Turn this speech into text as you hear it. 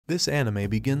This anime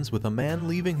begins with a man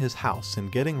leaving his house and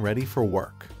getting ready for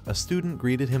work. A student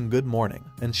greeted him good morning,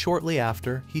 and shortly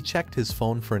after, he checked his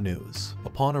phone for news.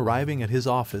 Upon arriving at his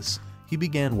office, he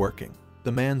began working.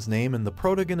 The man's name and the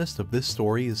protagonist of this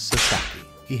story is Sasaki.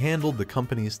 He handled the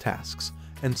company's tasks,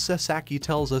 and Sasaki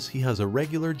tells us he has a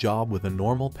regular job with a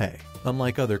normal pay.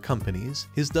 Unlike other companies,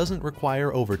 his doesn't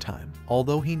require overtime,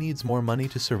 although he needs more money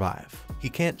to survive. He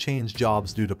can't change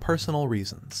jobs due to personal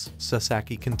reasons.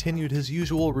 Sasaki continued his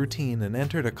usual routine and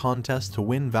entered a contest to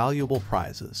win valuable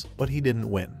prizes, but he didn't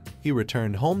win. He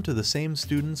returned home to the same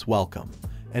student's welcome,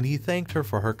 and he thanked her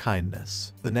for her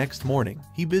kindness. The next morning,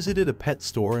 he visited a pet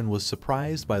store and was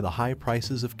surprised by the high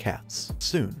prices of cats.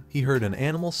 Soon, he heard an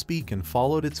animal speak and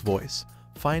followed its voice,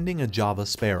 finding a Java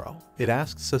sparrow. It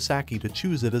asked Sasaki to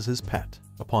choose it as his pet.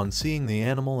 Upon seeing the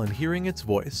animal and hearing its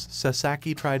voice,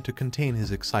 Sasaki tried to contain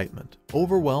his excitement,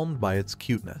 overwhelmed by its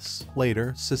cuteness.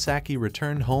 Later, Sasaki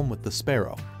returned home with the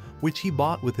sparrow, which he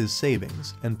bought with his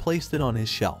savings, and placed it on his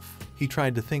shelf. He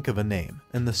tried to think of a name,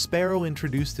 and the sparrow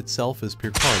introduced itself as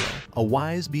Pircardo, a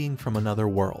wise being from another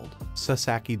world.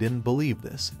 Sasaki didn't believe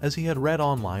this, as he had read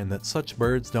online that such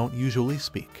birds don't usually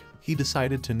speak. He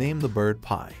decided to name the bird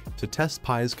Pi. To test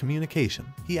Pi's communication,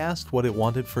 he asked what it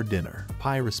wanted for dinner.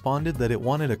 Pi responded that it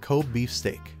wanted a Kobe beef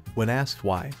steak. When asked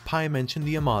why, Pi mentioned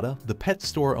Yamada, the pet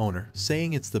store owner,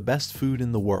 saying it's the best food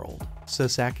in the world.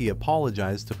 Sasaki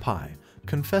apologized to Pi,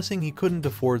 confessing he couldn't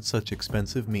afford such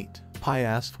expensive meat. Pi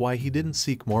asked why he didn't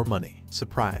seek more money.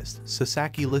 Surprised,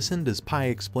 Sasaki listened as Pi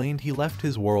explained he left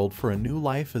his world for a new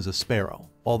life as a sparrow.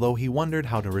 Although he wondered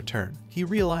how to return, he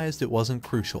realized it wasn't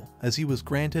crucial, as he was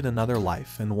granted another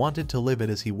life and wanted to live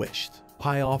it as he wished.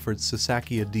 Pi offered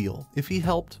Sasaki a deal. If he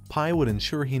helped, Pi would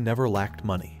ensure he never lacked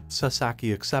money.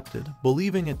 Sasaki accepted,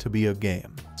 believing it to be a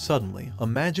game. Suddenly, a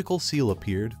magical seal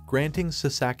appeared, granting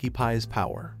Sasaki Pi's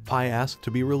power. Pi asked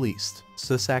to be released.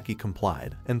 Sasaki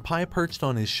complied, and Pi perched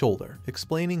on his shoulder,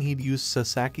 explaining he'd use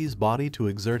Sasaki's body to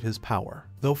exert his power.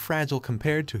 Though fragile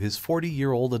compared to his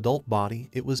 40-year-old adult body,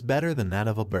 it was better than that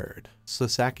of a bird.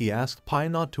 Sasaki asked Pi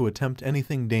not to attempt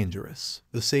anything dangerous.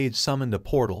 The sage summoned a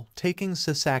portal, taking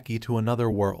Sasaki to another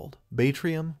world,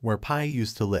 Batrium, where Pi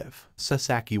used to live.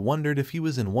 Sasaki wondered if he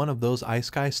was in one of those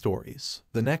Isekai stories.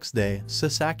 The next day,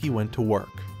 Sasaki went to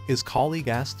work. His colleague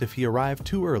asked if he arrived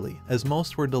too early, as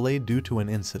most were delayed due to an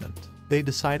incident. They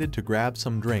decided to grab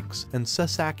some drinks, and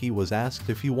Sasaki was asked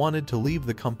if he wanted to leave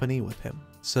the company with him.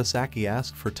 Sasaki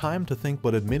asked for time to think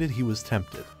but admitted he was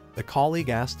tempted. The colleague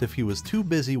asked if he was too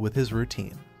busy with his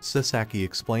routine. Sasaki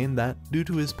explained that, due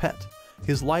to his pet,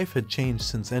 his life had changed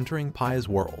since entering Pi's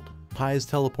world. Pi's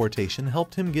teleportation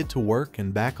helped him get to work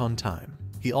and back on time.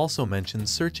 He also mentioned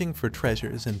searching for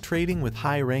treasures and trading with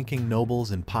high-ranking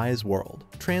nobles in Pi's world,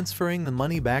 transferring the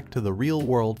money back to the real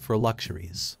world for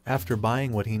luxuries. After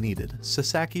buying what he needed,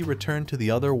 Sasaki returned to the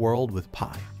other world with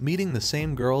Pi, meeting the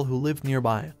same girl who lived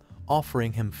nearby,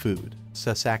 offering him food.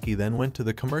 Sasaki then went to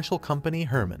the commercial company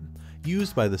Herman,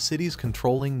 used by the city's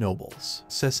controlling nobles.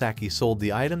 Sasaki sold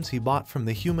the items he bought from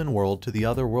the human world to the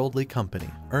otherworldly company,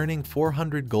 earning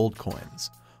 400 gold coins,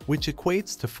 which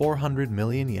equates to 400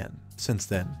 million yen. Since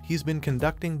then, he's been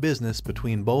conducting business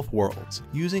between both worlds,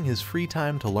 using his free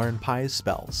time to learn Pi's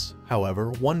spells.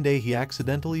 However, one day he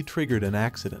accidentally triggered an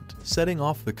accident, setting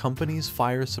off the company's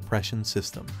fire suppression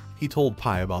system. He told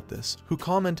Pi about this, who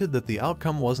commented that the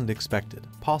outcome wasn't expected,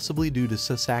 possibly due to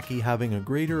Sasaki having a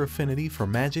greater affinity for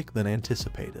magic than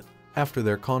anticipated. After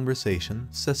their conversation,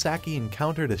 Sasaki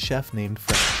encountered a chef named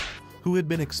French, who had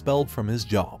been expelled from his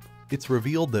job. It's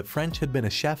revealed that French had been a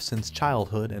chef since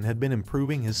childhood and had been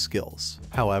improving his skills.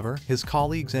 However, his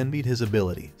colleagues envied his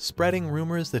ability, spreading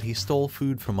rumors that he stole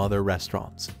food from other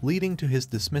restaurants, leading to his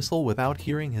dismissal without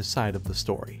hearing his side of the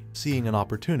story. Seeing an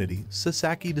opportunity,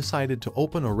 Sasaki decided to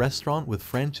open a restaurant with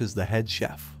French as the head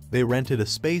chef. They rented a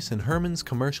space in Herman's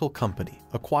commercial company,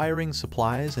 acquiring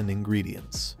supplies and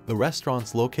ingredients. The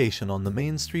restaurant's location on the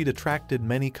main street attracted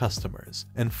many customers,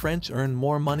 and French earned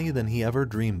more money than he ever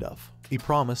dreamed of. He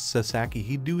promised Sasaki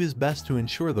he'd do his best to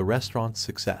ensure the restaurant's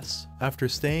success. After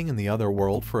staying in the other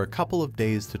world for a couple of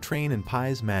days to train in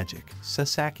Pi's magic,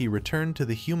 Sasaki returned to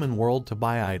the human world to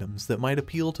buy items that might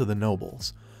appeal to the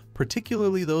nobles,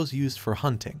 particularly those used for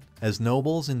hunting, as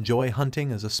nobles enjoy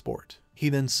hunting as a sport. He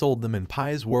then sold them in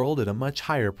Pi's world at a much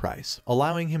higher price,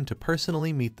 allowing him to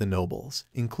personally meet the nobles,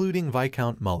 including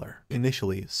Viscount Muller.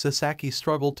 Initially, Sasaki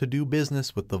struggled to do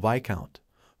business with the Viscount,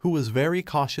 who was very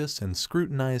cautious and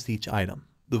scrutinized each item.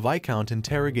 The Viscount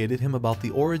interrogated him about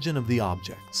the origin of the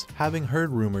objects, having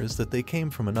heard rumors that they came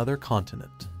from another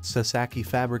continent. Sasaki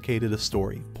fabricated a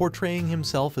story, portraying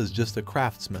himself as just a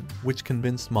craftsman, which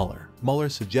convinced Muller. Muller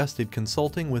suggested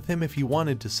consulting with him if he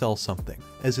wanted to sell something,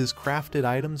 as his crafted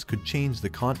items could change the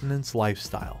continent's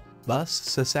lifestyle. Thus,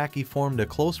 Sasaki formed a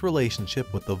close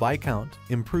relationship with the Viscount,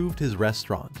 improved his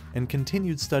restaurant, and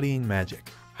continued studying magic.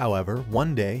 However,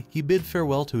 one day, he bid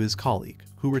farewell to his colleague,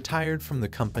 who retired from the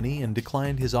company and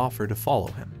declined his offer to follow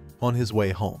him. On his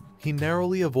way home, he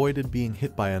narrowly avoided being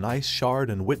hit by an ice shard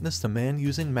and witnessed a man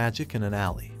using magic in an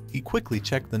alley. He quickly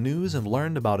checked the news and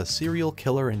learned about a serial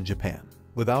killer in Japan.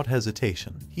 Without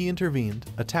hesitation, he intervened,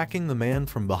 attacking the man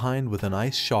from behind with an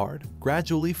ice shard,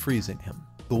 gradually freezing him.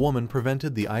 The woman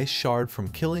prevented the ice shard from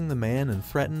killing the man and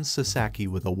threatened Sasaki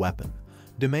with a weapon,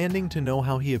 demanding to know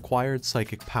how he acquired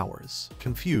psychic powers.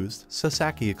 Confused,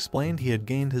 Sasaki explained he had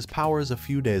gained his powers a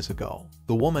few days ago.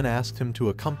 The woman asked him to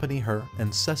accompany her,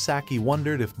 and Sasaki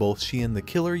wondered if both she and the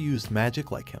killer used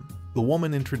magic like him. The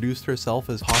woman introduced herself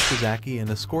as Hoshizaki and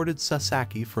escorted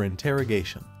Sasaki for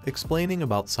interrogation, explaining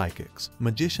about psychics,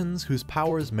 magicians whose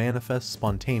powers manifest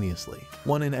spontaneously.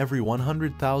 1 in every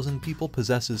 100,000 people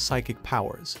possesses psychic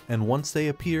powers, and once they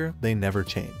appear, they never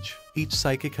change. Each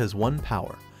psychic has one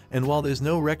power, and while there's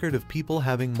no record of people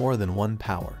having more than one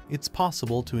power, it's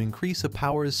possible to increase a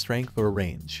power's strength or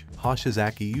range.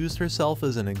 Hoshizaki used herself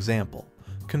as an example,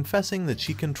 confessing that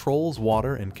she controls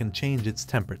water and can change its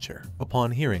temperature.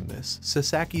 Upon hearing this,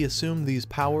 Sasaki assumed these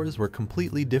powers were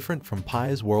completely different from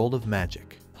Pai's world of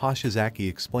magic. Hoshizaki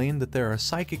explained that there are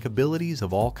psychic abilities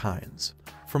of all kinds,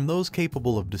 from those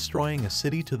capable of destroying a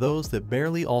city to those that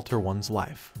barely alter one's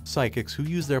life. Psychics who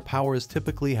use their powers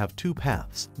typically have two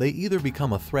paths. They either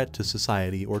become a threat to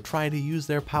society or try to use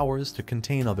their powers to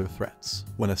contain other threats.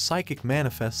 When a psychic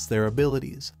manifests their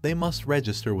abilities, they must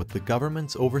register with the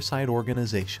government's oversight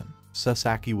organization.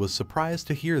 Sasaki was surprised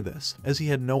to hear this, as he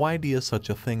had no idea such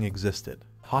a thing existed.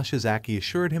 Hoshizaki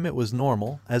assured him it was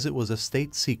normal, as it was a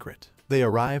state secret. They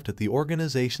arrived at the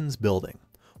organization's building,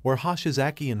 where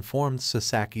Hoshizaki informed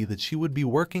Sasaki that she would be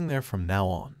working there from now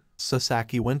on.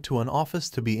 Sasaki went to an office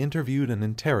to be interviewed and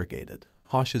interrogated.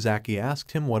 Hoshizaki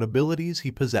asked him what abilities he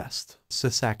possessed.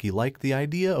 Sasaki liked the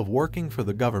idea of working for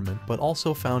the government but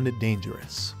also found it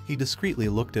dangerous. He discreetly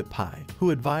looked at Pai,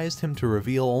 who advised him to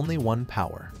reveal only one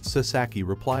power. Sasaki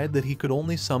replied that he could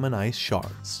only summon ice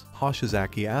shards.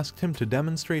 Hoshizaki asked him to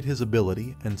demonstrate his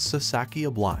ability, and Sasaki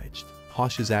obliged.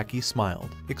 Hoshizaki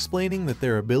smiled, explaining that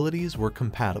their abilities were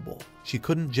compatible. She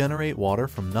couldn't generate water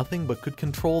from nothing but could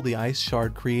control the ice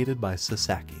shard created by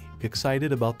Sasaki.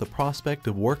 Excited about the prospect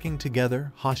of working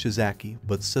together, Hoshizaki,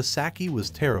 but Sasaki was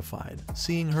terrified,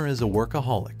 seeing her as a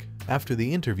workaholic. After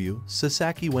the interview,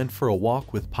 Sasaki went for a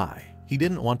walk with Pai. He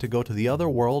didn't want to go to the other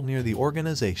world near the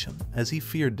organization, as he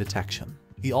feared detection.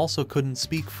 He also couldn't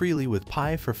speak freely with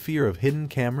Pai for fear of hidden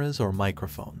cameras or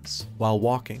microphones. While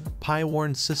walking, Pai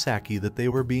warned Sasaki that they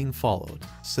were being followed.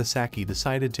 Sasaki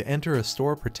decided to enter a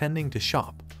store pretending to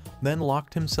shop, then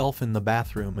locked himself in the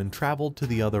bathroom and traveled to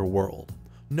the other world,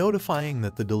 notifying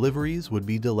that the deliveries would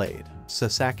be delayed.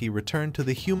 Sasaki returned to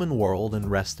the human world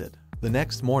and rested. The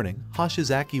next morning,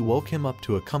 Hoshizaki woke him up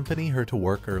to accompany her to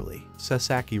work early.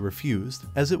 Sasaki refused,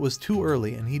 as it was too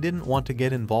early and he didn't want to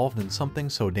get involved in something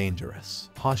so dangerous.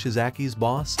 Hoshizaki's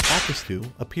boss, Akistu,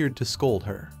 appeared to scold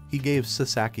her. He gave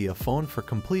Sasaki a phone for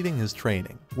completing his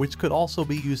training, which could also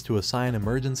be used to assign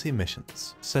emergency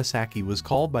missions. Sasaki was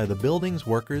called by the building's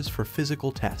workers for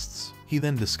physical tests. He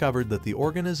then discovered that the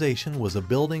organization was a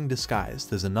building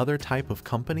disguised as another type of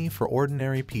company for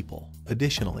ordinary people.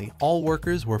 Additionally, all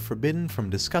workers were forbidden from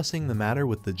discussing the matter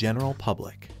with the general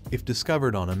public. If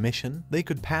discovered on a mission, they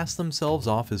could pass themselves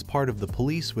off as part of the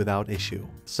police without issue.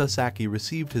 Sasaki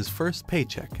received his first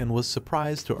paycheck and was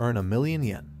surprised to earn 1,000,000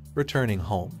 yen. Returning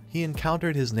home, he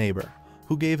encountered his neighbor,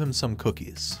 who gave him some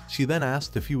cookies. She then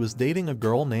asked if he was dating a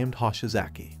girl named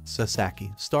Hoshizaki.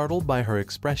 Sasaki, startled by her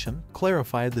expression,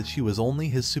 clarified that she was only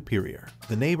his superior.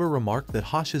 The neighbor remarked that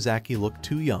Hoshizaki looked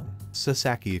too young.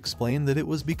 Sasaki explained that it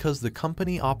was because the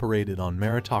company operated on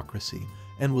meritocracy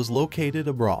and was located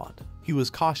abroad. He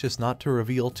was cautious not to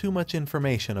reveal too much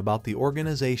information about the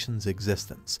organization's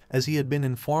existence, as he had been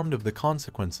informed of the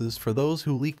consequences for those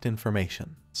who leaked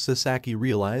information. Sasaki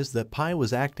realized that Pai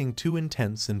was acting too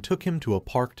intense and took him to a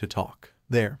park to talk.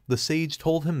 There, the sage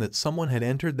told him that someone had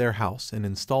entered their house and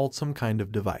installed some kind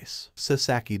of device.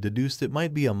 Sasaki deduced it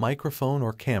might be a microphone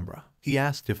or camera. He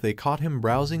asked if they caught him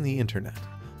browsing the internet,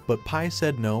 but Pai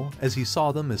said no, as he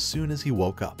saw them as soon as he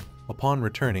woke up. Upon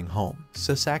returning home,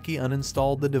 Sasaki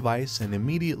uninstalled the device and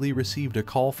immediately received a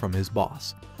call from his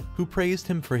boss, who who praised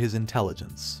him for his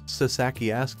intelligence.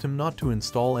 Sasaki asked him not to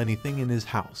install anything in his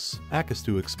house.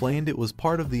 Akastu explained it was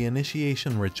part of the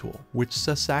initiation ritual, which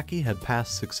Sasaki had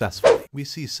passed successfully. We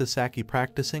see Sasaki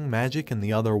practicing magic in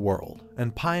the other world,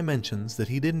 and Pai mentions that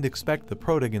he didn't expect the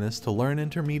protagonist to learn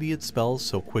intermediate spells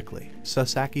so quickly.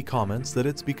 Sasaki comments that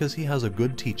it's because he has a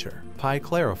good teacher. Pai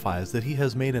clarifies that he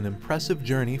has made an impressive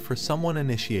journey for someone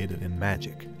initiated in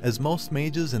magic, as most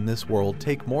mages in this world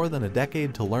take more than a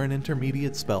decade to learn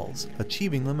intermediate spells.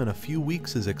 Achieving them in a few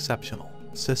weeks is exceptional.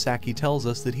 Sasaki tells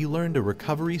us that he learned a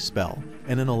recovery spell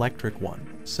and an electric one.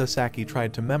 Sasaki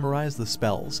tried to memorize the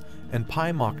spells, and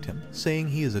Pai mocked him, saying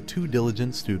he is a too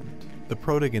diligent student. The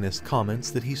protagonist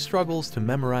comments that he struggles to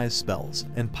memorize spells,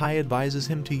 and Pai advises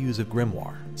him to use a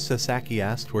grimoire. Sasaki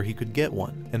asked where he could get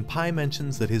one, and Pai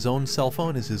mentions that his own cell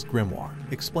phone is his grimoire,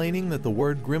 explaining that the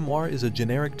word grimoire is a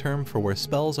generic term for where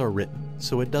spells are written,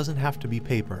 so it doesn't have to be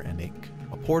paper and ink.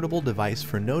 A portable device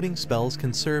for noting spells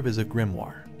can serve as a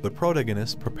grimoire. The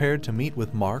protagonist prepared to meet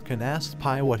with Mark and asked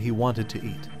Pai what he wanted to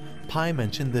eat. Pai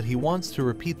mentioned that he wants to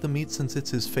repeat the meat since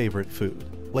it's his favorite food.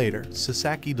 Later,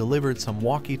 Sasaki delivered some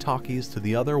walkie-talkies to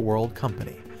the other world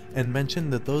company, and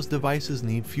mentioned that those devices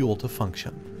need fuel to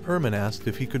function. Herman asked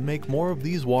if he could make more of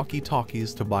these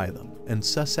walkie-talkies to buy them, and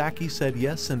Sasaki said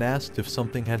yes and asked if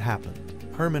something had happened.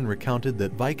 Herman recounted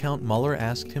that Viscount Muller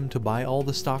asked him to buy all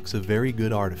the stocks of very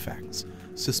good artifacts,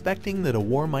 suspecting that a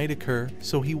war might occur,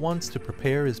 so he wants to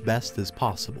prepare as best as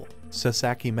possible.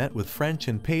 Sasaki met with French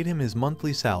and paid him his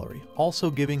monthly salary,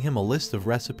 also giving him a list of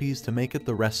recipes to make at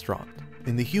the restaurant.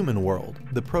 In the human world,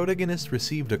 the protagonist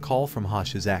received a call from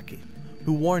Hoshizaki,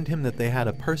 who warned him that they had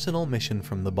a personal mission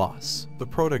from the boss. The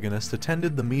protagonist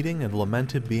attended the meeting and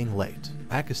lamented being late.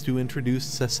 Akastu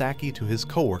introduced Sasaki to his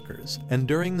co-workers, and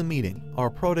during the meeting, our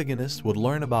protagonist would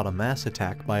learn about a mass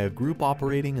attack by a group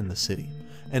operating in the city,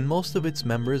 and most of its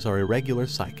members are irregular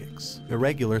psychics.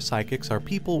 Irregular psychics are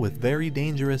people with very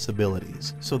dangerous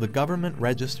abilities, so the government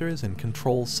registers and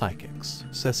controls psychics.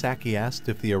 Sasaki asked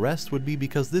if the arrest would be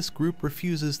because this group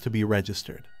refuses to be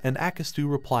registered, and Akastu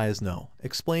replies no,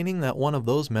 explaining that one of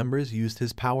those members used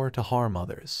his power to harm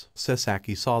others.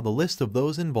 Sasaki saw the list of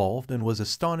those involved and was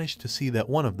astonished to see that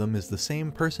one of them is the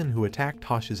same person who attacked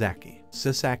Hoshizaki.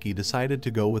 Sasaki decided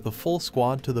to go with a full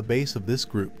squad to the base of this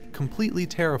group, completely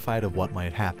terrified of what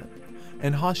might happen,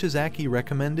 and Hoshizaki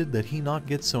recommended that he not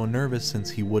get so nervous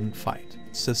since he wouldn't fight.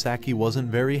 Sasaki wasn't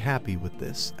very happy with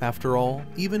this. After all,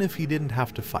 even if he didn't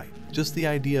have to fight, just the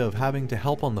idea of having to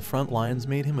help on the front lines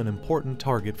made him an important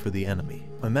target for the enemy.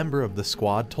 A member of the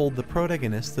squad told the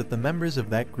protagonist that the members of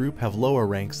that group have lower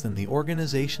ranks than the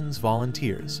organization's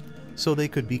volunteers, so they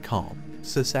could be calm.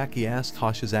 Sasaki asked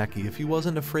Hoshizaki if he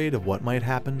wasn't afraid of what might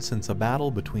happen since a battle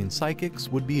between psychics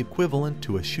would be equivalent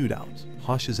to a shootout.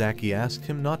 Hoshizaki asked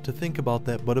him not to think about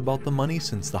that but about the money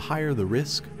since the higher the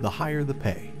risk, the higher the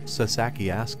pay.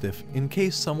 Sasaki asked if, in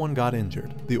case someone got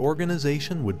injured, the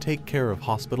organization would take care of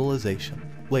hospitalization.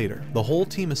 Later, the whole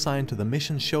team assigned to the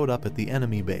mission showed up at the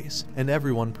enemy base, and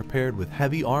everyone prepared with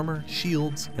heavy armor,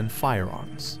 shields, and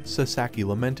firearms. Sasaki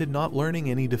lamented not learning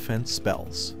any defense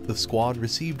spells. The squad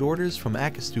received orders from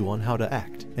Akastu on how to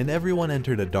act, and everyone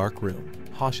entered a dark room.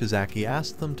 Hoshizaki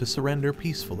asked them to surrender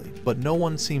peacefully, but no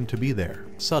one seemed to be there.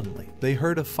 Suddenly, they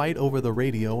heard a fight over the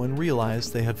radio and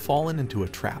realized they had fallen into a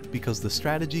trap because the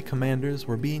strategy commanders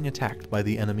were being attacked by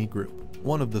the enemy group.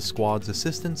 One of the squad's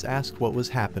assistants asked what was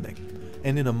happening,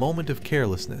 and in a moment of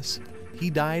carelessness, he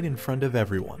died in front of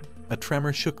everyone. A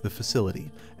tremor shook the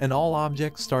facility, and all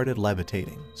objects started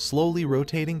levitating, slowly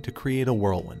rotating to create a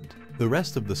whirlwind. The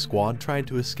rest of the squad tried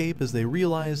to escape as they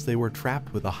realized they were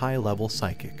trapped with a high-level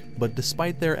psychic, but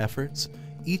despite their efforts,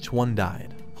 each one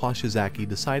died. Hoshizaki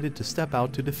decided to step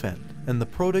out to defend, and the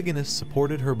protagonist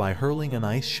supported her by hurling an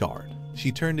ice shard.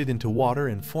 She turned it into water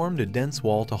and formed a dense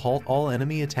wall to halt all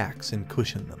enemy attacks and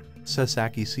cushion them.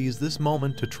 Sasaki seized this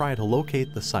moment to try to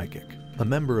locate the psychic. A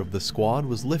member of the squad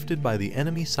was lifted by the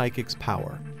enemy psychic's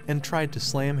power, and tried to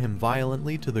slam him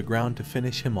violently to the ground to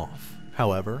finish him off.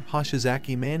 However,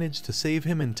 Hoshizaki managed to save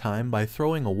him in time by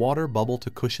throwing a water bubble to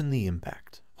cushion the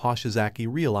impact. Hoshizaki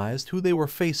realized who they were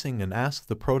facing and asked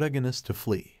the protagonist to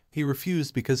flee. He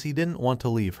refused because he didn't want to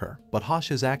leave her, but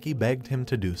Hoshizaki begged him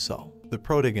to do so. The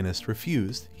protagonist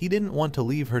refused. He didn't want to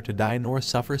leave her to die nor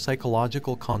suffer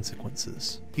psychological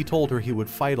consequences. He told her he would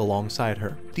fight alongside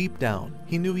her. Deep down,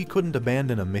 he knew he couldn't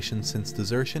abandon a mission since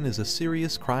desertion is a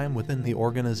serious crime within the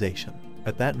organization.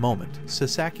 At that moment,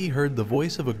 Sasaki heard the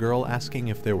voice of a girl asking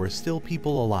if there were still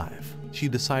people alive. She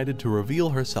decided to reveal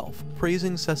herself,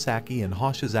 praising Sasaki and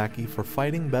Hoshizaki for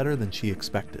fighting better than she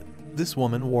expected. This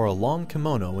woman wore a long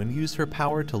kimono and used her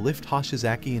power to lift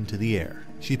Hoshizaki into the air.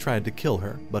 She tried to kill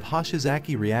her, but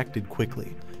Hoshizaki reacted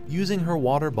quickly, using her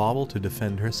water bottle to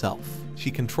defend herself.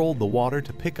 She controlled the water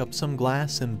to pick up some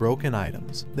glass and broken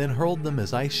items, then hurled them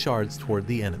as ice shards toward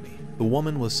the enemy. The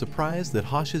woman was surprised that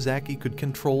Hoshizaki could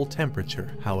control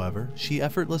temperature. However, she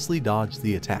effortlessly dodged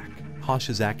the attack.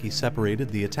 Hoshizaki separated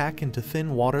the attack into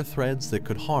thin water threads that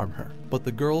could harm her, but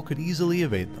the girl could easily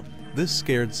evade them. This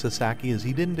scared Sasaki as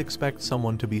he didn't expect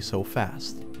someone to be so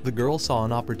fast. The girl saw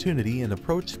an opportunity and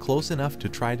approached close enough to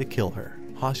try to kill her.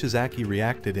 Hoshizaki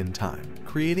reacted in time,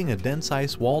 creating a dense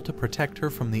ice wall to protect her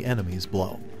from the enemy's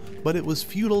blow. But it was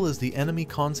futile as the enemy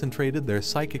concentrated their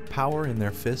psychic power in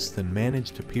their fists and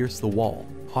managed to pierce the wall.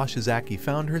 Hoshizaki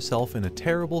found herself in a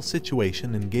terrible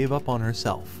situation and gave up on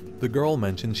herself. The girl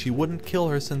mentioned she wouldn't kill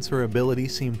her since her ability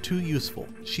seemed too useful.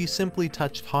 She simply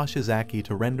touched Hoshizaki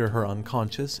to render her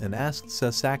unconscious and asked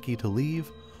Sasaki to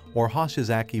leave, or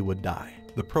Hoshizaki would die.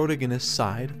 The protagonist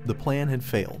sighed. The plan had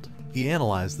failed. He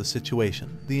analyzed the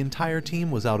situation. The entire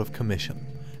team was out of commission,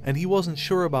 and he wasn't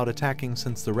sure about attacking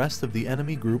since the rest of the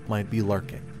enemy group might be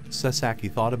lurking. Sasaki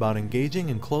thought about engaging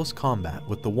in close combat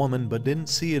with the woman but didn't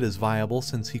see it as viable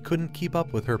since he couldn't keep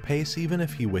up with her pace even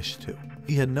if he wished to.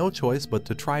 He had no choice but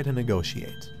to try to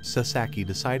negotiate. Sasaki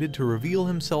decided to reveal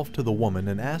himself to the woman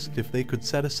and asked if they could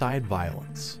set aside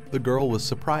violence. The girl was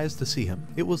surprised to see him.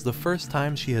 It was the first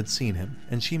time she had seen him,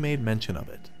 and she made mention of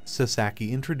it.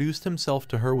 Sasaki introduced himself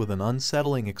to her with an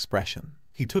unsettling expression.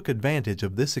 He took advantage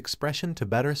of this expression to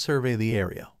better survey the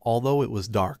area. Although it was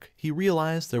dark, he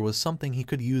realized there was something he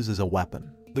could use as a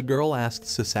weapon. The girl asked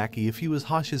Sasaki if he was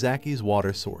Hoshizaki's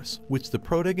water source, which the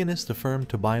protagonist affirmed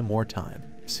to buy more time.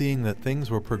 Seeing that things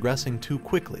were progressing too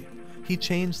quickly, he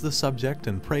changed the subject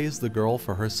and praised the girl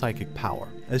for her psychic power,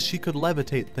 as she could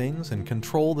levitate things and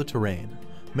control the terrain,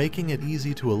 making it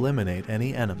easy to eliminate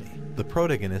any enemy. The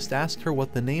protagonist asked her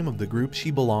what the name of the group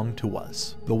she belonged to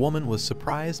was. The woman was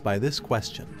surprised by this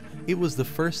question. It was the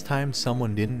first time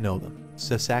someone didn't know them.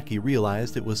 Sasaki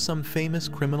realized it was some famous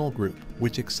criminal group,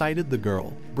 which excited the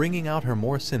girl, bringing out her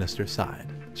more sinister side.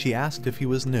 She asked if he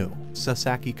was new.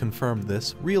 Sasaki confirmed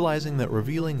this, realizing that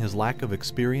revealing his lack of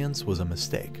experience was a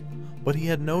mistake. But he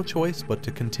had no choice but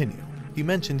to continue. He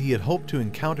mentioned he had hoped to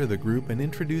encounter the group and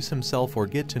introduce himself or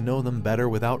get to know them better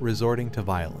without resorting to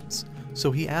violence,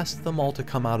 so he asked them all to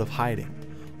come out of hiding.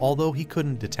 Although he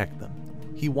couldn't detect them,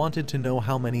 he wanted to know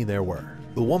how many there were.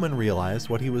 The woman realized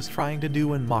what he was trying to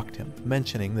do and mocked him,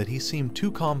 mentioning that he seemed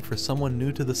too calm for someone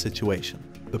new to the situation.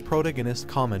 The protagonist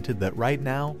commented that right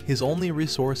now, his only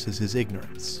resource is his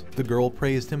ignorance. The girl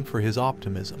praised him for his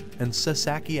optimism, and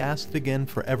Sasaki asked again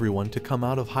for everyone to come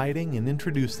out of hiding and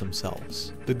introduce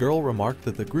themselves. The girl remarked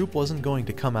that the group wasn't going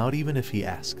to come out even if he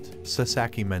asked.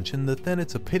 Sasaki mentioned that then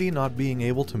it's a pity not being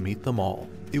able to meet them all.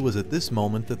 It was at this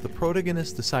moment that the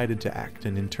protagonist decided to act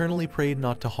and internally prayed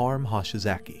not to harm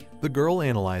Hoshizaki. The girl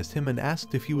analyzed him and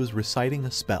asked if he was reciting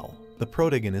a spell. The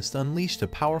protagonist unleashed a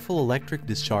powerful electric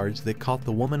discharge that caught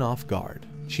the woman off guard.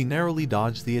 She narrowly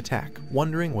dodged the attack,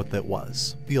 wondering what that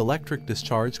was. The electric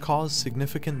discharge caused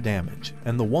significant damage,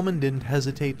 and the woman didn't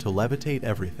hesitate to levitate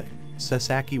everything.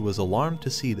 Sasaki was alarmed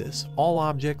to see this. All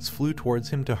objects flew towards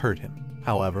him to hurt him.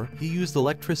 However, he used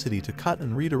electricity to cut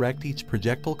and redirect each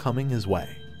projectile coming his way.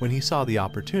 When he saw the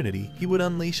opportunity, he would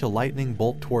unleash a lightning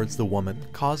bolt towards the woman,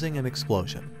 causing an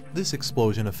explosion. This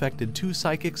explosion affected two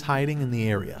psychics hiding in the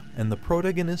area, and the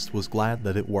protagonist was glad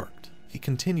that it worked. He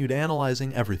continued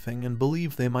analyzing everything and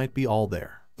believed they might be all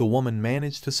there. The woman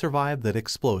managed to survive that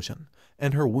explosion,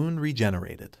 and her wound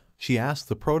regenerated. She asked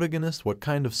the protagonist what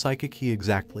kind of psychic he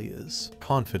exactly is.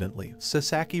 Confidently,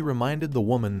 Sasaki reminded the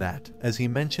woman that, as he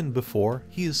mentioned before,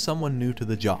 he is someone new to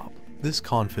the job. This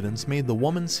confidence made the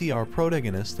woman see our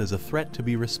protagonist as a threat to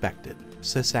be respected.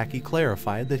 Sasaki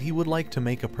clarified that he would like to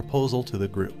make a proposal to the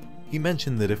group. He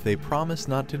mentioned that if they promised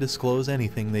not to disclose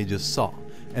anything they just saw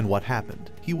and what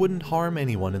happened, he wouldn't harm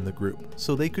anyone in the group,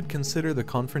 so they could consider the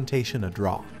confrontation a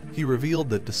draw. He revealed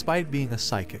that despite being a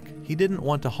psychic, he didn't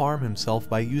want to harm himself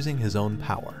by using his own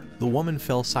power. The woman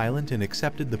fell silent and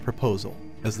accepted the proposal.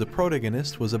 As the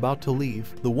protagonist was about to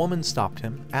leave, the woman stopped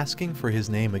him, asking for his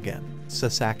name again.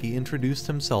 Sasaki introduced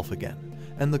himself again,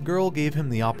 and the girl gave him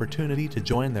the opportunity to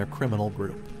join their criminal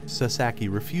group. Sasaki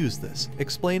refused this,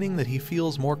 explaining that he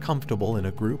feels more comfortable in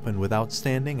a group and without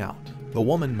standing out. The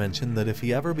woman mentioned that if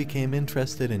he ever became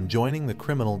interested in joining the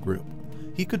criminal group,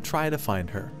 he could try to find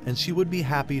her, and she would be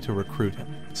happy to recruit him.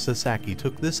 Sasaki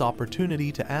took this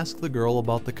opportunity to ask the girl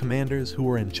about the commanders who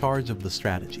were in charge of the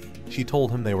strategy. She told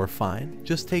him they were fine,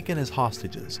 just taken as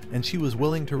hostages, and she was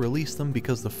willing to release them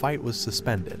because the fight was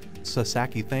suspended.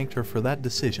 Sasaki thanked her for that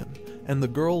decision, and the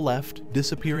girl left,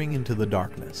 disappearing into the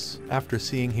darkness. After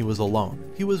seeing he was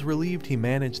alone, he was relieved he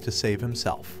managed to save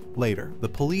himself. Later, the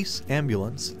police,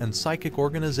 ambulance, and psychic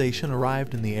organization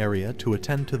arrived in the area to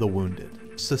attend to the wounded.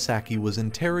 Sasaki was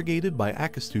interrogated by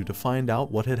Akastu to find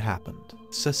out what had happened.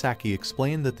 Sasaki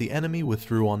explained that the enemy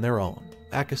withdrew on their own.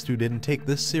 Akastu didn't take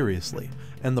this seriously,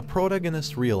 and the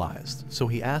protagonist realized, so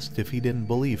he asked if he didn't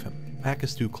believe him.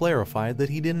 Akastu clarified that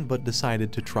he didn't but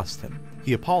decided to trust him.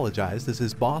 He apologized as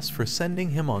his boss for sending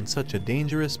him on such a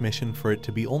dangerous mission for it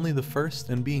to be only the first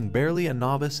and being barely a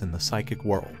novice in the psychic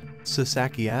world.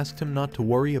 Sasaki asked him not to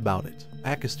worry about it.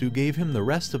 Akastu gave him the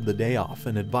rest of the day off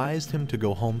and advised him to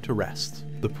go home to rest.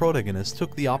 The protagonist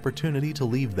took the opportunity to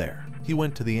leave there. He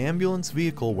went to the ambulance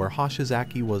vehicle where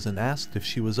Hoshizaki was and asked if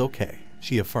she was okay.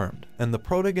 She affirmed, and the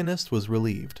protagonist was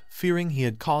relieved, fearing he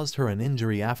had caused her an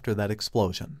injury after that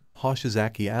explosion.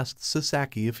 Hoshizaki asked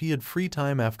Sasaki if he had free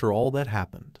time after all that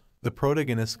happened. The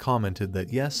protagonist commented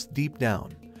that yes, deep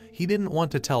down, he didn't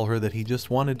want to tell her that he just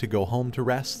wanted to go home to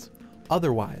rest.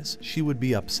 Otherwise, she would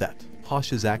be upset.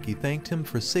 Hoshizaki thanked him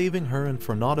for saving her and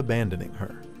for not abandoning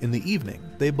her. In the evening,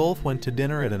 they both went to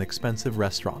dinner at an expensive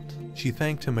restaurant. She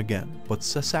thanked him again, but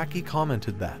Sasaki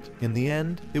commented that, in the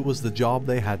end, it was the job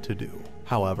they had to do.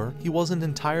 However, he wasn't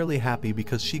entirely happy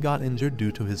because she got injured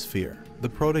due to his fear. The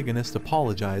protagonist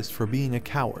apologized for being a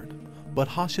coward, but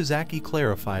Hoshizaki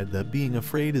clarified that being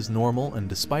afraid is normal, and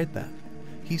despite that,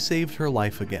 he saved her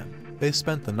life again. They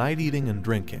spent the night eating and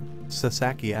drinking.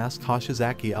 Sasaki asked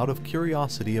Hoshizaki out of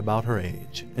curiosity about her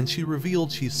age, and she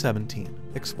revealed she's 17,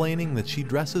 explaining that she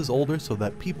dresses older so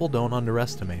that people don't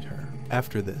underestimate her.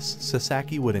 After this,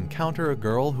 Sasaki would encounter a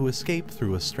girl who escaped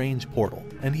through a strange portal,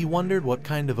 and he wondered what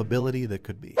kind of ability that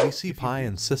could be. We see Pai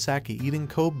and Sasaki eating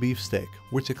Kobe beefsteak,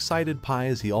 which excited Pai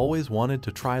as he always wanted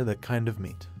to try that kind of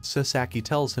meat. Sasaki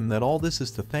tells him that all this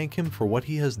is to thank him for what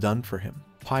he has done for him.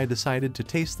 Pai decided to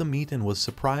taste the meat and was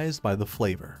surprised by the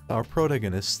flavor. Our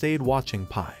protagonist stayed watching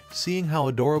Pai, seeing how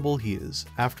adorable he is.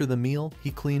 After the meal,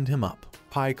 he cleaned him up.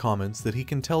 Pai comments that he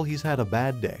can tell he's had a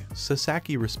bad day.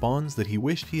 Sasaki responds that he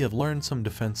wished he had learned some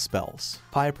defense spells.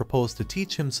 Pai proposed to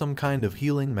teach him some kind of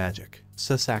healing magic.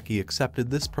 Sasaki accepted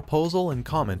this proposal and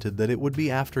commented that it would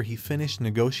be after he finished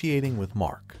negotiating with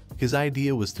Mark. His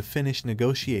idea was to finish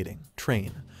negotiating,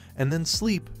 train, and then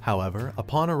sleep. However,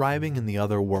 upon arriving in the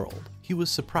other world, he was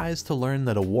surprised to learn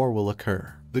that a war will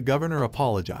occur. The governor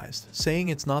apologized, saying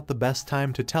it's not the best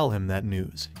time to tell him that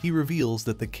news. He reveals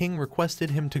that the king requested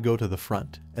him to go to the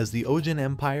front. As the Ojin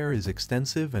Empire is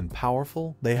extensive and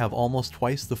powerful, they have almost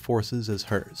twice the forces as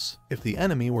hers. If the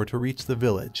enemy were to reach the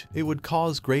village, it would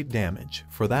cause great damage.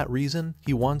 For that reason,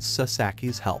 he wants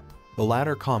Sasaki's help. The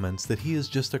latter comments that he is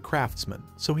just a craftsman,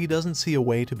 so he doesn't see a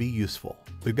way to be useful.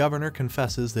 The governor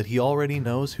confesses that he already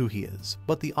knows who he is,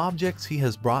 but the objects he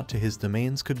has brought to his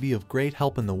domains could be of great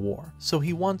help in the war, so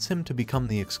he wants him to become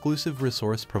the exclusive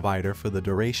resource provider for the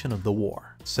duration of the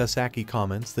war. Sasaki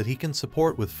comments that he can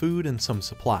support with food and some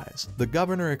supplies. The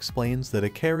governor explains that a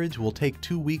carriage will take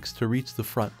 2 weeks to reach the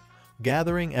front.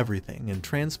 Gathering everything and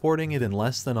transporting it in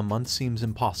less than a month seems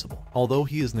impossible. Although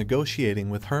he is negotiating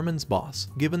with Herman's boss,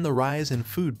 given the rise in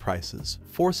food prices,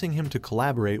 forcing him to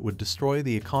collaborate would destroy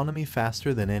the economy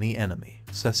faster than any enemy.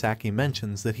 Sasaki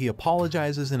mentions that he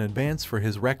apologizes in advance for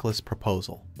his reckless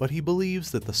proposal, but he believes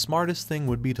that the smartest thing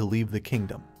would be to leave the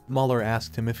kingdom. Muller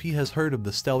asked him if he has heard of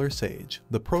the Stellar Sage.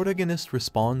 The protagonist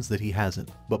responds that he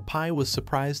hasn't, but Pai was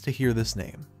surprised to hear this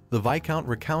name. The Viscount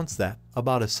recounts that,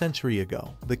 about a century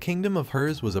ago, the kingdom of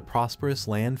Hers was a prosperous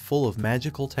land full of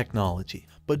magical technology,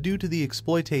 but due to the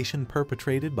exploitation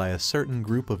perpetrated by a certain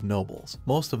group of nobles,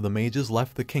 most of the mages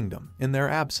left the kingdom. In their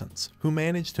absence, who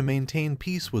managed to maintain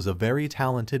peace was a very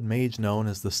talented mage known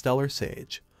as the Stellar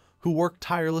Sage, who worked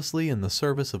tirelessly in the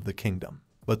service of the kingdom.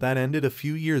 But that ended a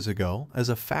few years ago, as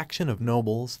a faction of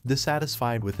nobles,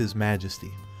 dissatisfied with His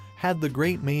Majesty, had the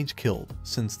great mage killed.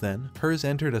 Since then, Hers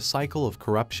entered a cycle of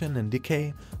corruption and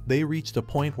decay. They reached a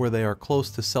point where they are close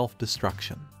to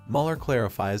self-destruction. Muller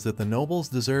clarifies that the nobles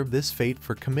deserve this fate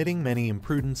for committing many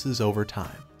imprudences over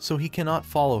time, so he cannot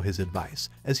follow his advice,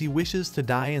 as he wishes to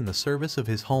die in the service of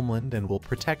his homeland and will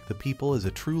protect the people as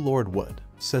a true lord would.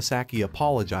 Sasaki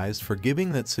apologized for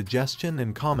giving that suggestion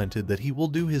and commented that he will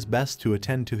do his best to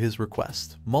attend to his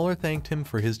request. Muller thanked him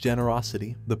for his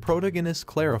generosity. The protagonist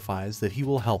clarifies that he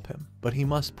will help him, but he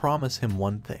must promise him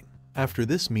one thing. After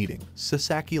this meeting,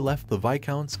 Sasaki left the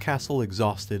Viscount's castle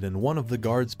exhausted and one of the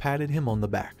guards patted him on the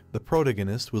back. The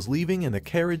protagonist was leaving and a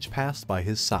carriage passed by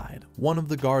his side. One of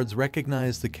the guards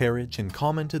recognized the carriage and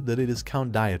commented that it is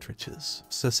Count Dietrich's.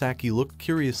 Sasaki looked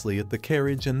curiously at the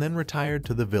carriage and then retired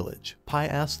to the village. Pai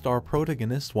asked our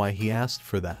protagonist why he asked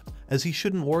for that, as he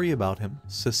shouldn't worry about him.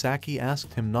 Sasaki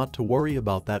asked him not to worry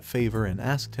about that favor and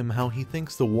asked him how he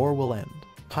thinks the war will end.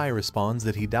 Pai responds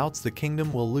that he doubts the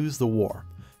kingdom will lose the war.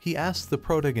 He asks the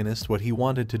protagonist what he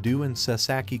wanted to do, and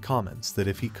Sasaki comments that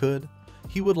if he could,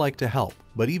 he would like to help,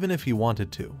 but even if he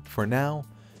wanted to, for now,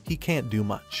 he can't do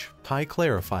much. Pai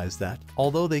clarifies that,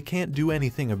 although they can't do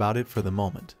anything about it for the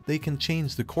moment, they can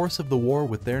change the course of the war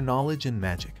with their knowledge and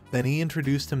magic. Then he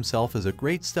introduced himself as a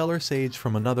great stellar sage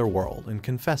from another world and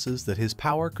confesses that his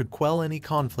power could quell any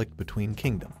conflict between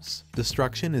kingdoms.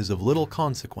 Destruction is of little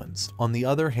consequence. On the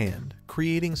other hand,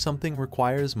 creating something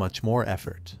requires much more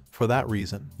effort. For that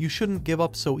reason, you shouldn't give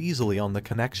up so easily on the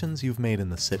connections you've made in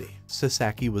the city.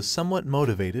 Sasaki was somewhat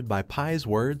motivated by Pai's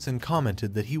words and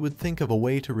commented that he would think of a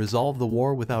way to resolve the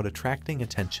war without attracting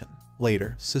attention.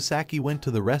 Later, Sasaki went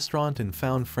to the restaurant and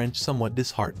found French somewhat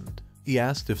disheartened. He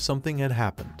asked if something had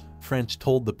happened. French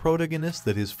told the protagonist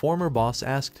that his former boss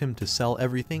asked him to sell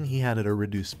everything he had at a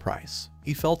reduced price.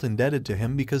 He felt indebted to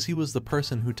him because he was the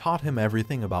person who taught him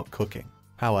everything about cooking.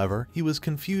 However, he was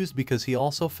confused because he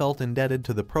also felt indebted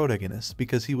to the protagonist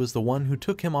because he was the one who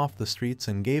took him off the streets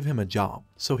and gave him a job,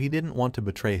 so he didn't want to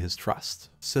betray his trust.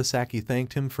 Sasaki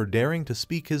thanked him for daring to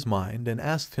speak his mind and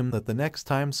asked him that the next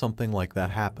time something like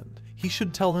that happened, he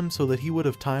should tell him so that he would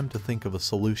have time to think of a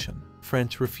solution.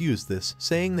 French refused this,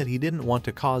 saying that he didn't want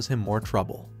to cause him more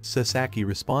trouble. Sasaki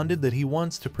responded that he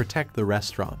wants to protect the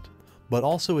restaurant, but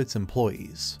also its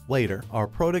employees. Later, our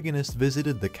protagonist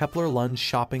visited the Kepler Lunch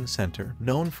shopping center,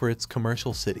 known for its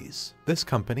commercial cities. This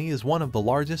company is one of the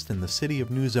largest in the city of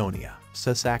Nuzonia.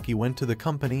 Sasaki went to the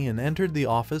company and entered the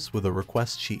office with a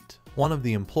request sheet. One of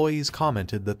the employees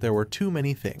commented that there were too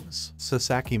many things.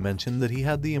 Sasaki mentioned that he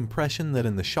had the impression that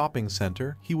in the shopping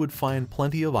center, he would find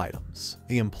plenty of items.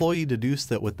 The employee deduced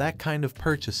that with that kind of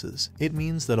purchases, it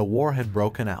means that a war had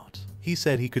broken out. He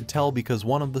said he could tell because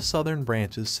one of the southern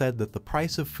branches said that the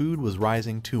price of food was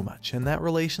rising too much and that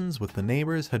relations with the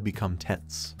neighbors had become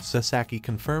tense. Sasaki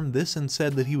confirmed this and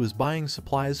said that he was buying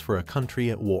supplies for a country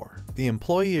at war. The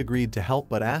employee agreed to help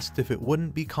but asked if it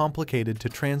wouldn't be complicated to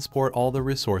transport all the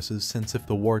resources, since if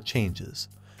the war changes,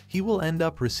 he will end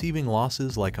up receiving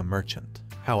losses like a merchant.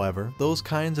 However, those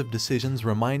kinds of decisions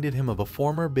reminded him of a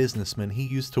former businessman he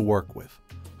used to work with,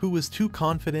 who was too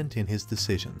confident in his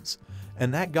decisions,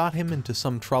 and that got him into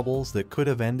some troubles that could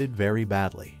have ended very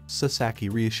badly. Sasaki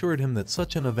reassured him that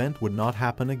such an event would not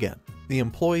happen again. The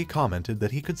employee commented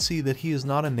that he could see that he is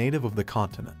not a native of the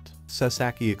continent.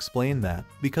 Sasaki explained that,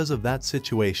 because of that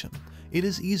situation, it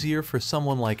is easier for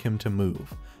someone like him to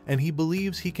move, and he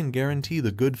believes he can guarantee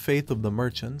the good faith of the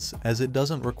merchants, as it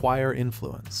doesn't require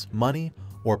influence, money,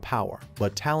 or power,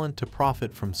 but talent to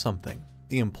profit from something.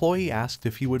 The employee asked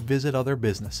if he would visit other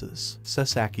businesses.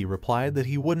 Sasaki replied that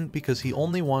he wouldn't because he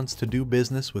only wants to do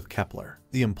business with Kepler.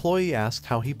 The employee asked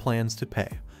how he plans to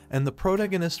pay, and the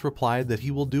protagonist replied that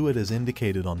he will do it as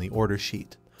indicated on the order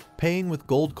sheet, paying with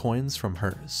gold coins from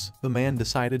hers. The man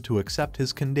decided to accept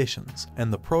his conditions,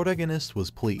 and the protagonist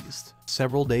was pleased.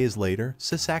 Several days later,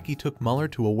 Sasaki took Muller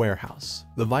to a warehouse.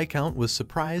 The Viscount was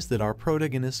surprised that our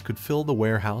protagonist could fill the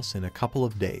warehouse in a couple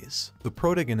of days. The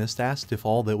protagonist asked if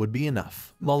all that would be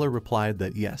enough. Muller replied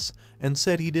that yes, and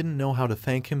said he didn't know how to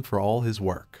thank him for all his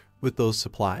work. With those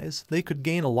supplies, they could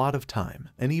gain a lot of time,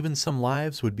 and even some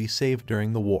lives would be saved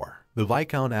during the war. The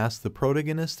Viscount asked the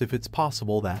protagonist if it's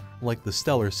possible that, like the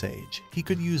Stellar Sage, he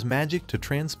could use magic to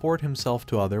transport himself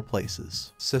to other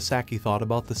places. Sasaki thought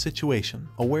about the situation,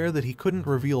 aware that he couldn't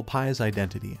reveal Pai's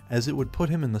identity as it would put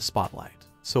him in the spotlight.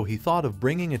 So he thought of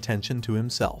bringing attention to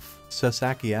himself.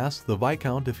 Sasaki asked the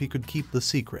Viscount if he could keep the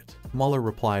secret. Muller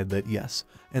replied that yes,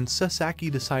 and Sasaki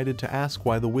decided to ask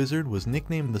why the wizard was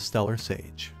nicknamed the Stellar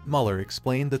Sage. Muller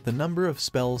explained that the number of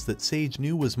spells that Sage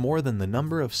knew was more than the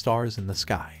number of stars in the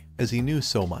sky. As he knew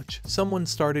so much, someone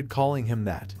started calling him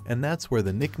that, and that's where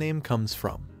the nickname comes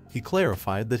from. He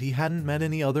clarified that he hadn't met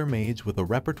any other mage with a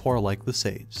repertoire like the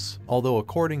Sage's, although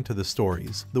according to the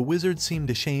stories, the wizard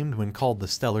seemed ashamed when called the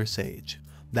Stellar Sage.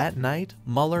 That night,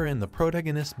 Muller and the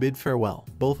protagonist bid farewell,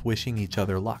 both wishing each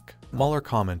other luck. Muller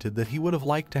commented that he would have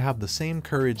liked to have the same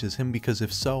courage as him because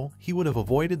if so, he would have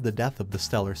avoided the death of the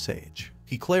Stellar Sage.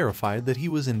 He clarified that he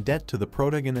was in debt to the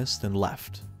protagonist and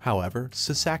left. However,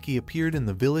 Sasaki appeared in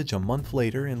the village a month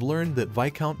later and learned that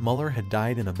Viscount Muller had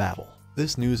died in a battle.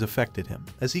 This news affected him,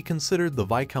 as he considered the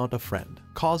Viscount a friend,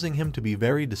 causing him to be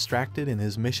very distracted in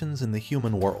his missions in the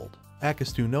human world.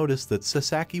 Akistu noticed that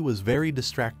Sasaki was very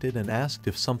distracted and asked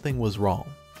if something was wrong.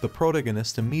 The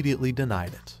protagonist immediately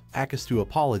denied it. Akistu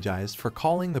apologized for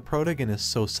calling the protagonist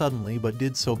so suddenly but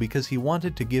did so because he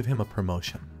wanted to give him a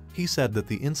promotion. He said that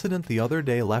the incident the other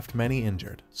day left many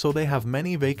injured, so they have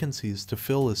many vacancies to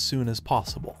fill as soon as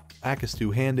possible.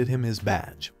 Akistu handed him his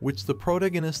badge, which the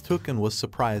protagonist took and was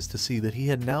surprised to see that he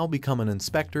had now become an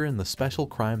inspector in the Special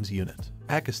Crimes Unit.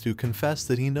 Akistu confessed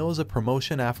that he knows a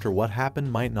promotion after what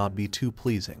happened might not be too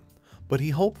pleasing, but he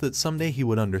hoped that someday he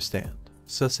would understand.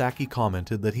 Sasaki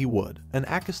commented that he would, and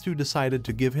Akistu decided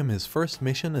to give him his first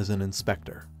mission as an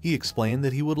inspector. He explained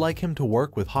that he would like him to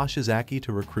work with Hoshizaki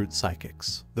to recruit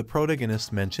psychics. The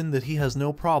protagonist mentioned that he has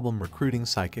no problem recruiting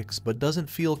psychics but doesn't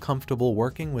feel comfortable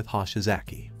working with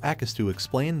Hoshizaki. Akistu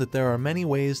explained that there are many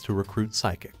ways to recruit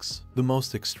psychics. The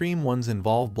most extreme ones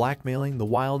involve blackmailing the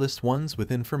wildest ones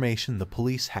with information the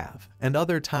police have, and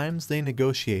other times they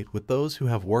negotiate with those who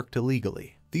have worked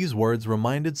illegally. These words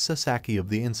reminded Sasaki of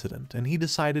the incident, and he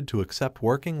decided to accept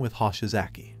working with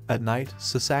Hoshizaki. At night,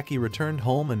 Sasaki returned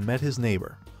home and met his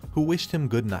neighbor, who wished him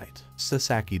good night.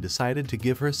 Sasaki decided to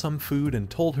give her some food and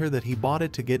told her that he bought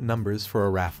it to get numbers for a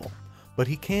raffle, but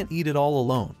he can't eat it all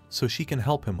alone, so she can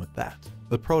help him with that.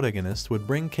 The protagonist would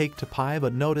bring cake to Pai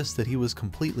but noticed that he was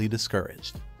completely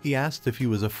discouraged. He asked if he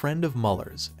was a friend of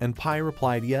Muller's, and Pai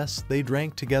replied yes, they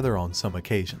drank together on some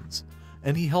occasions,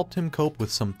 and he helped him cope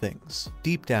with some things.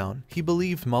 Deep down, he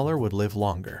believed Muller would live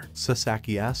longer.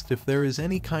 Sasaki asked if there is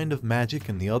any kind of magic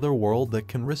in the other world that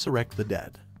can resurrect the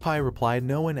dead. Pai replied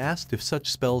no and asked if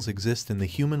such spells exist in the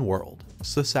human world.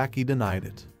 Sasaki denied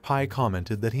it. Pai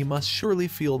commented that he must surely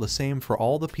feel the same for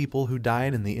all the people who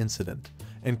died in the incident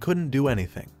and couldn't do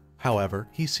anything. However,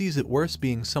 he sees it worse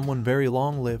being someone very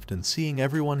long-lived and seeing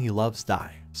everyone he loves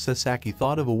die. Sasaki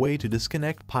thought of a way to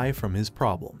disconnect Pai from his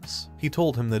problems. He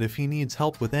told him that if he needs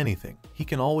help with anything, he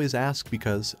can always ask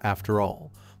because, after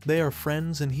all, they are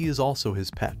friends and he is also his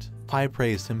pet. Pai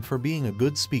praised him for being a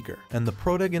good speaker, and the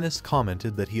protagonist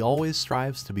commented that he always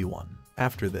strives to be one.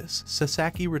 After this,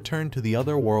 Sasaki returned to the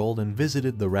other world and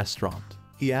visited the restaurant.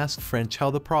 He asked French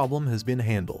how the problem has been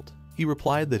handled. He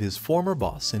replied that his former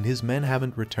boss and his men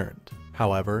haven't returned.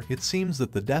 However, it seems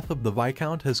that the death of the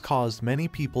Viscount has caused many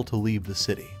people to leave the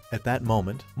city. At that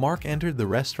moment, Mark entered the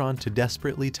restaurant to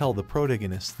desperately tell the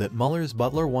protagonist that Muller's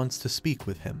butler wants to speak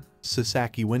with him.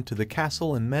 Sasaki went to the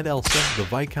castle and met Elsa, the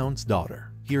Viscount's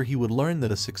daughter. Here he would learn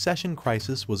that a succession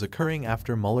crisis was occurring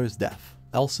after Muller's death.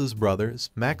 Elsa's brothers,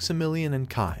 Maximilian and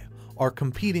Kai, are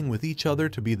competing with each other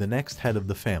to be the next head of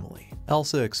the family.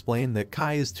 Elsa explained that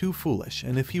Kai is too foolish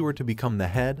and if he were to become the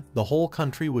head, the whole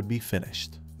country would be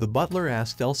finished. The butler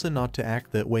asked Elsa not to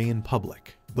act that way in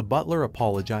public. The butler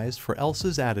apologized for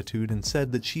Elsa's attitude and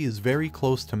said that she is very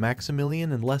close to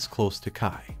Maximilian and less close to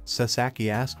Kai. Sasaki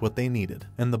asked what they needed,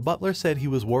 and the butler said he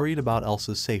was worried about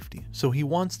Elsa's safety, so he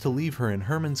wants to leave her in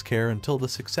Herman's care until the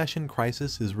succession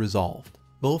crisis is resolved.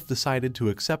 Both decided to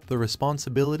accept the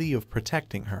responsibility of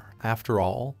protecting her. After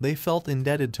all, they felt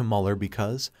indebted to Muller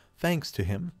because, thanks to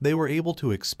him, they were able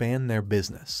to expand their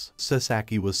business.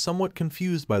 Sasaki was somewhat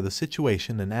confused by the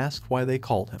situation and asked why they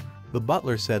called him. The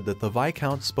butler said that the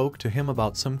Viscount spoke to him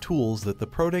about some tools that the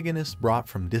protagonist brought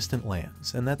from distant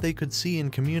lands and that they could see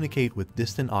and communicate with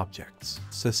distant objects.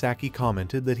 Sasaki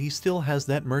commented that he still has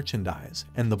that merchandise,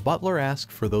 and the butler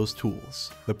asked for those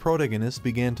tools. The protagonist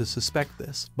began to suspect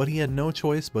this, but he had no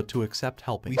choice but to accept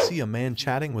helping. We see a man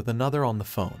chatting with another on the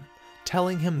phone,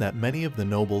 telling him that many of the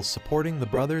nobles supporting the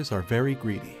brothers are very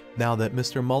greedy. Now that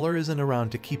Mr. Muller isn't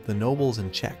around to keep the nobles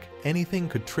in check, anything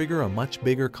could trigger a much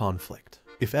bigger conflict.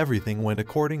 If everything went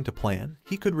according to plan,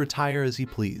 he could retire as he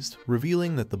pleased,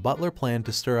 revealing that the butler planned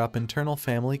to stir up internal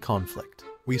family conflict.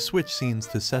 We switch scenes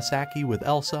to Sasaki with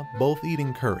Elsa, both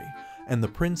eating curry, and the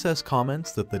princess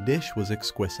comments that the dish was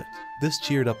exquisite. This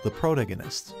cheered up the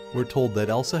protagonist. We're told that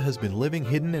Elsa has been living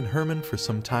hidden in Herman for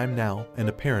some time now, and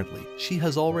apparently, she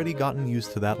has already gotten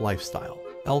used to that lifestyle.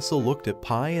 Elsa looked at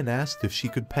Pai and asked if she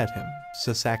could pet him.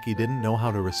 Sasaki didn't know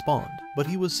how to respond, but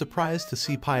he was surprised to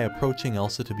see Pai approaching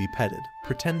Elsa to be petted,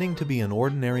 pretending to be an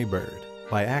ordinary bird.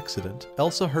 By accident,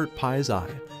 Elsa hurt Pai's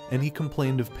eye, and he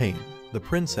complained of pain. The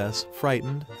princess,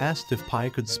 frightened, asked if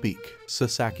Pai could speak.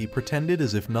 Sasaki pretended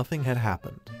as if nothing had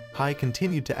happened. Pai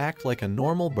continued to act like a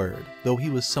normal bird, though he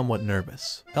was somewhat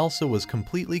nervous. Elsa was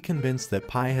completely convinced that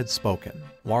Pai had spoken.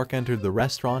 Mark entered the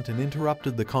restaurant and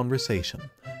interrupted the conversation,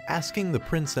 asking the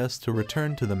princess to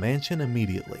return to the mansion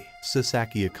immediately.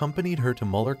 Sasaki accompanied her to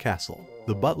Muller Castle.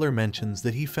 The butler mentions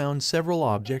that he found several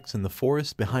objects in the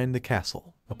forest behind the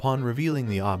castle. Upon revealing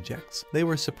the objects, they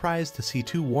were surprised to see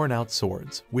two worn-out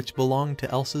swords, which belonged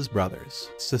to Elsa's brothers.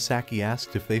 Sasaki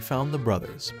asked if they found the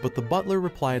brothers, but the butler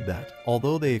replied that,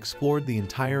 although they explored the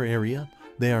entire area,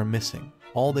 they are missing.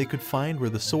 All they could find were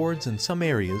the swords in some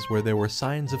areas where there were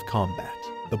signs of combat.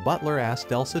 The butler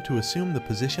asked Elsa to assume the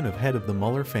position of head of the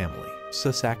Muller family.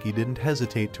 Sasaki didn't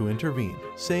hesitate to intervene,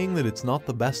 saying that it's not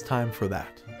the best time for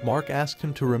that. Mark asked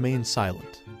him to remain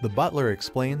silent. The butler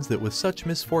explains that with such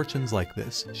misfortunes like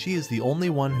this, she is the only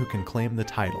one who can claim the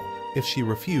title. If she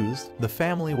refused, the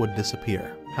family would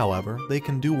disappear. However, they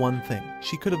can do one thing.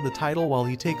 She could have the title while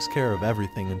he takes care of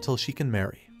everything until she can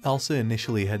marry. Elsa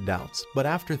initially had doubts, but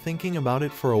after thinking about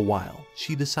it for a while,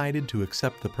 she decided to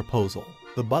accept the proposal.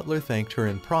 The butler thanked her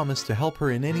and promised to help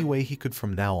her in any way he could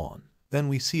from now on. Then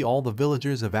we see all the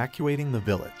villagers evacuating the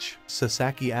village.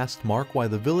 Sasaki asked Mark why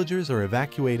the villagers are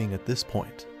evacuating at this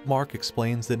point. Mark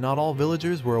explains that not all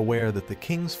villagers were aware that the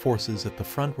king's forces at the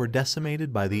front were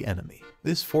decimated by the enemy.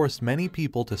 This forced many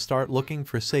people to start looking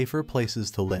for safer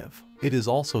places to live. It is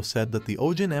also said that the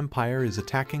Ojin Empire is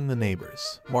attacking the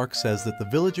neighbors. Mark says that the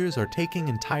villagers are taking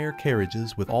entire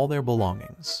carriages with all their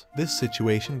belongings. This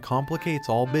situation complicates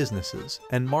all businesses,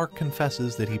 and Mark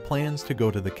confesses that he plans to go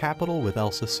to the capital with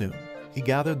Elsa soon. He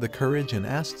gathered the courage and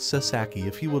asked Sasaki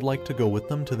if he would like to go with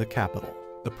them to the capital.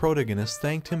 The protagonist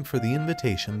thanked him for the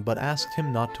invitation but asked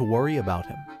him not to worry about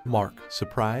him. Mark,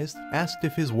 surprised, asked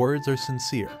if his words are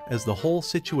sincere, as the whole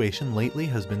situation lately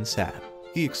has been sad.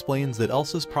 He explains that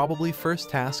Elsa's probably first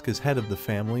task as head of the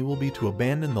family will be to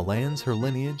abandon the lands her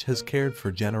lineage has cared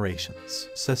for generations.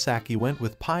 Sasaki went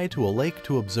with Pai to a lake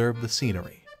to observe the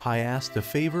scenery. Pai asked a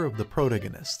favor of the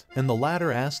protagonist, and the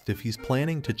latter asked if he's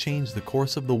planning to change the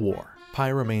course of the war.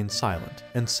 Pai remained silent,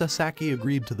 and Sasaki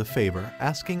agreed to the favor,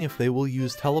 asking if they will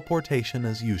use teleportation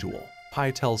as usual.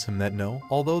 Pai tells him that no,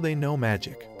 although they know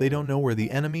magic, they don't know where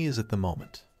the enemy is at the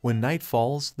moment. When night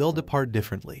falls, they'll depart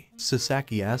differently.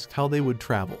 Sasaki asked how they would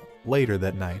travel. Later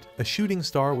that night, a shooting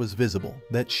star was visible.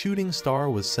 That shooting star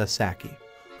was Sasaki,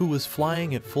 who was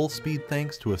flying at full speed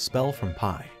thanks to a spell from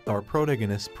Pai. Our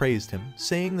protagonist praised him,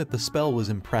 saying that the spell was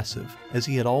impressive, as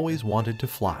he had always wanted to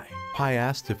fly. Pai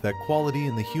asked if that quality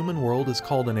in the human world is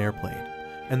called an airplane,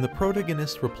 and the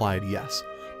protagonist replied yes,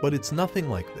 but it's nothing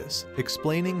like this,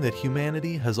 explaining that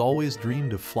humanity has always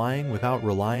dreamed of flying without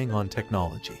relying on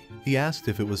technology. He asked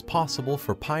if it was possible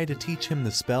for Pai to teach him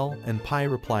the spell, and Pai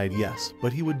replied yes,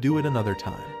 but he would do it another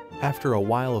time. After a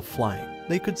while of flying,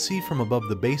 they could see from above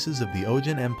the bases of the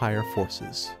Ojin Empire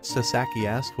forces. Sasaki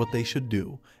asked what they should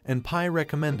do, and Pai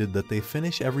recommended that they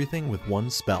finish everything with one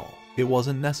spell. It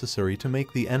wasn't necessary to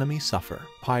make the enemy suffer.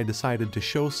 Pai decided to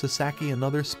show Sasaki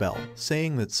another spell,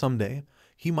 saying that someday,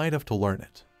 he might have to learn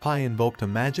it. Pai invoked a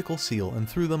magical seal and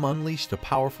through them unleashed a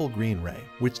powerful green ray,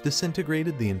 which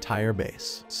disintegrated the entire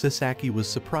base. Sasaki was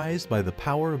surprised by the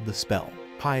power of the spell.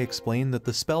 Pai explained that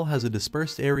the spell has a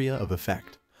dispersed area of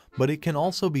effect, but it can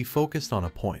also be focused on a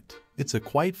point. It's a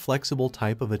quite flexible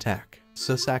type of attack.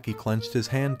 Sasaki clenched his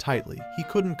hand tightly. He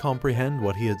couldn't comprehend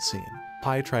what he had seen.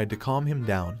 Pai tried to calm him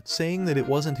down, saying that it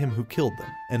wasn't him who killed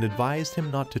them, and advised him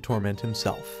not to torment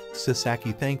himself.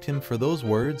 Sasaki thanked him for those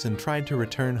words and tried to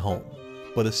return home,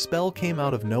 but a spell came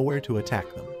out of nowhere to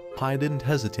attack them. Pai didn't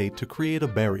hesitate to create a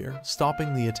barrier,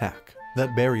 stopping the attack.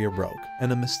 That barrier broke,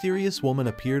 and a mysterious woman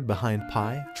appeared behind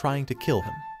Pai, trying to kill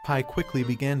him. Pai quickly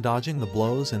began dodging the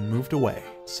blows and moved away.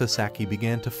 Sasaki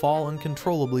began to fall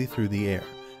uncontrollably through the air,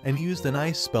 and used an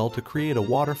ice spell to create a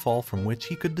waterfall from which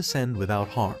he could descend without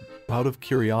harm. Out of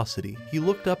curiosity, he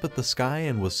looked up at the sky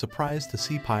and was surprised to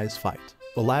see Pai's fight.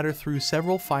 The latter threw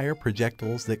several fire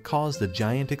projectiles that caused a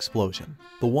giant explosion.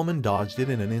 The woman dodged it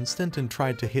in an instant and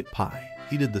tried to hit Pai.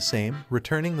 He did the same,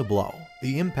 returning the blow.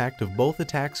 The impact of both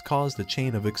attacks caused a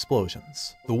chain of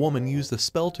explosions. The woman used a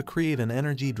spell to create an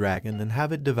energy dragon and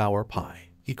have it devour Pai.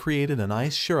 He created an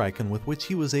ice shuriken with which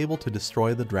he was able to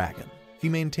destroy the dragon. He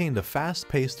maintained a fast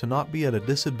pace to not be at a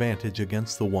disadvantage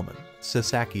against the woman.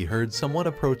 Sasaki heard someone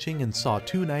approaching and saw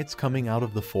two knights coming out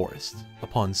of the forest.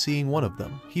 Upon seeing one of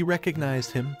them, he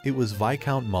recognized him. It was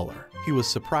Viscount Muller. He was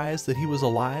surprised that he was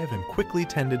alive and quickly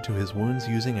tended to his wounds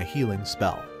using a healing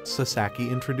spell. Sasaki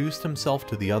introduced himself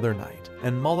to the other knight,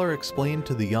 and Muller explained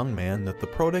to the young man that the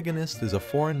protagonist is a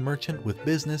foreign merchant with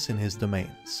business in his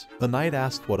domains. The knight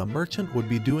asked what a merchant would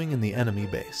be doing in the enemy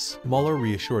base. Muller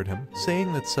reassured him,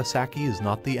 saying that Sasaki is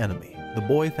not the enemy. The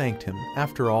boy thanked him.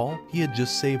 After all, he had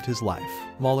just saved his life.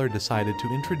 Muller decided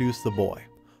to introduce the boy,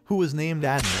 who was named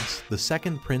Adnis, the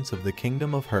second prince of the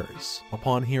kingdom of Hers.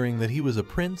 Upon hearing that he was a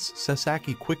prince,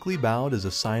 Sasaki quickly bowed as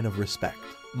a sign of respect.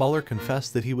 Muller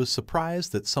confessed that he was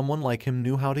surprised that someone like him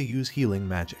knew how to use healing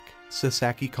magic.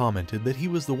 Sasaki commented that he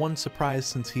was the one surprised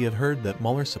since he had heard that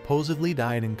Muller supposedly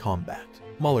died in combat.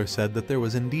 Muller said that there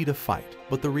was indeed a fight,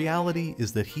 but the reality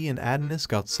is that he and Adnis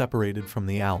got separated from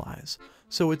the allies,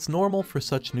 so it's normal for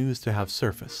such news to have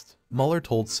surfaced. Muller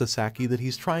told Sasaki that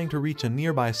he's trying to reach a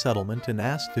nearby settlement and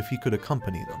asked if he could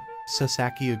accompany them.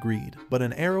 Sasaki agreed, but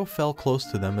an arrow fell close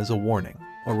to them as a warning.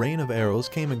 A rain of arrows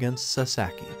came against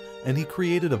Sasaki, and he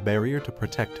created a barrier to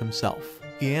protect himself.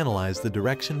 He analyzed the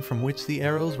direction from which the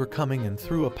arrows were coming and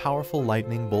threw a powerful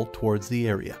lightning bolt towards the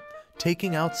area,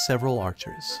 taking out several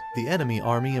archers. The enemy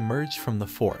army emerged from the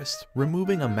forest,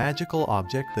 removing a magical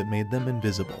object that made them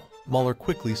invisible. Muller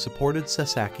quickly supported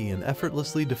Sasaki and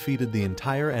effortlessly defeated the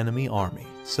entire enemy army.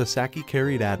 Sasaki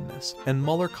carried Adonis, and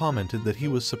Muller commented that he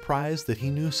was surprised that he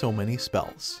knew so many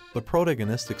spells. The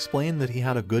protagonist explained that he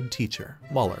had a good teacher.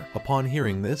 Muller, upon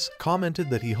hearing this, commented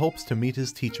that he hopes to meet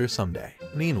his teacher someday.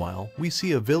 Meanwhile, we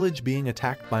see a village being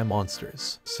attacked by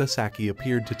monsters. Sasaki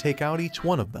appeared to take out each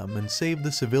one of them and save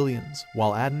the civilians,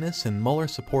 while Adonis and Muller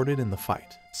supported in the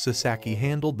fight. Sasaki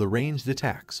handled the ranged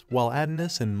attacks, while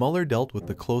Adonis and Muller dealt with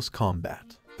the close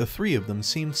combat. The three of them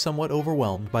seemed somewhat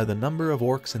overwhelmed by the number of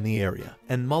orcs in the area,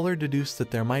 and Muller deduced that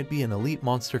there might be an elite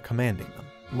monster commanding them.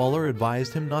 Muller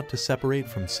advised him not to separate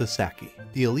from Sasaki.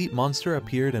 The elite monster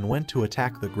appeared and went to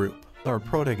attack the group. Our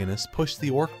protagonist pushed the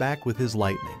orc back with his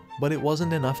lightning, but it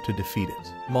wasn't enough to defeat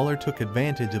it. Muller took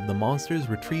advantage of the monster's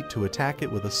retreat to attack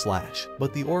it with a slash,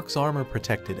 but the orc's armor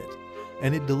protected it,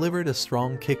 and it delivered a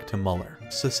strong kick to Muller.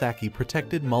 Sasaki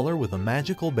protected Muller with a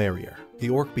magical barrier. The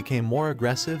orc became more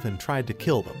aggressive and tried to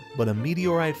kill them, but a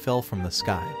meteorite fell from the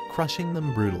sky, crushing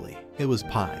them brutally. It was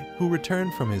Pai, who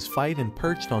returned from his fight and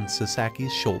perched on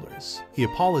Sasaki's shoulders. He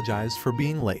apologized for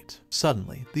being late.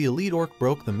 Suddenly, the elite orc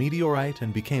broke the meteorite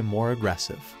and became more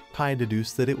aggressive. Pai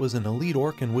deduced that it was an elite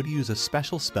orc and would use a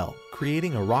special spell,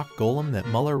 creating a rock golem that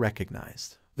Muller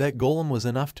recognized. That golem was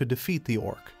enough to defeat the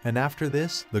orc, and after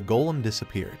this, the golem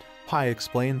disappeared. Pai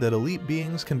explained that elite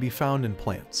beings can be found in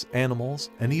plants, animals,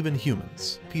 and even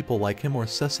humans. People like him or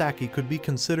Sasaki could be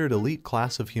considered elite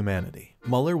class of humanity.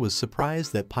 Muller was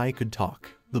surprised that Pai could talk.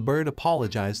 The bird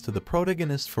apologized to the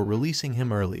protagonist for releasing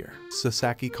him earlier.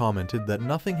 Sasaki commented that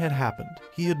nothing had happened.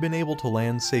 He had been able to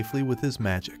land safely with his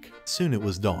magic. Soon it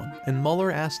was dawn, and Muller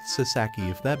asked Sasaki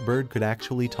if that bird could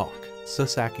actually talk.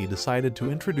 Sasaki decided to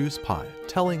introduce Pai,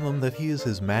 telling them that he is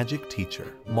his magic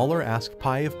teacher. Muller asked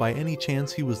Pai if by any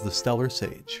chance he was the Stellar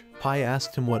Sage. Pai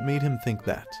asked him what made him think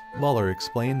that. Muller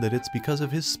explained that it's because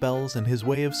of his spells and his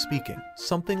way of speaking,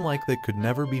 something like that could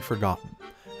never be forgotten.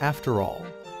 After all,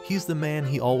 he's the man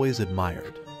he always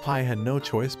admired. Pai had no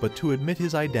choice but to admit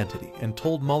his identity and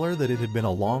told Muller that it had been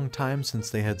a long time since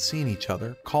they had seen each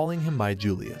other, calling him by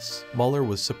Julius. Muller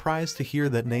was surprised to hear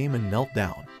that name and knelt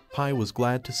down. Pai was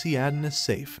glad to see Adonis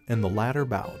safe, and the latter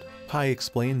bowed. Pai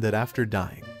explained that after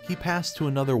dying, he passed to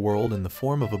another world in the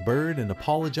form of a bird and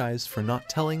apologized for not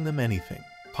telling them anything.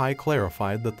 Pai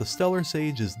clarified that the Stellar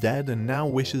Sage is dead and now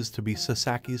wishes to be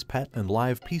Sasaki's pet and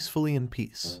live peacefully in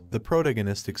peace. The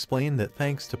protagonist explained that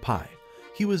thanks to Pai,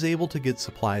 he was able to get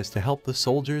supplies to help the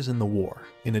soldiers in the war.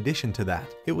 In addition to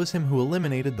that, it was him who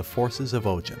eliminated the forces of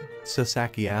Ojin.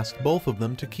 Sasaki asked both of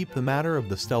them to keep the matter of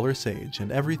the Stellar Sage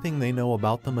and everything they know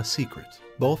about them a secret.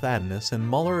 Both Adonis and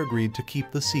Muller agreed to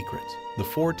keep the secret. The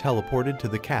four teleported to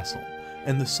the castle,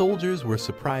 and the soldiers were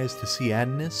surprised to see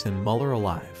Adonis and Muller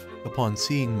alive. Upon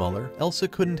seeing Muller, Elsa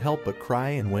couldn't help but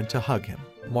cry and went to hug him.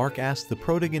 Mark asked the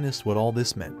protagonist what all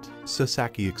this meant.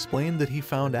 Sasaki explained that he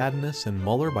found Adonis and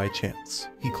Muller by chance.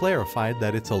 He clarified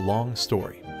that it's a long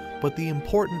story, but the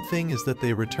important thing is that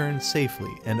they returned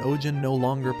safely and Ojin no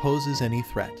longer poses any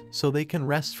threat, so they can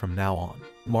rest from now on.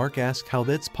 Mark asked how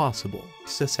that's possible.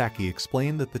 Sasaki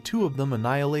explained that the two of them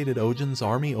annihilated Ojin's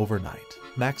army overnight.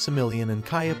 Maximilian and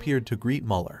Kai appeared to greet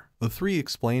Muller. The three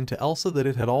explained to Elsa that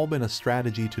it had all been a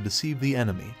strategy to deceive the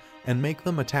enemy and make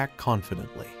them attack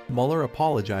confidently. Muller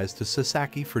apologized to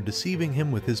Sasaki for deceiving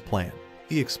him with his plan.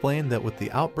 He explained that with the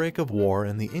outbreak of war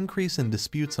and the increase in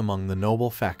disputes among the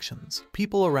noble factions,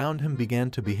 people around him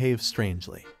began to behave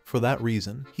strangely. For that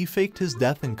reason, he faked his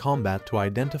death in combat to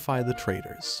identify the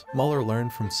traitors. Muller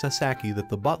learned from Sasaki that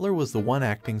the butler was the one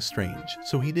acting strange,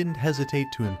 so he didn't hesitate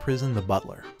to imprison the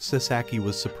butler. Sasaki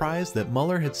was surprised that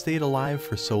Muller had stayed alive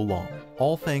for so long,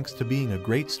 all thanks to being a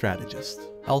great strategist.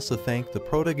 Elsa thanked the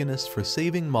protagonist for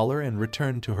saving Muller and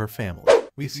returned to her family.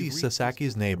 We see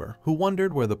Sasaki's neighbor, who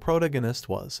wondered where the protagonist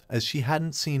was, as she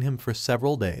hadn't seen him for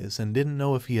several days and didn't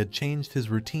know if he had changed his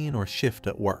routine or shift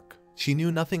at work. She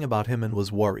knew nothing about him and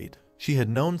was worried. She had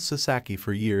known Sasaki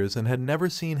for years and had never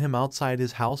seen him outside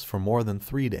his house for more than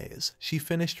 3 days. She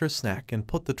finished her snack and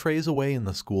put the trays away in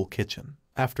the school kitchen.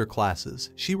 After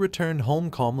classes, she returned home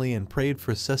calmly and prayed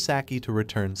for Sasaki to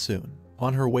return soon.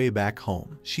 On her way back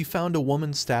home, she found a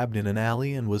woman stabbed in an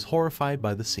alley and was horrified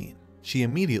by the scene. She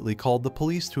immediately called the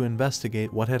police to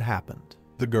investigate what had happened.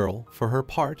 The girl, for her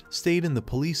part, stayed in the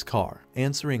police car,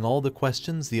 answering all the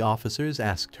questions the officers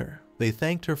asked her. They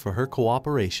thanked her for her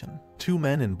cooperation. 2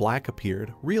 men in black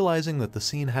appeared, realizing that the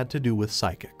scene had to do with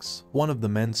psychics. One of the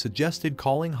men suggested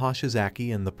calling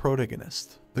Hashizaki and the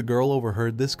protagonist. The girl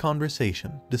overheard this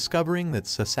conversation, discovering that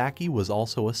Sasaki was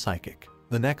also a psychic.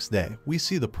 The next day, we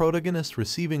see the protagonist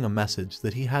receiving a message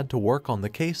that he had to work on the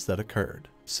case that occurred.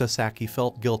 Sasaki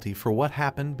felt guilty for what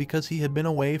happened because he had been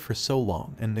away for so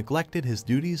long and neglected his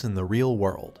duties in the real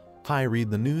world. Pai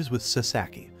read the news with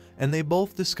Sasaki, and they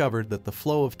both discovered that the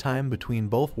flow of time between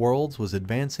both worlds was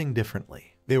advancing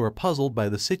differently. They were puzzled by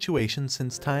the situation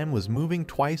since time was moving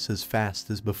twice as fast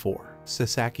as before.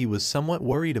 Sasaki was somewhat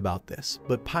worried about this,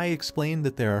 but Pai explained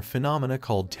that there are phenomena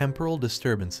called temporal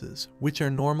disturbances, which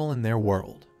are normal in their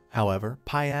world. However,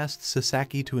 Pai asked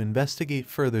Sasaki to investigate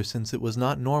further since it was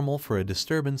not normal for a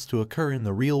disturbance to occur in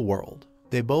the real world.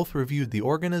 They both reviewed the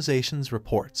organization's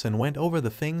reports and went over the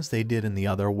things they did in the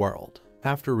other world.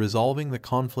 After resolving the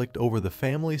conflict over the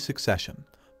family succession,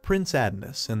 Prince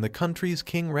Adonis and the country's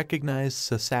king recognized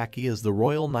Sasaki as the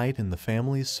royal knight in the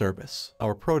family's service.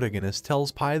 Our protagonist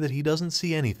tells Pai that he doesn't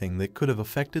see anything that could have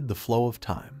affected the flow of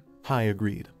time. Pai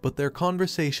agreed, but their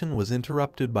conversation was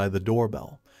interrupted by the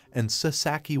doorbell, and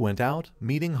Sasaki went out,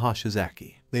 meeting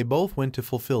Hoshizaki. They both went to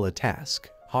fulfill a task.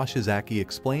 Hoshizaki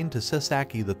explained to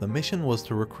Sasaki that the mission was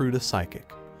to recruit a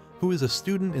psychic, who is a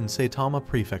student in Saitama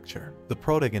Prefecture. The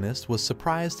protagonist was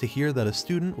surprised to hear that a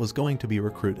student was going to be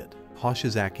recruited.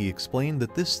 Hoshizaki explained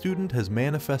that this student has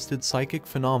manifested psychic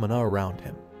phenomena around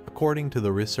him. According to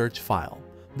the research file,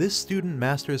 this student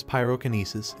masters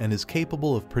pyrokinesis and is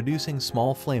capable of producing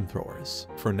small flamethrowers.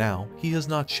 For now, he has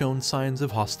not shown signs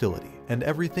of hostility, and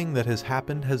everything that has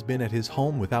happened has been at his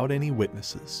home without any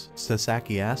witnesses.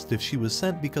 Sasaki asked if she was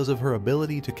sent because of her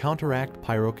ability to counteract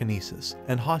pyrokinesis,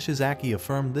 and Hoshizaki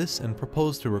affirmed this and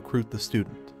proposed to recruit the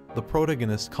student. The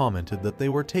protagonist commented that they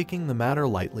were taking the matter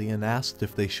lightly and asked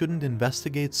if they shouldn't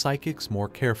investigate psychics more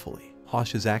carefully.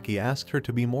 Hoshizaki asked her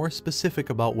to be more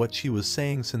specific about what she was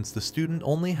saying since the student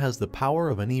only has the power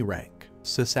of an E rank.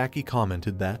 Sasaki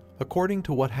commented that, according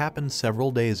to what happened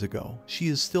several days ago, she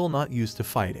is still not used to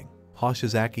fighting.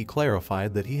 Hoshizaki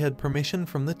clarified that he had permission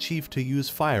from the chief to use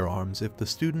firearms if the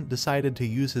student decided to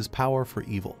use his power for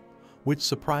evil, which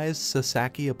surprised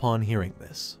Sasaki upon hearing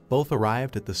this. Both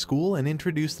arrived at the school and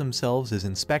introduced themselves as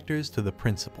inspectors to the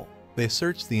principal. They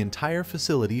searched the entire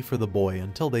facility for the boy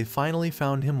until they finally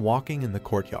found him walking in the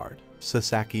courtyard.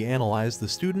 Sasaki analyzed the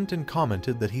student and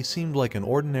commented that he seemed like an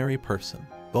ordinary person.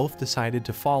 Both decided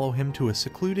to follow him to a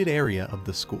secluded area of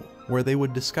the school, where they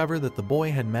would discover that the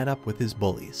boy had met up with his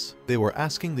bullies. They were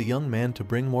asking the young man to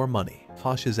bring more money.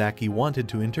 Hoshizaki wanted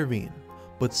to intervene,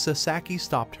 but Sasaki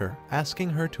stopped her, asking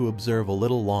her to observe a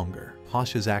little longer.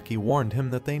 Hoshizaki warned him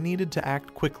that they needed to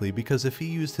act quickly because if he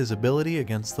used his ability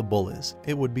against the bullies,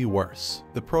 it would be worse.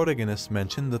 The protagonist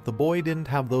mentioned that the boy didn't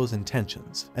have those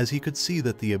intentions, as he could see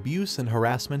that the abuse and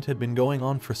harassment had been going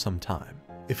on for some time.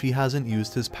 If he hasn't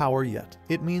used his power yet,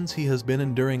 it means he has been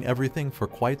enduring everything for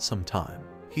quite some time.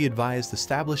 He advised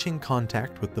establishing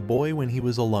contact with the boy when he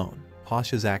was alone.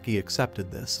 Hoshizaki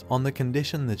accepted this on the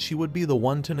condition that she would be the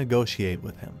one to negotiate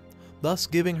with him, thus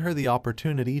giving her the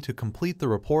opportunity to complete the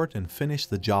report and finish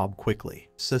the job quickly.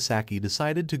 Sasaki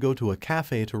decided to go to a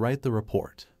cafe to write the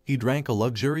report. He drank a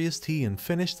luxurious tea and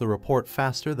finished the report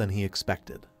faster than he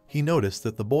expected. He noticed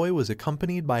that the boy was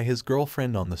accompanied by his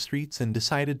girlfriend on the streets and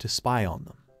decided to spy on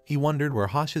them. He wondered where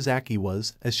Hoshizaki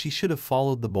was, as she should have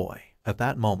followed the boy. At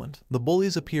that moment, the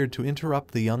bullies appeared to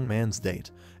interrupt the young man's date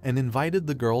and invited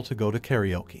the girl to go to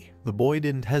karaoke. The boy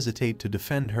didn't hesitate to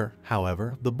defend her.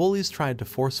 However, the bullies tried to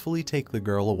forcefully take the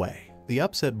girl away. The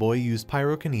upset boy used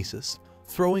pyrokinesis,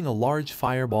 throwing a large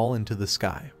fireball into the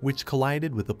sky, which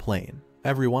collided with a plane.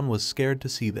 Everyone was scared to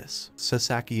see this.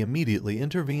 Sasaki immediately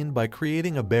intervened by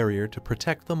creating a barrier to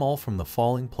protect them all from the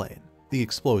falling plane. The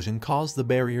explosion caused the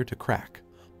barrier to crack,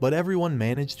 but everyone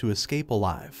managed to escape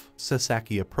alive.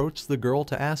 Sasaki approached the girl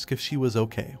to ask if she was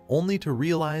okay, only to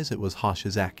realize it was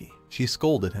Hoshizaki. She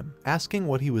scolded him, asking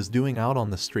what he was doing out on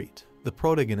the street. The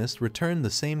protagonist returned the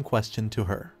same question to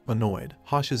her. Annoyed,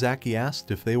 Hoshizaki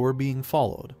asked if they were being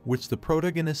followed, which the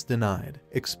protagonist denied,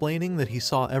 explaining that he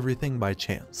saw everything by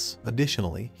chance.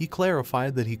 Additionally, he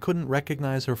clarified that he couldn't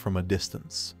recognize her from a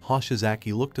distance.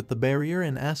 Hoshizaki looked at the barrier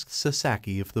and asked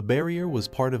Sasaki if the barrier was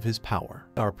part of his power.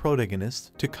 Our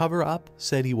protagonist, to cover up,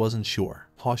 said he wasn't sure.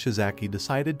 Hoshizaki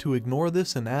decided to ignore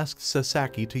this and asked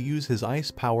Sasaki to use his ice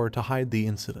power to hide the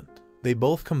incident. They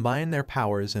both combined their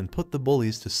powers and put the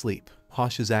bullies to sleep.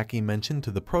 Hoshizaki mentioned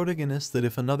to the protagonist that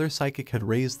if another psychic had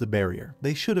raised the barrier,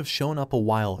 they should have shown up a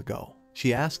while ago.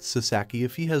 She asked Sasaki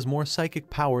if he has more psychic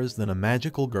powers than a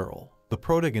magical girl. The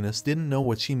protagonist didn't know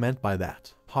what she meant by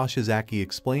that. Hoshizaki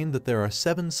explained that there are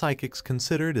 7 psychics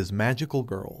considered as magical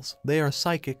girls. They are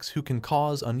psychics who can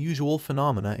cause unusual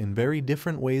phenomena in very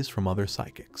different ways from other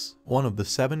psychics. One of the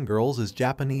 7 girls is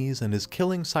Japanese and is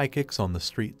killing psychics on the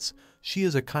streets. She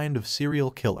is a kind of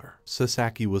serial killer.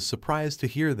 Sasaki was surprised to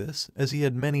hear this, as he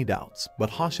had many doubts, but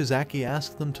Hoshizaki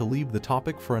asked them to leave the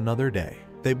topic for another day.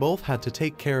 They both had to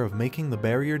take care of making the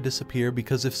barrier disappear,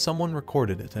 because if someone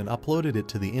recorded it and uploaded it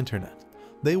to the internet,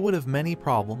 they would have many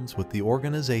problems with the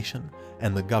organization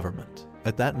and the government.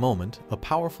 At that moment, a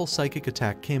powerful psychic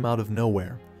attack came out of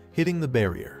nowhere, hitting the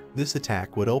barrier. This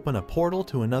attack would open a portal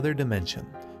to another dimension,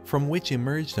 from which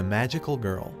emerged a magical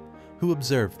girl, who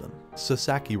observed them.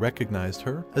 Sasaki recognized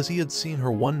her, as he had seen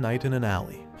her one night in an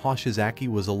alley. Hoshizaki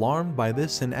was alarmed by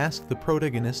this and asked the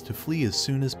protagonist to flee as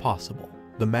soon as possible.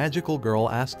 The magical girl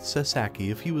asked Sasaki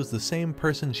if he was the same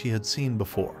person she had seen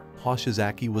before.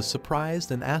 Hoshizaki was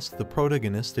surprised and asked the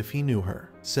protagonist if he knew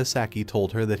her. Sasaki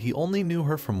told her that he only knew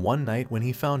her from one night when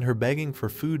he found her begging for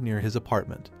food near his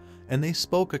apartment, and they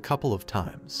spoke a couple of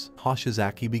times.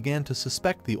 Hoshizaki began to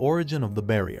suspect the origin of the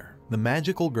barrier. The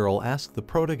magical girl asked the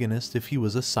protagonist if he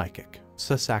was a psychic.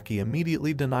 Sasaki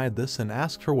immediately denied this and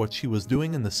asked her what she was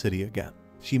doing in the city again.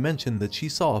 She mentioned that she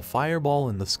saw a fireball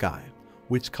in the sky,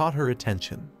 which caught her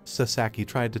attention. Sasaki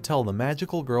tried to tell the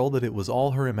magical girl that it was all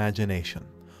her imagination,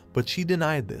 but she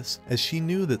denied this, as she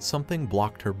knew that something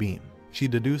blocked her beam. She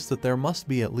deduced that there must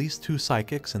be at least 2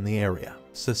 psychics in the area.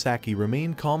 Sasaki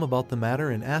remained calm about the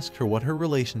matter and asked her what her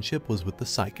relationship was with the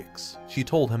psychics. She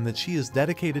told him that she is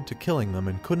dedicated to killing them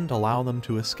and couldn't allow them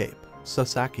to escape.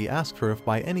 Sasaki asked her if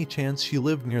by any chance she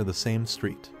lived near the same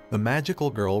street. The magical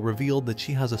girl revealed that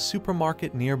she has a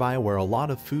supermarket nearby where a lot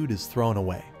of food is thrown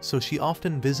away, so she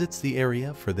often visits the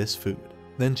area for this food.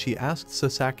 Then she asked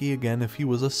Sasaki again if he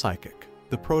was a psychic.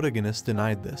 The protagonist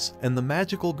denied this, and the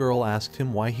magical girl asked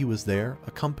him why he was there,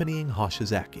 accompanying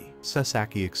Hoshizaki.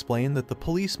 Sasaki explained that the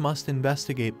police must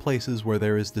investigate places where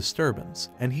there is disturbance,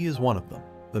 and he is one of them.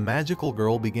 The magical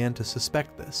girl began to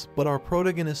suspect this, but our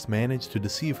protagonist managed to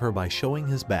deceive her by showing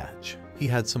his badge. He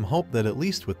had some hope that at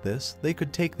least with this, they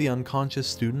could take the unconscious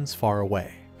students far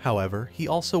away. However, he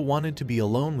also wanted to be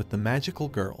alone with the magical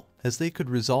girl, as they could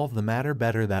resolve the matter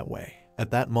better that way. At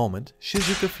that moment,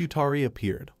 Shizuka Futari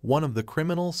appeared, one of the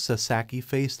criminals Sasaki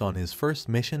faced on his first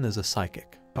mission as a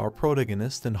psychic. Our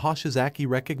protagonist and Hoshizaki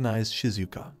recognized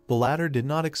Shizuka. The latter did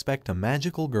not expect a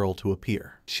magical girl to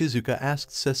appear. Shizuka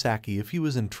asked Sasaki if he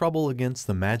was in trouble against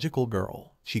the magical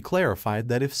girl. She clarified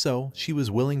that if so, she was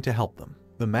willing to help them.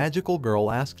 The magical girl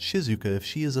asked Shizuka if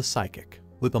she is a psychic.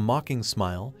 With a mocking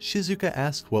smile, Shizuka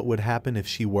asked what would happen if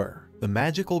she were. The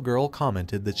magical girl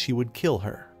commented that she would kill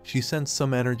her. She sensed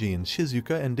some energy in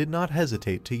Shizuka and did not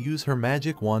hesitate to use her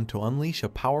magic wand to unleash a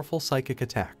powerful psychic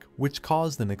attack, which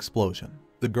caused an explosion.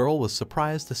 The girl was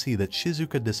surprised to see that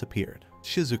Shizuka disappeared.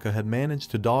 Shizuka had managed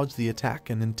to dodge the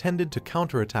attack and intended to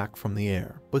counterattack from the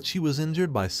air, but she was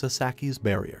injured by Sasaki's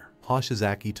barrier.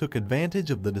 Hoshizaki took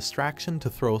advantage of the distraction to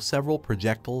throw several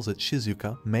projectiles at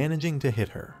Shizuka, managing to hit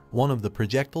her. One of the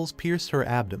projectiles pierced her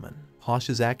abdomen.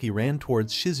 Hoshizaki ran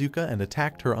towards Shizuka and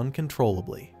attacked her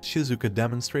uncontrollably. Shizuka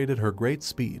demonstrated her great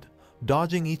speed,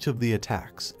 dodging each of the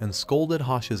attacks, and scolded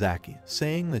Hoshizaki,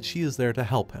 saying that she is there to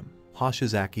help him.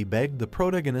 Hoshizaki begged the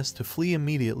protagonist to flee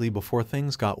immediately before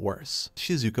things got worse.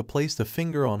 Shizuka placed a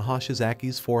finger on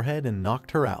Hoshizaki's forehead and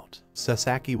knocked her out.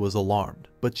 Sasaki was alarmed,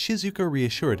 but Shizuka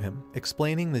reassured him,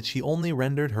 explaining that she only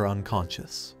rendered her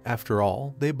unconscious. After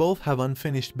all, they both have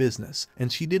unfinished business,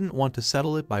 and she didn't want to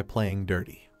settle it by playing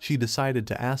dirty. She decided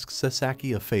to ask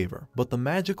Sasaki a favor, but the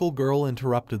magical girl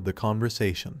interrupted the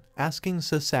conversation, asking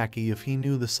Sasaki if he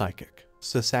knew the psychic.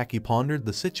 Sasaki pondered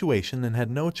the situation and had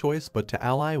no choice but to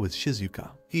ally with Shizuka.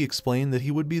 He explained that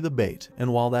he would be the bait,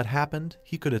 and while that happened,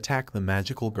 he could attack the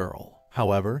magical girl.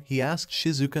 However, he asked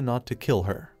Shizuka not to kill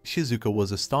her. Shizuka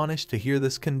was astonished to hear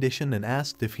this condition and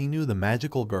asked if he knew the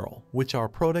magical girl, which our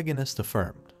protagonist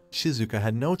affirmed. Shizuka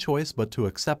had no choice but to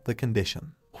accept the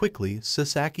condition. Quickly,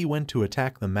 Sasaki went to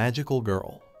attack the magical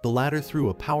girl. The latter threw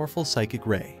a powerful psychic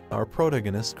ray. Our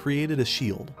protagonist created a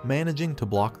shield, managing to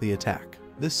block the attack.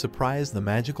 This surprised the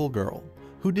magical girl,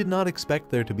 who did not expect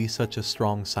there to be such a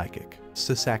strong psychic.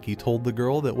 Sasaki told the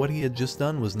girl that what he had just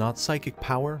done was not psychic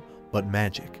power, but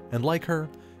magic, and like her,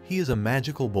 he is a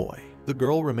magical boy. The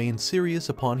girl remained serious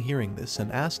upon hearing this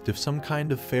and asked if some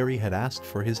kind of fairy had asked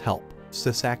for his help.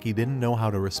 Sasaki didn't know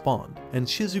how to respond, and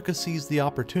Shizuka seized the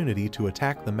opportunity to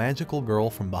attack the magical girl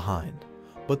from behind.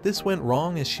 But this went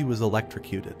wrong as she was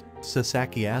electrocuted.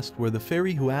 Sasaki asked where the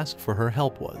fairy who asked for her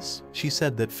help was. She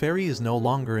said that fairy is no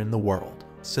longer in the world.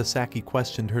 Sasaki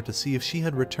questioned her to see if she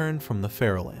had returned from the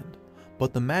fairyland,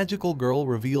 but the magical girl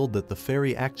revealed that the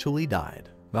fairy actually died.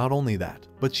 Not only that,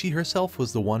 but she herself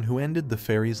was the one who ended the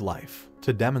fairy's life.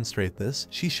 To demonstrate this,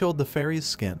 she showed the fairy's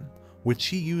skin, which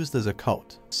she used as a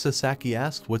coat. Sasaki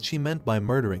asked what she meant by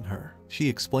murdering her. She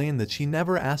explained that she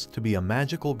never asked to be a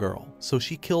magical girl, so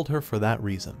she killed her for that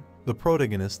reason. The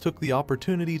protagonist took the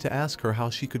opportunity to ask her how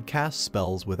she could cast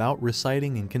spells without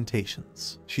reciting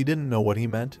incantations. She didn't know what he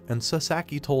meant, and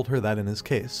Sasaki told her that in his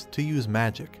case, to use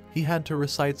magic, he had to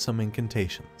recite some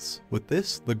incantations. With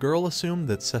this, the girl assumed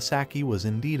that Sasaki was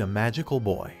indeed a magical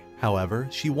boy. However,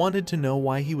 she wanted to know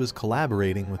why he was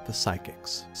collaborating with the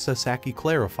psychics. Sasaki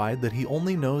clarified that he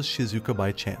only knows Shizuka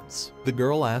by chance. The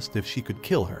girl asked if she could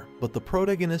kill her, but the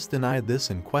protagonist denied this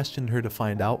and questioned her to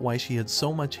find out why she had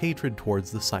so much hatred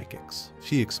towards the psychics.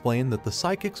 She explained that the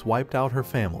psychics wiped out her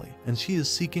family, and she is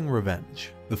seeking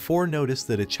revenge. The four noticed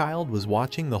that a child was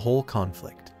watching the whole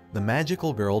conflict. The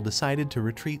magical girl decided to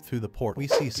retreat through the portal. We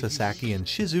see Sasaki and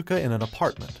Shizuka in an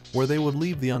apartment, where they would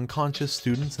leave the unconscious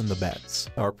students in the beds.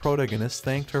 Our protagonist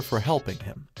thanked her for helping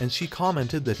him, and she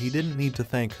commented that he didn't need to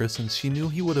thank her since she knew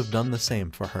he would have done the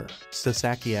same for her.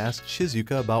 Sasaki asked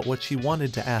Shizuka about what she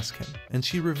wanted to ask him, and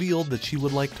she revealed that she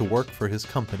would like to work for his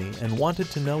company and wanted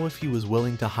to know if he was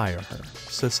willing to hire her.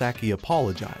 Sasaki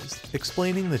apologized,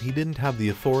 explaining that he didn't have the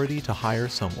authority to hire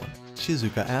someone.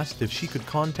 Shizuka asked if she could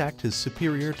contact his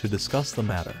superior to discuss the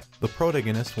matter. The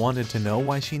protagonist wanted to know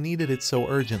why she needed it so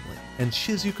urgently, and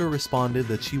Shizuka responded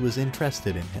that she was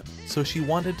interested in him, so she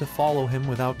wanted to follow him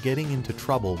without getting into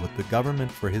trouble with the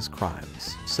government for his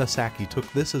crimes. Sasaki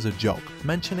took this as a joke,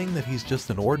 mentioning that he's just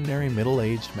an ordinary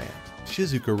middle-aged man.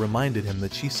 Shizuka reminded him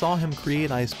that she saw him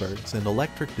create icebergs and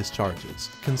electric discharges.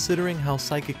 Considering how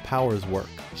psychic powers work,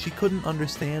 she couldn't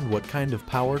understand what kind of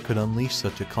power could unleash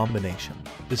such a combination.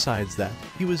 Besides that,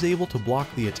 he was able to block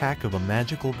the attack of a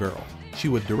magical girl. She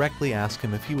would directly ask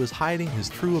him if he was hiding his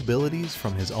true abilities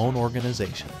from his own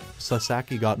organization.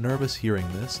 Sasaki got nervous hearing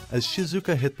this, as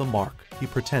Shizuka hit the mark. He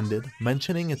pretended,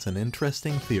 mentioning it's an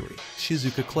interesting theory.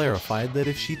 Shizuka clarified that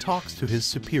if she talks to his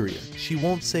superior, she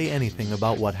won't say anything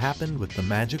about what happened with the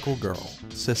magical girl.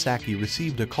 Sasaki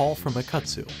received a call from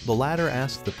Akatsu. The latter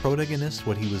asked the protagonist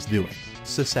what he was doing.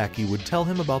 Sasaki would tell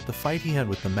him about the fight he had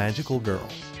with the magical girl.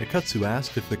 Akatsu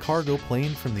asked if the cargo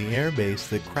plane from the air base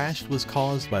that crashed was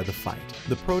caused by the fight.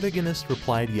 The protagonist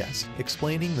replied yes,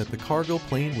 explaining that the cargo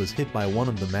plane was hit by one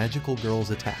of the magical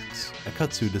girl's attacks.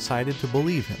 Akatsu decided to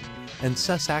believe him, and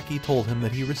Sasaki told him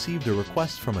that he received a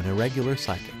request from an irregular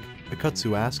psychic.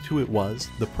 Akatsu asked who it was.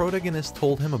 The protagonist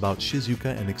told him about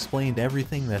Shizuka and explained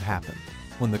everything that happened.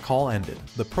 When the call ended,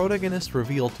 the protagonist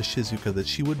revealed to Shizuka that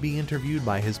she would be interviewed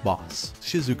by his boss.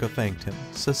 Shizuka thanked him.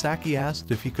 Sasaki asked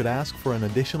if he could ask for an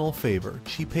additional favor.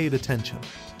 She paid attention,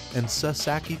 and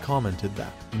Sasaki commented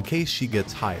that, in case she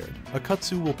gets hired,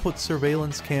 Akatsu will put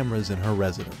surveillance cameras in her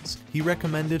residence. He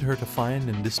recommended her to find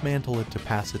and dismantle it to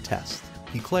pass a test.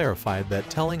 He clarified that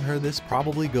telling her this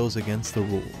probably goes against the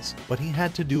rules, but he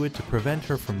had to do it to prevent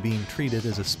her from being treated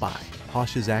as a spy.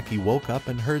 Hoshizaki woke up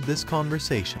and heard this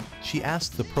conversation. She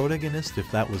asked the protagonist if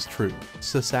that was true.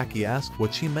 Sasaki asked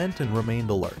what she meant and remained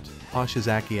alert.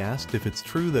 Hoshizaki asked if it's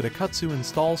true that Akatsu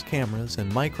installs cameras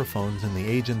and microphones in the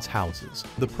agents' houses.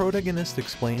 The protagonist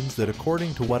explains that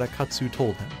according to what Akatsu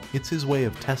told him, it's his way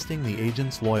of testing the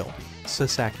agent's loyalty.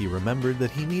 Sasaki remembered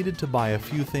that he needed to buy a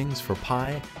few things for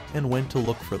Pai and went to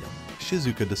look for them.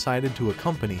 Shizuka decided to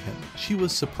accompany him. She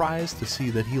was surprised to see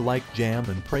that he liked jam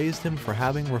and praised him for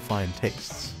having refined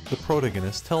tastes. The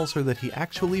protagonist tells her that he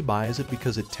actually buys it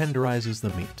because it tenderizes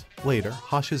the meat. Later,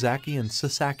 Hoshizaki and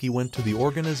Sasaki went to the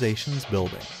organization's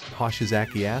building.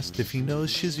 Hoshizaki asked if he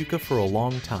knows Shizuka for a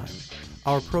long time.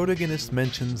 Our protagonist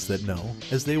mentions that no,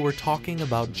 as they were talking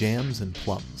about jams and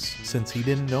plums. Since he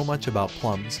didn't know much about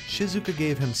plums, Shizuka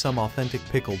gave him some authentic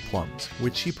pickled plums,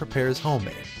 which she prepares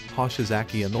homemade.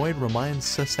 Hoshizaki, annoyed, reminds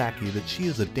Sasaki that she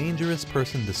is a dangerous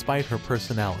person despite her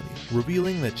personality,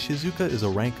 revealing that Shizuka is a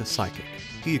rank psychic.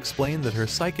 He explained that her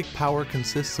psychic power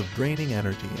consists of draining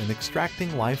energy and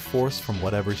extracting life force from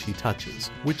whatever she touches,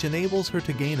 which enables her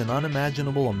to gain an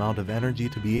unimaginable amount of energy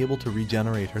to be able to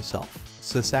regenerate herself.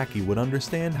 Sasaki would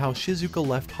understand how Shizuka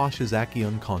left Hoshizaki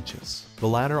unconscious. The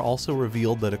latter also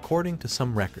revealed that according to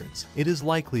some records, it is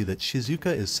likely that Shizuka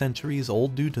is centuries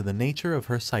old due to the nature of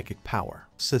her psychic power.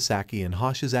 Sasaki and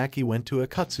Hoshizaki went to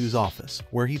Akatsu's office,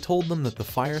 where he told them that the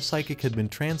fire psychic had been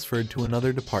transferred to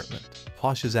another department.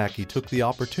 Hoshizaki took the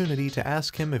opportunity to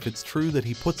ask him if it's true that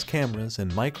he puts cameras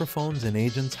and microphones in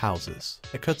agents' houses.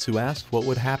 Akatsu asked what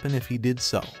would happen if he did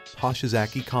so.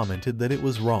 Hoshizaki commented that it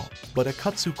was wrong, but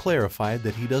Akatsu clarified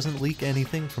that he doesn't leak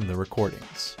anything from the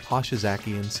recordings.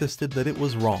 Hoshizaki insisted that it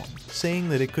was wrong, saying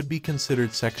that it could be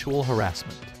considered sexual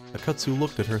harassment. Akatsu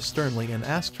looked at her sternly and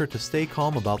asked her to stay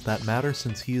calm about that matter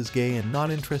since he is gay and not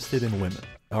interested in women.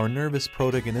 Our nervous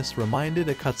protagonist reminded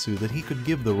Akatsu that he could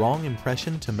give the wrong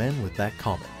impression to men with that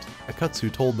comment.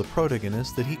 Akatsu told the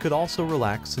protagonist that he could also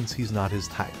relax since he's not his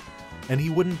type, and he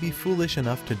wouldn't be foolish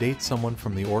enough to date someone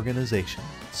from the organization.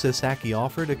 Sasaki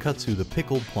offered Akatsu the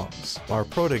pickled plums. Our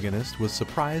protagonist was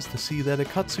surprised to see that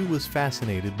Akatsu was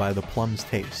fascinated by the plum's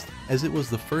taste, as it was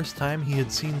the first time he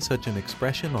had seen such an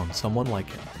expression on someone like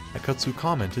him. Akatsu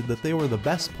commented that they were the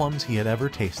best plums he had ever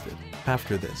tasted.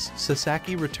 After this,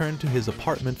 Sasaki returned to his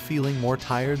apartment feeling more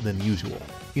tired than usual.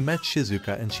 He met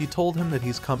Shizuka and she told him that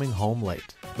he's coming home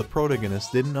late. The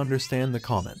protagonist didn't understand the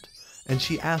comment, and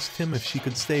she asked him if she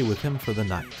could stay with him for the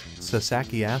night.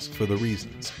 Sasaki asked for the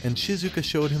reasons, and Shizuka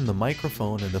showed him the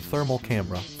microphone and the thermal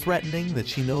camera, threatening that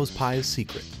she knows Pai's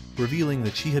secret, revealing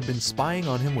that she had been spying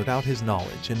on him without his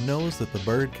knowledge and knows that the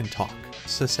bird can talk.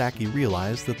 Sasaki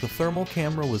realized that the thermal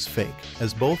camera was fake,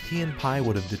 as both he and Pai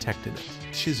would have detected it.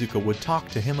 Shizuka would talk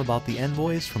to him about the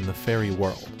envoys from the fairy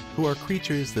world, who are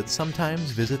creatures that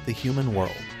sometimes visit the human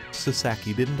world.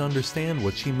 Sasaki didn't understand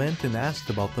what she meant and asked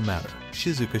about the matter.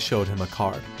 Shizuka showed him a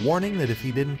card, warning that if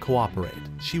he didn't cooperate,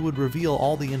 she would reveal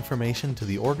all the information to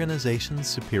the organization's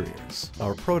superiors.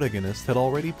 Our protagonist had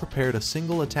already prepared a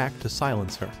single attack to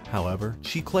silence her. However,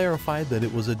 she clarified that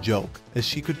it was a joke, as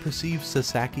she could perceive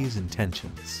Sasaki's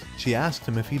intentions. She asked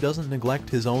him if he doesn't neglect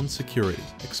his own security,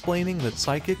 explaining that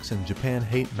psychics in Japan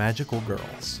hate magical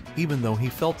girls. Even though he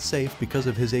felt safe because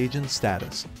of his agent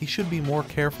status, he should be more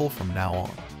careful from now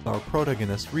on. Our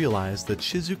protagonist realized that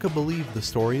Shizuka believed the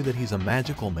story that he's a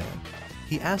magical man.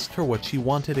 He asked her what she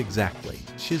wanted exactly.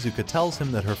 Shizuka tells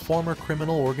him that her former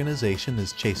criminal organization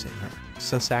is chasing her.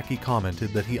 Sasaki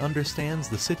commented that he understands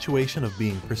the situation of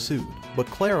being pursued, but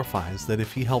clarifies that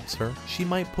if he helps her, she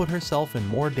might put herself in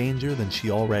more danger than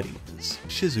she already is.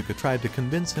 Shizuka tried to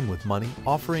convince him with money,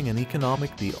 offering an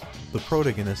economic deal. The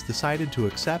protagonist decided to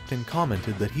accept and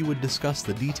commented that he would discuss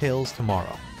the details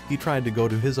tomorrow. He tried to go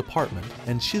to his apartment,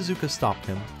 and Shizuka stopped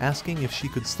him, asking if she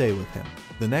could stay with him.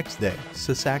 The next day,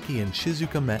 Sasaki and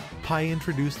Shizuka met. Pai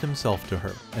introduced himself to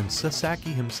her, and Sasaki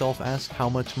himself asked how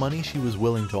much money she was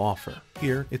willing to offer.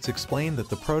 Here, it's explained that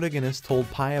the protagonist told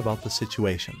Pai about the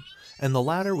situation, and the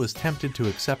latter was tempted to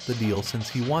accept the deal since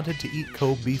he wanted to eat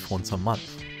Kobe beef once a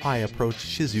month. Pai approached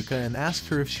Shizuka and asked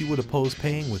her if she would oppose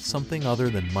paying with something other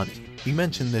than money. He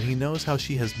mentioned that he knows how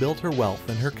she has built her wealth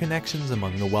and her connections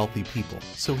among the wealthy people,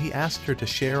 so he asked her to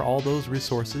share all those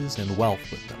resources and wealth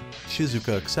with them.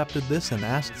 Shizuka accepted this and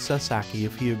asked Sasaki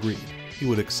if he agreed. He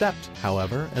would accept,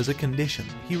 however, as a condition.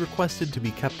 He requested to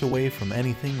be kept away from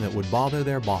anything that would bother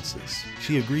their bosses.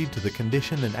 She agreed to the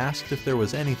condition and asked if there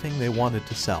was anything they wanted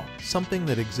to sell, something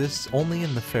that exists only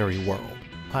in the fairy world.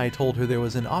 Pai told her there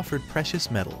was an offered precious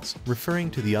metals,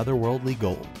 referring to the otherworldly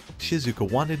gold.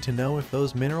 Shizuka wanted to know if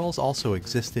those minerals also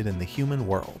existed in the human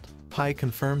world. Pai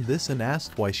confirmed this and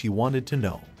asked why she wanted to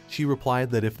know. She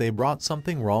replied that if they brought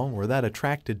something wrong or that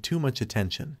attracted too much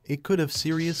attention, it could have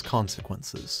serious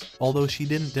consequences. Although she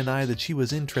didn't deny that she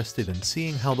was interested in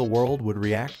seeing how the world would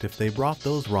react if they brought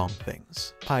those wrong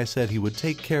things. Pai said he would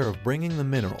take care of bringing the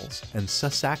minerals, and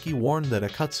Sasaki warned that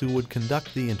Akatsu would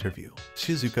conduct the interview.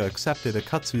 Shizuka accepted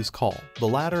Akatsu's call. The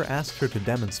latter asked her to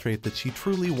demonstrate that she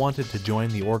truly wanted to join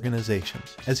the organization,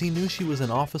 as he knew she was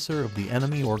an officer of the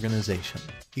enemy organization.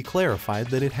 He clarified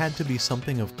that it had to be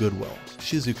something of goodwill.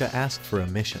 Shizuka asked for a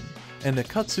mission, and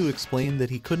Akatsu explained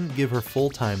that he couldn't give her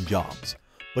full-time jobs,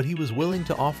 but he was willing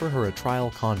to offer her a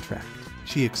trial contract.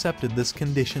 She accepted this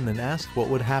condition and asked what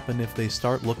would happen if they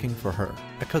start looking for her.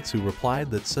 Akatsu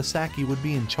replied that Sasaki would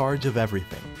be in charge of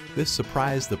everything. This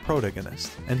surprised the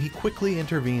protagonist, and he quickly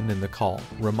intervened in the call,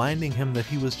 reminding him that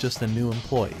he was just a new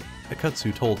employee.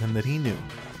 Akatsu told him that he knew,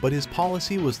 but his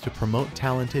policy was to promote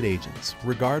talented agents,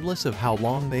 regardless of how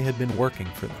long they had been working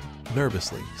for them.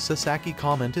 Nervously, Sasaki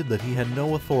commented that he had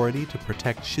no authority to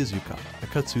protect Shizuka.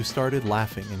 Akatsu started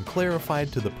laughing and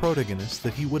clarified to the protagonist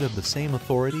that he would have the same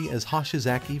authority as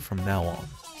Hashizaki from now on.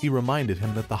 He reminded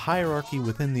him that the hierarchy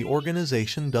within the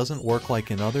organization doesn't work like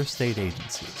in other state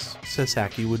agencies.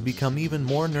 Sasaki would become even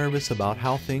more nervous about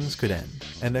how things could end,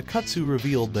 and Akatsu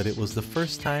revealed that it was the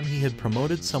first time he had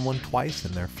promoted someone twice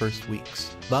in their first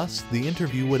weeks. Thus, the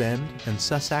interview would end, and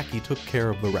Sasaki took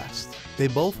care of the rest. They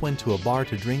both went to a bar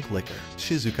to drink liquor.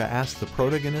 Shizuka asked the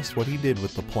protagonist what he did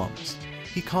with the plums.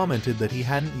 He commented that he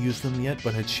hadn't used them yet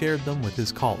but had shared them with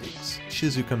his colleagues.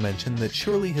 Shizuka mentioned that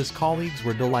surely his colleagues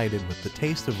were delighted with the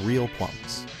taste of real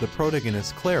plums. The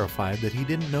protagonist clarified that he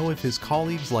didn't know if his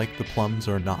colleagues liked the plums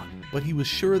or not, but he was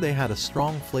sure they had a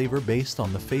strong flavor based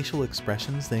on the facial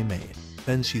expressions they made.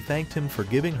 Then she thanked him for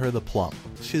giving her the plum.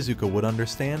 Shizuka would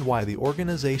understand why the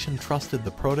organization trusted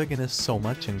the protagonist so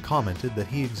much and commented that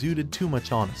he exuded too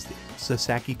much honesty.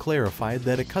 Sasaki clarified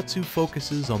that Akatsu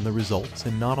focuses on the results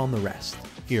and not on the rest.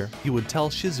 Here, he would tell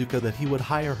Shizuka that he would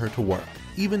hire her to work,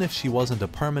 even if she wasn't a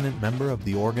permanent member of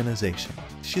the organization.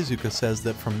 Shizuka says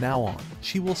that from now on,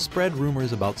 she will spread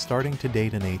rumors about starting to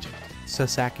date an agent.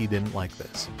 Sasaki didn't like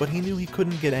this, but he knew he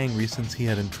couldn't get angry since he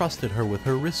had entrusted her with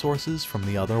her resources from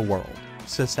the other world.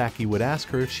 Sasaki would ask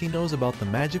her if she knows about the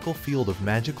magical field of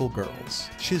magical girls.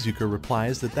 Shizuka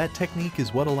replies that that technique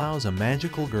is what allows a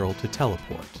magical girl to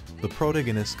teleport. The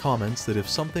protagonist comments that if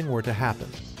something were to happen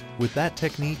with that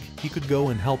technique, he could go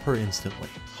and help her instantly.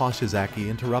 Hoshizaki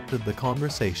interrupted the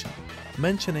conversation,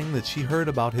 mentioning that she heard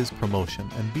about his promotion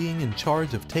and being in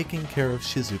charge of taking care of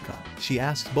Shizuka. She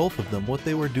asked both of them what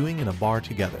they were doing in a bar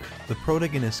together. The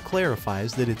protagonist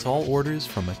clarifies that it's all orders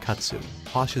from Akatsu.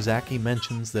 Hoshizaki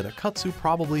mentions that Akatsu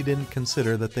probably didn't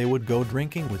consider that they would go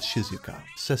drinking with Shizuka.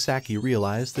 Sasaki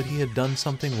realized that he had done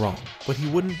something wrong, but he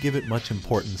wouldn't give it much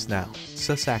importance now.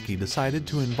 Sasaki decided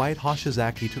to invite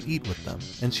Hoshizaki to eat with them,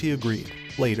 and she agreed.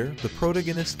 Later, the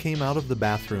protagonist came out of the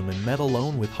bathroom and met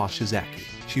alone with Hoshizaki.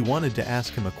 She wanted to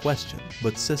ask him a question,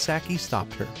 but Sasaki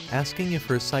stopped her, asking if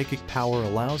her psychic power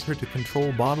allows her to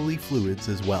control bodily fluids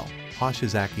as well.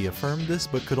 Hoshizaki affirmed this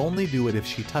but could only do it if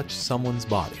she touched someone's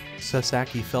body.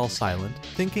 Sasaki fell silent,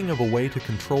 thinking of a way to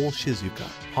control Shizuka.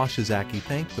 Hoshizaki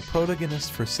thanked the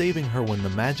protagonist for saving her when the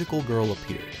magical girl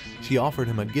appeared. She offered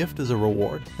him a gift as a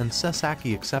reward, and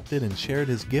Sasaki accepted and shared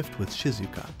his gift with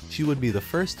Shizuka. She would be the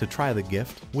first to try the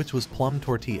gift, which was plum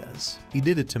tortillas. He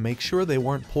did it to make sure they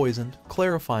weren't poisoned,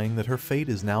 clarifying that her fate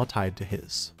is now tied to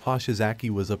his.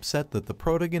 Hoshizaki was upset that the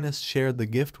protagonist shared the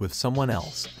gift with someone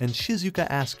else, and Shizuka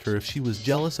asked her if she was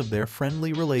jealous of their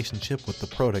friendly relationship with the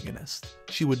protagonist.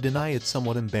 She would deny it,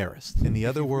 somewhat embarrassed. In the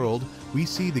other world, we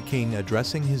see the king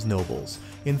addressing his nobles,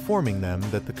 informing them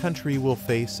that the country will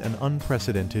face an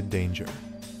unprecedented danger.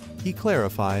 He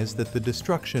clarifies that the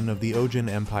destruction of the Ojin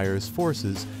Empire's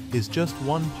forces is just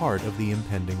one part of the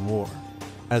impending war.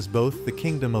 As both the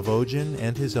kingdom of Ojin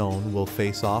and his own will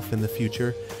face off in the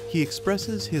future, he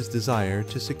expresses his desire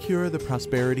to secure the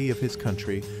prosperity of his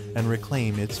country and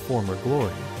reclaim its former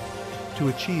glory. To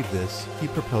achieve this, he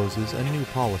proposes a new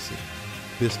policy.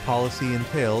 This policy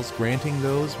entails granting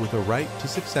those with a right to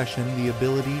succession the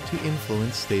ability to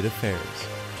influence state affairs.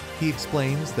 He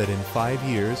explains that in 5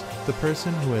 years, the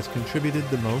person who has contributed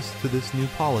the most to this new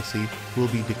policy will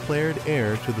be declared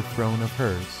heir to the throne of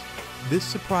hers. This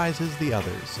surprises the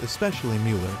others, especially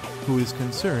Mueller, who is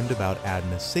concerned about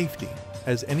Adna's safety,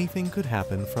 as anything could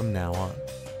happen from now on.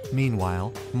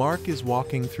 Meanwhile, Mark is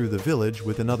walking through the village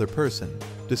with another person,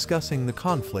 discussing the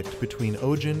conflict between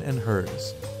Ojin and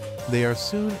hers. They are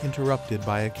soon interrupted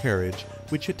by a carriage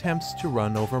which attempts to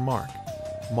run over Mark.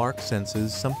 Mark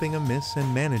senses something amiss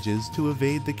and manages to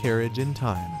evade the carriage in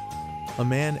time. A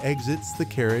man exits the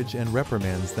carriage and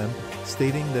reprimands them,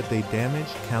 stating that they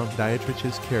damaged Count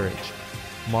Dietrich's carriage.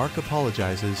 Mark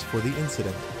apologizes for the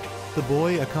incident. The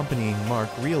boy accompanying Mark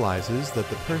realizes that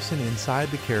the person inside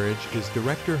the carriage is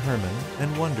Director Herman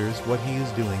and wonders what he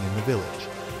is doing in the village.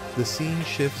 The scene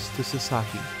shifts to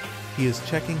Sasaki. He is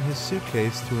checking his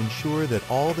suitcase to ensure that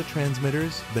all the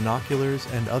transmitters, binoculars,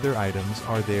 and other items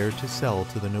are there to sell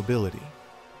to the nobility.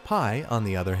 Pai, on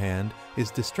the other hand,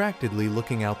 is distractedly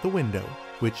looking out the window,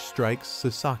 which strikes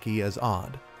Sasaki as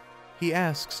odd. He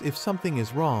asks if something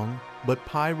is wrong, but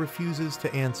Pai refuses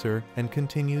to answer and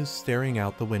continues staring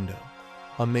out the window.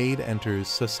 A maid enters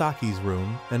Sasaki's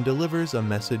room and delivers a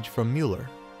message from Mueller.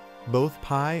 Both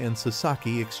Pai and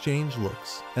Sasaki exchange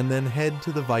looks and then head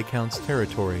to the Viscount's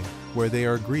territory, where they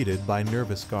are greeted by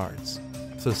nervous guards.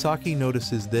 Sasaki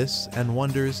notices this and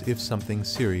wonders if something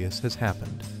serious has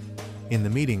happened. In the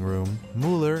meeting room,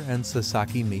 Mueller and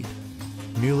Sasaki meet.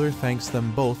 Mueller thanks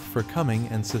them both for coming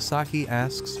and Sasaki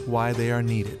asks why they are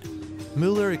needed.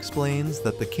 Mueller explains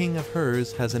that the king of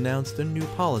hers has announced a new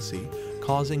policy,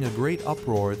 causing a great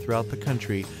uproar throughout the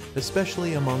country,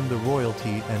 especially among the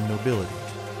royalty and nobility.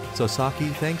 Sasaki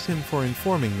thanks him for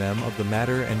informing them of the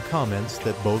matter and comments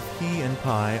that both he and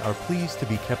Pai are pleased to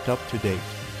be kept up to date.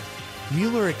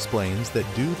 Mueller explains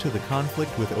that due to the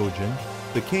conflict with Ojin,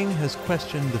 the king has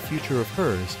questioned the future of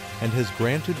hers and has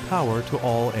granted power to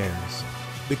all heirs.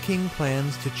 The king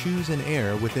plans to choose an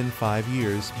heir within 5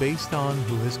 years based on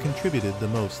who has contributed the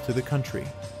most to the country.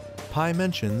 Pai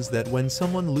mentions that when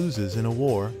someone loses in a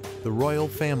war, the royal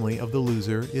family of the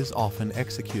loser is often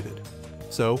executed.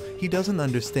 So, he doesn't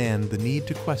understand the need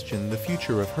to question the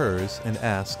future of hers and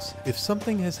asks if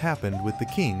something has happened with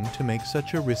the king to make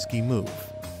such a risky move.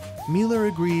 Mueller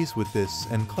agrees with this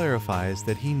and clarifies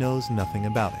that he knows nothing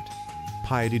about it.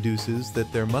 Pi deduces that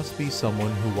there must be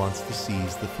someone who wants to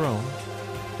seize the throne.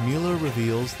 Mueller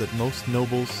reveals that most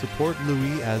nobles support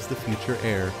Louis as the future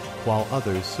heir, while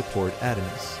others support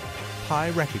Adonis. Pi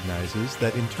recognizes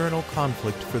that internal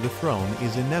conflict for the throne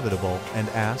is inevitable and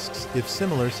asks if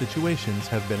similar situations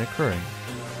have been occurring.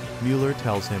 Mueller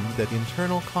tells him that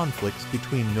internal conflicts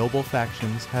between noble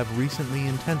factions have recently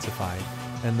intensified,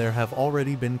 and there have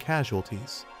already been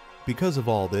casualties. Because of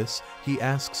all this, he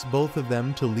asks both of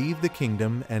them to leave the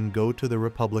kingdom and go to the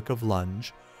Republic of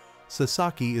Lunge.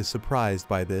 Sasaki is surprised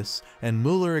by this, and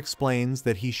Mueller explains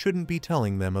that he shouldn't be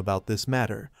telling them about this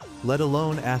matter, let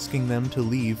alone asking them to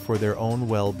leave for their own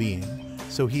well-being,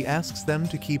 so he asks them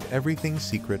to keep everything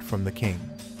secret from the king.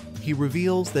 He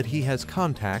reveals that he has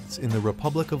contacts in the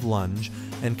Republic of Lunge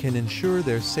and can ensure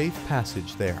their safe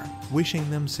passage there, wishing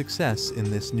them success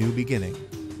in this new beginning.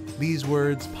 These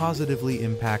words positively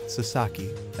impact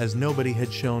Sasaki, as nobody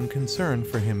had shown concern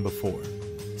for him before.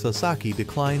 Sasaki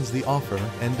declines the offer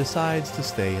and decides to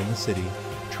stay in the city,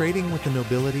 trading with the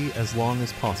nobility as long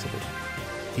as possible.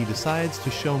 He decides to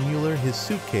show Mueller his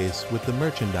suitcase with the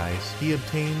merchandise he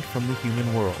obtained from the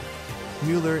human world.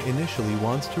 Mueller initially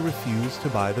wants to refuse to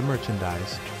buy the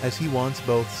merchandise, as he wants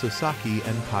both Sasaki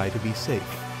and Pi to be safe.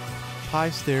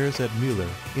 Pi stares at Mueller,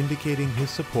 indicating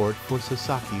his support for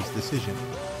Sasaki's decision.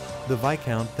 The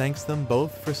Viscount thanks them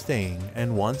both for staying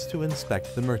and wants to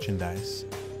inspect the merchandise.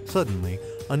 Suddenly,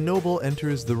 a noble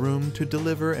enters the room to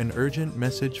deliver an urgent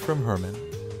message from Herman.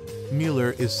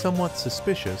 Mueller is somewhat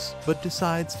suspicious, but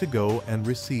decides to go and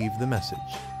receive the message.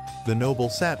 The noble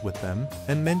sat with them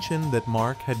and mentioned that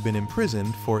Mark had been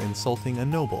imprisoned for insulting a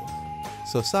noble.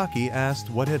 Sasaki asked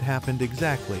what had happened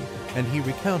exactly, and he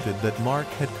recounted that Mark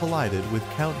had collided with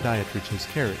Count Dietrich's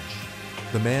carriage.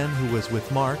 The man who was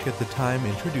with Mark at the time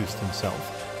introduced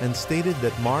himself and stated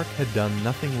that Mark had done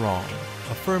nothing wrong,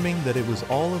 affirming that it was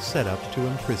all a setup to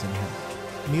imprison him.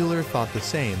 Mueller thought the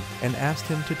same and asked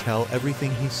him to tell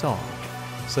everything he saw.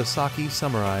 Sasaki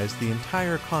summarized the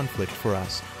entire conflict for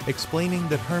us, explaining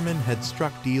that Herman had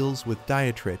struck deals with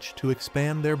Dietrich to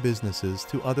expand their businesses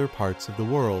to other parts of the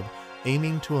world,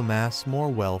 aiming to amass more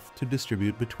wealth to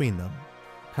distribute between them.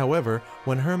 However,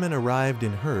 when Herman arrived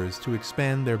in hers to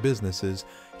expand their businesses,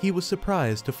 he was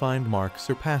surprised to find Mark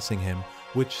surpassing him,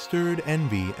 which stirred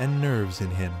envy and nerves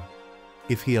in him.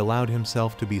 If he allowed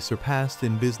himself to be surpassed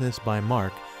in business by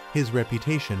Mark, his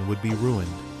reputation would be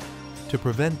ruined. To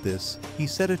prevent this, he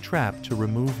set a trap to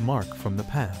remove Mark from the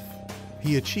path.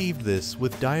 He achieved this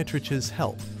with Dietrich's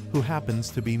help, who happens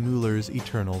to be Mueller's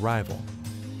eternal rival.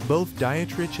 Both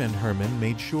Dietrich and Herman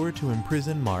made sure to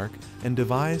imprison Mark and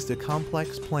devised a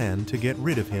complex plan to get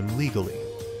rid of him legally.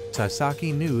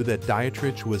 Sasaki knew that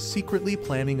Dietrich was secretly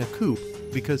planning a coup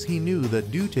because he knew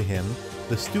that due to him,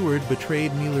 the steward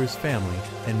betrayed Mueller's family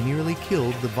and nearly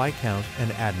killed the Viscount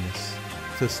and Adonis.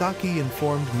 Sasaki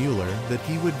informed Mueller that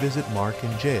he would visit Mark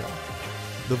in jail.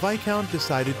 The Viscount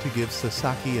decided to give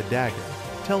Sasaki a dagger,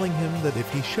 telling him that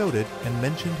if he showed it and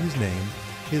mentioned his name,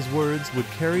 his words would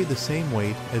carry the same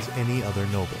weight as any other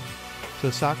noble.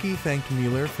 Sasaki thanked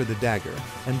Mueller for the dagger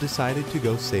and decided to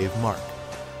go save Mark.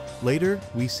 Later,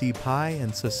 we see Pi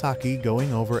and Sasaki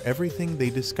going over everything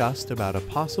they discussed about a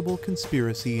possible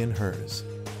conspiracy in hers.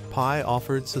 Pi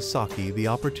offered Sasaki the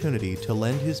opportunity to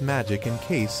lend his magic in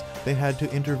case they had to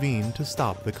intervene to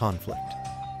stop the conflict.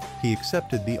 He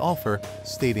accepted the offer,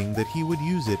 stating that he would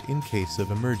use it in case of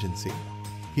emergency.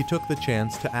 He took the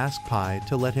chance to ask Pi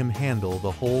to let him handle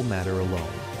the whole matter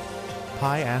alone.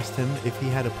 Pi asked him if he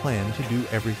had a plan to do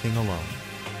everything alone.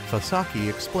 Sasaki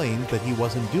explained that he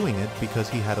wasn't doing it because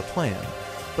he had a plan,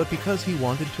 but because he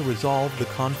wanted to resolve the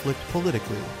conflict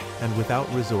politically and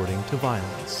without resorting to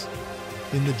violence.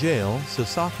 In the jail,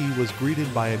 Sasaki was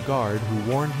greeted by a guard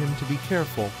who warned him to be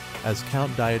careful, as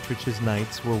Count Dietrich's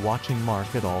knights were watching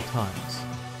Mark at all times.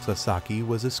 Sasaki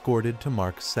was escorted to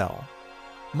Mark's cell.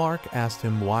 Mark asked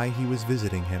him why he was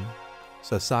visiting him.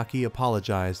 Sasaki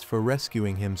apologized for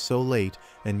rescuing him so late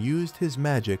and used his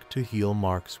magic to heal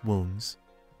Mark's wounds.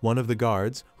 One of the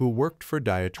guards, who worked for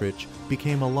Dietrich,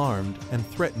 became alarmed and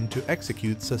threatened to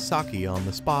execute Sasaki on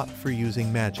the spot for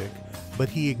using magic, but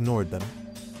he ignored them.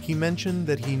 He mentioned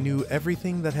that he knew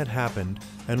everything that had happened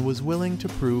and was willing to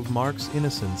prove Mark's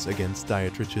innocence against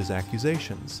Dietrich's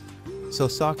accusations.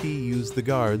 Sasaki used the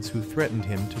guards who threatened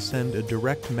him to send a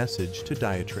direct message to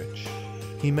Dietrich.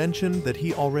 He mentioned that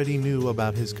he already knew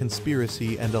about his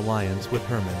conspiracy and alliance with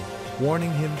Herman,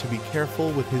 warning him to be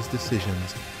careful with his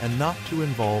decisions and not to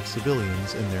involve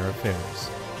civilians in their affairs.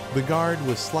 The guard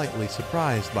was slightly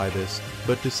surprised by this,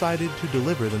 but decided to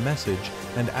deliver the message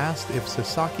and asked if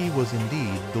Sasaki was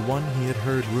indeed the one he had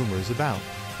heard rumors about,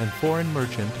 and foreign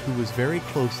merchant who was very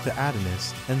close to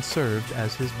Adonis and served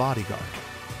as his bodyguard.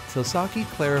 Sasaki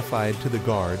clarified to the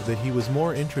guard that he was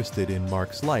more interested in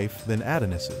Mark's life than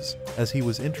Adonis's, as he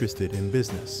was interested in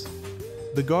business.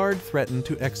 The guard threatened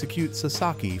to execute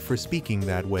Sasaki for speaking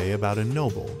that way about a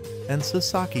noble, and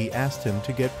Sasaki asked him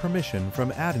to get permission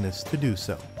from Adonis to do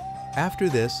so. After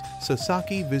this,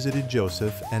 Sasaki visited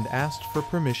Joseph and asked for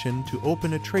permission to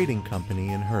open a trading company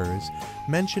in hers,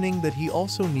 mentioning that he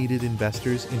also needed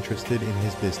investors interested in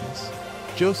his business.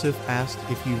 Joseph asked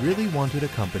if he really wanted a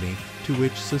company, to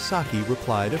which Sasaki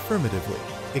replied affirmatively,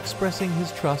 expressing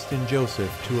his trust in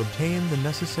Joseph to obtain the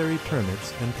necessary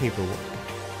permits and paperwork.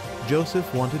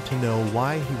 Joseph wanted to know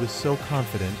why he was so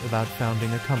confident about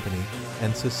founding a company,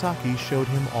 and Sasaki showed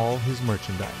him all his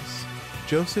merchandise.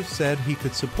 Joseph said he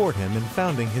could support him in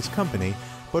founding his company,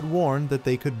 but warned that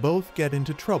they could both get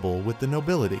into trouble with the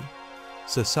nobility.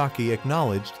 Sasaki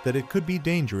acknowledged that it could be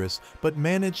dangerous, but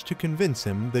managed to convince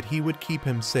him that he would keep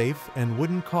him safe and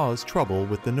wouldn't cause trouble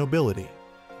with the nobility.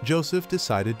 Joseph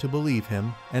decided to believe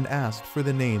him and asked for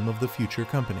the name of the future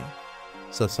company.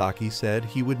 Sasaki said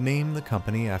he would name the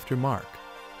company after Mark.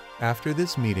 After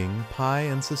this meeting, Pai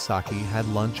and Sasaki had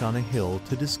lunch on a hill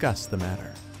to discuss the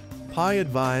matter. Pai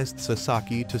advised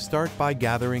Sasaki to start by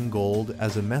gathering gold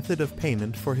as a method of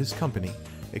payment for his company,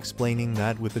 explaining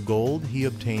that with the gold he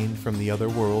obtained from the other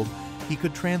world, he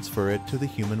could transfer it to the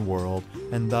human world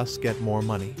and thus get more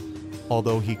money.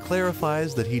 Although he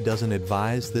clarifies that he doesn't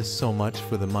advise this so much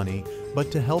for the money, but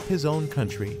to help his own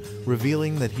country,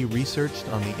 revealing that he researched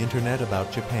on the internet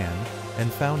about Japan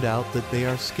and found out that they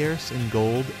are scarce in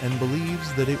gold and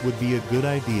believes that it would be a good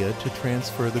idea to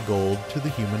transfer the gold to the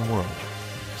human world.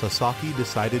 Sasaki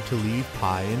decided to leave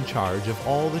Pai in charge of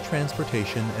all the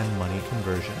transportation and money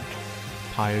conversion.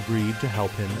 Pai agreed to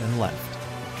help him and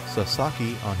left.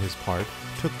 Sasaki, on his part,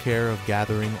 took care of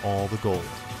gathering all the gold.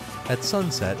 At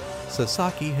sunset,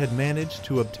 Sasaki had managed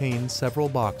to obtain several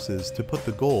boxes to put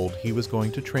the gold he was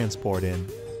going to transport in.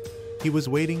 He was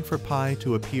waiting for Pai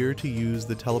to appear to use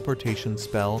the teleportation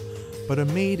spell, but a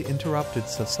maid interrupted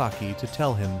Sasaki to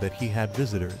tell him that he had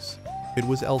visitors. It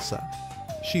was Elsa.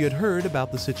 She had heard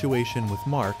about the situation with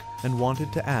Mark and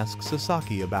wanted to ask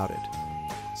Sasaki about it.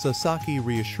 Sasaki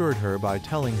reassured her by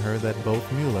telling her that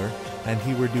both Mueller and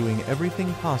he were doing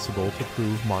everything possible to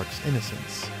prove Mark's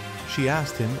innocence. She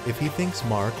asked him if he thinks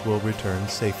Mark will return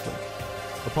safely.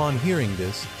 Upon hearing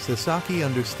this, Sasaki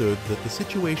understood that the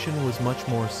situation was much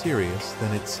more serious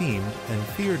than it seemed and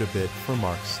feared a bit for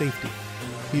Mark's safety.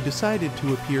 He decided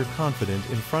to appear confident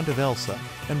in front of Elsa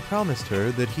and promised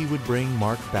her that he would bring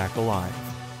Mark back alive.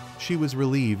 She was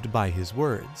relieved by his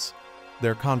words.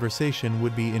 Their conversation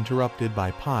would be interrupted by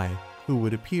Pai, who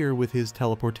would appear with his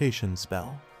teleportation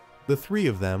spell. The three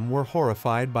of them were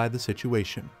horrified by the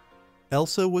situation.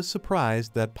 Elsa was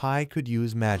surprised that Pai could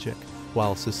use magic,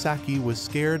 while Sasaki was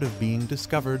scared of being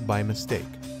discovered by mistake.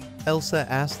 Elsa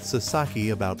asked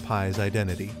Sasaki about Pai's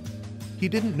identity. He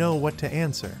didn't know what to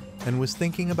answer, and was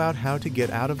thinking about how to get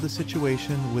out of the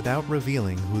situation without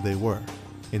revealing who they were.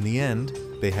 In the end,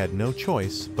 they had no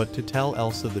choice but to tell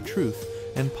Elsa the truth,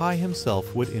 and Pai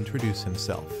himself would introduce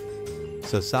himself.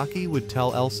 Sasaki would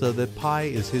tell Elsa that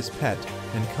Pai is his pet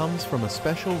and comes from a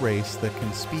special race that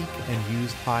can speak and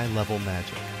use high-level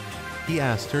magic. He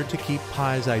asked her to keep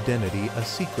Pai's identity a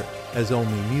secret, as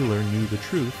only Mueller knew the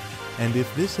truth, and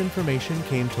if this information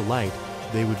came to light,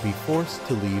 they would be forced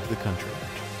to leave the country.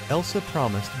 Elsa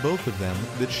promised both of them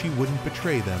that she wouldn't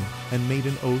betray them and made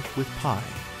an oath with Pai,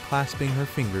 clasping her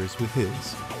fingers with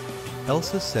his.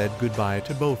 Elsa said goodbye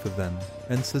to both of them,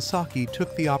 and Sasaki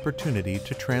took the opportunity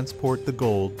to transport the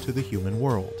gold to the human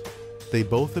world. They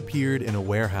both appeared in a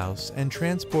warehouse and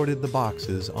transported the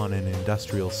boxes on an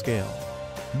industrial scale.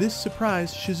 This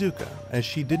surprised Shizuka, as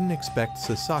she didn't expect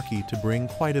Sasaki to bring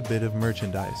quite a bit of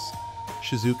merchandise.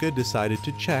 Shizuka decided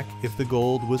to check if the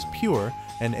gold was pure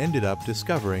and ended up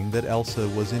discovering that Elsa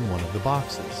was in one of the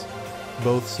boxes.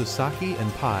 Both Sasaki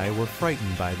and Pai were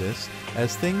frightened by this,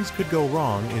 as things could go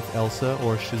wrong if Elsa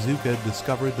or Shizuka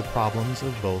discovered the problems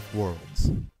of both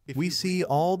worlds. We see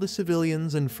all the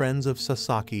civilians and friends of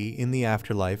Sasaki in the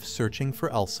afterlife searching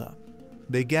for Elsa.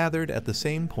 They gathered at the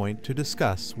same point to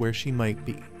discuss where she might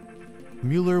be.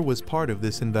 Mueller was part of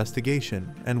this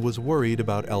investigation and was worried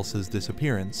about Elsa's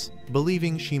disappearance,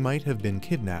 believing she might have been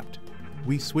kidnapped.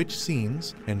 We switch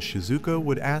scenes, and Shizuka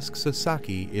would ask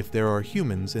Sasaki if there are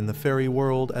humans in the fairy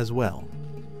world as well.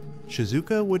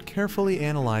 Shizuka would carefully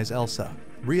analyze Elsa,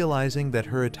 realizing that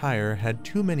her attire had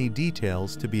too many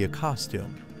details to be a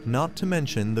costume. not to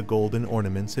mention the golden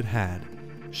ornaments it had.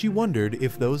 She wondered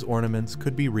if those ornaments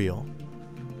could be real.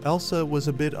 Elsa was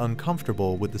a bit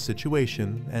uncomfortable with the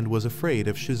situation and was afraid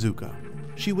of Shizuka.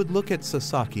 She would look at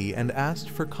Sasaki and asked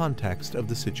for context of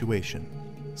the situation.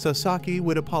 Sasaki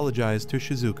would apologize to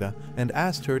Shizuka and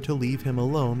asked her to leave him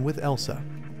alone with Elsa.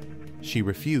 She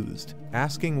refused,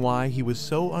 asking why he was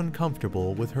so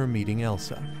uncomfortable with her meeting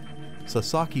Elsa.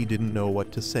 Sasaki didn't know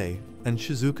what to say, and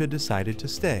Shizuka decided to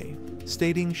stay,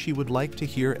 stating she would like to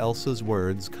hear Elsa's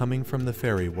words coming from the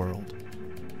fairy world.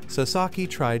 Sasaki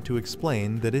tried to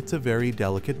explain that it's a very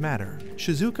delicate matter.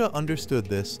 Shizuka understood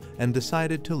this and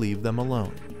decided to leave them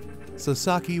alone.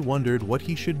 Sasaki wondered what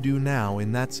he should do now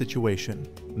in that situation,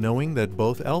 knowing that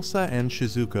both Elsa and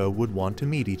Shizuka would want to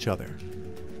meet each other.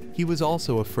 He was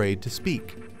also afraid to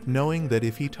speak, knowing that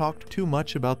if he talked too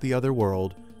much about the other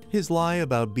world, his lie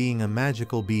about being a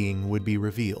magical being would be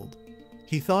revealed.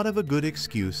 He thought of a good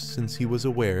excuse since he was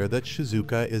aware that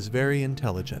Shizuka is very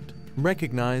intelligent,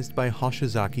 recognized by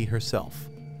Hoshizaki herself.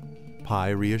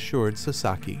 Pai reassured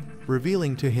Sasaki,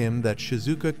 revealing to him that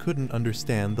Shizuka couldn't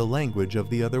understand the language of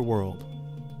the other world.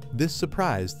 This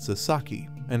surprised Sasaki,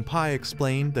 and Pai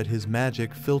explained that his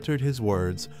magic filtered his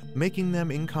words, making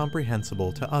them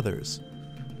incomprehensible to others.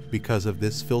 Because of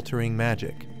this filtering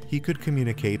magic, he could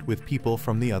communicate with people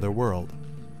from the other world.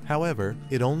 However,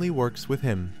 it only works with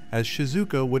him, as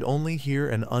Shizuka would only hear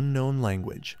an unknown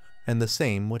language, and the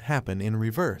same would happen in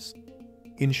reverse.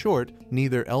 In short,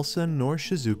 neither Elsa nor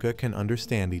Shizuka can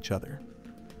understand each other.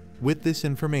 With this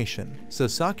information,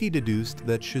 Sasaki deduced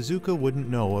that Shizuka wouldn't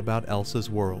know about Elsa's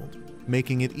world,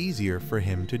 making it easier for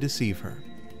him to deceive her.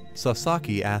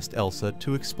 Sasaki asked Elsa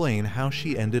to explain how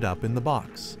she ended up in the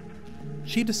box.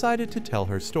 She decided to tell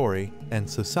her story, and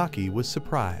Sasaki was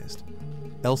surprised.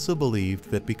 Elsa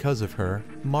believed that because of her,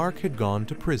 Mark had gone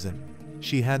to prison.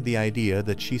 She had the idea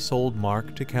that she sold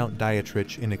Mark to Count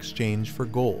Dietrich in exchange for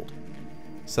gold.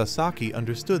 Sasaki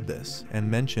understood this and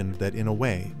mentioned that in a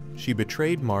way, she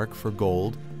betrayed Mark for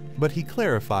gold, but he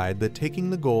clarified that taking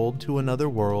the gold to another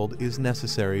world is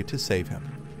necessary to save him.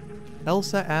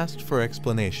 Elsa asked for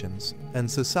explanations, and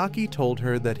Sasaki told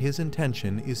her that his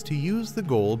intention is to use the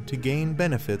gold to gain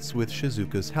benefits with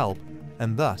Shizuka's help,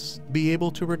 and thus be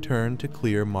able to return to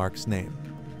clear Mark's name.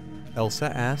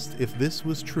 Elsa asked if this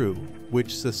was true,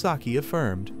 which Sasaki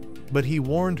affirmed, but he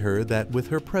warned her that with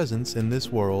her presence in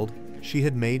this world, she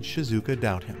had made Shizuka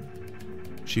doubt him.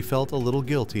 She felt a little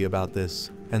guilty about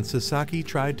this, and Sasaki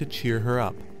tried to cheer her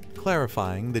up,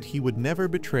 clarifying that he would never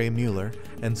betray Mueller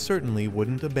and certainly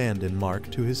wouldn't abandon Mark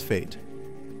to his fate.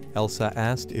 Elsa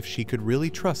asked if she could really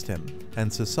trust him,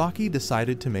 and Sasaki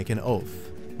decided to make an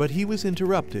oath, but he was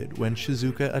interrupted when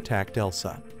Shizuka attacked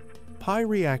Elsa. Pai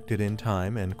reacted in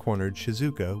time and cornered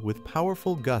Shizuka with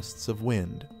powerful gusts of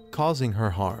wind, causing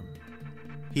her harm.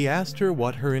 He asked her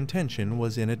what her intention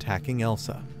was in attacking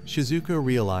Elsa. Shizuka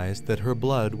realized that her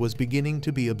blood was beginning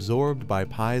to be absorbed by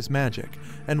Pai's magic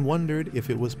and wondered if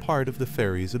it was part of the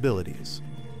fairy's abilities.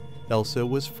 Elsa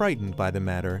was frightened by the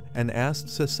matter and asked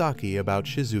Sasaki about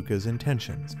Shizuka's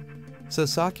intentions.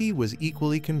 Sasaki was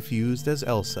equally confused as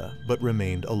Elsa but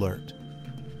remained alert.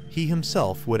 He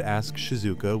himself would ask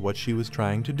Shizuka what she was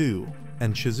trying to do,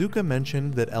 and Shizuka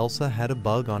mentioned that Elsa had a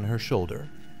bug on her shoulder.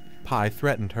 Pai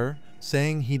threatened her,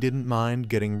 saying he didn't mind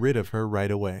getting rid of her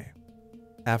right away.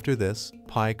 After this,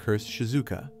 Pai cursed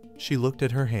Shizuka. She looked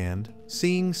at her hand,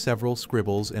 seeing several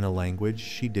scribbles in a language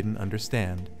she didn't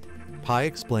understand. Pai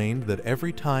explained that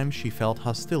every time she felt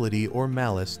hostility or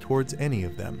malice towards any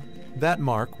of them, that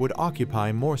mark would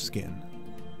occupy more skin.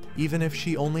 Even if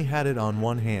she only had it on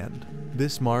one hand,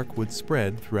 this mark would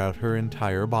spread throughout her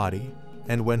entire body,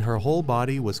 and when her whole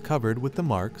body was covered with the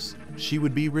marks, she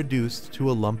would be reduced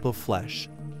to a lump of flesh.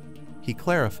 He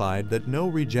clarified that no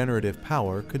regenerative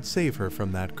power could save her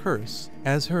from that curse,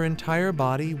 as her entire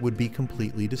body would be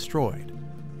completely destroyed.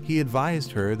 He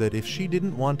advised her that if she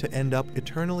didn't want to end up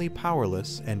eternally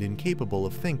powerless and incapable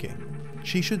of thinking,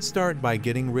 she should start by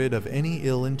getting rid of any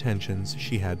ill intentions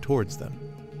she had towards them.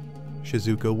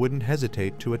 Shizuka wouldn't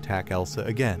hesitate to attack Elsa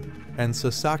again, and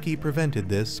Sasaki prevented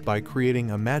this by creating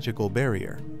a magical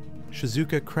barrier.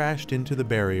 Shizuka crashed into the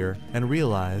barrier and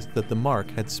realized that the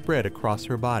mark had spread across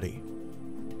her body.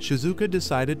 Shizuka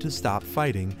decided to stop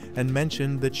fighting and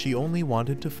mentioned that she only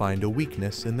wanted to find a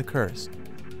weakness in the curse.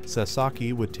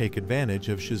 Sasaki would take advantage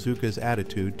of Shizuka's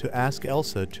attitude to ask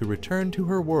Elsa to return to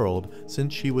her world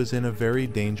since she was in a very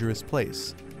dangerous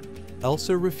place.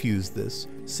 Elsa refused this,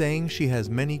 saying she has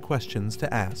many questions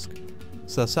to ask.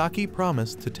 Sasaki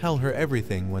promised to tell her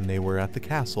everything when they were at the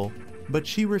castle, but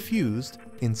she refused,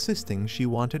 insisting she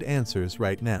wanted answers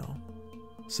right now.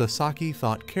 Sasaki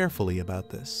thought carefully about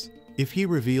this. If he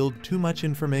revealed too much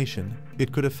information,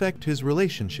 it could affect his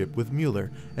relationship with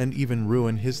Mueller and even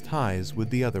ruin his ties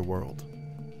with the other world.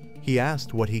 He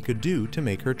asked what he could do to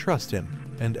make her trust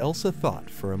him, and Elsa thought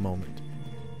for a moment.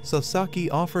 Sasaki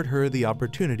offered her the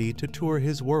opportunity to tour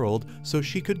his world so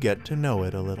she could get to know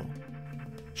it a little.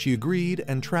 She agreed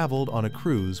and traveled on a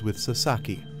cruise with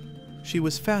Sasaki. She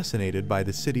was fascinated by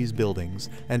the city's buildings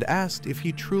and asked if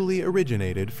he truly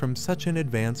originated from such an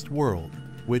advanced world,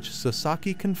 which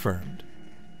Sasaki confirmed.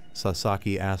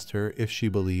 Sasaki asked her if she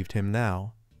believed him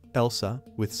now. Elsa,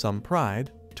 with some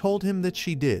pride, told him that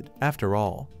she did. After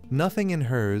all, nothing in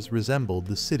hers resembled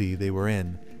the city they were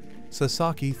in.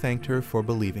 Sasaki thanked her for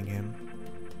believing him.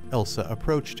 Elsa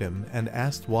approached him and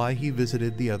asked why he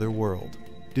visited the other world,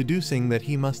 deducing that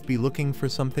he must be looking for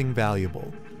something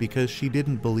valuable, because she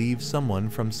didn't believe someone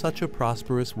from such a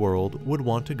prosperous world would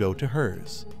want to go to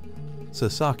hers.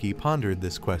 Sasaki pondered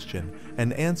this question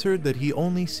and answered that he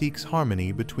only seeks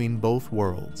harmony between both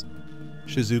worlds.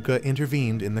 Shizuka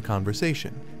intervened in the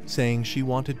conversation, saying she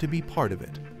wanted to be part of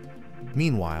it.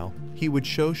 Meanwhile, he would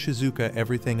show Shizuka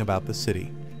everything about the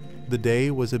city. The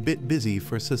day was a bit busy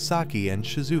for Sasaki and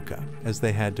Shizuka, as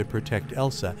they had to protect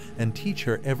Elsa and teach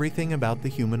her everything about the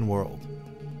human world.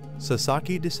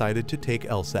 Sasaki decided to take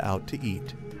Elsa out to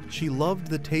eat. She loved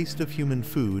the taste of human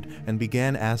food and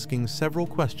began asking several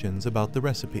questions about the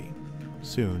recipe.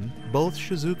 Soon, both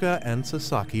Shizuka and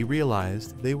Sasaki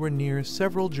realized they were near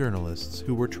several journalists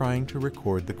who were trying to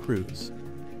record the cruise.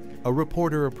 A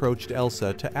reporter approached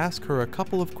Elsa to ask her a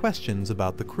couple of questions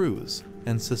about the cruise,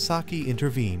 and Sasaki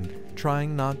intervened,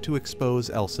 trying not to expose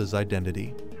Elsa's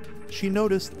identity. She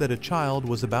noticed that a child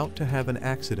was about to have an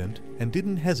accident and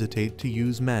didn't hesitate to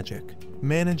use magic,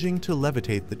 managing to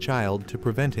levitate the child to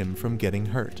prevent him from getting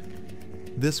hurt.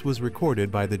 This was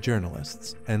recorded by the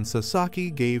journalists, and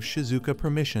Sasaki gave Shizuka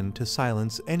permission to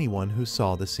silence anyone who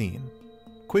saw the scene.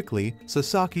 Quickly,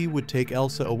 Sasaki would take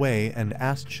Elsa away and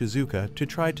asked Shizuka to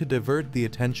try to divert the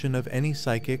attention of any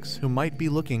psychics who might be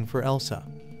looking for Elsa.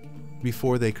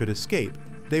 Before they could escape,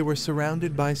 they were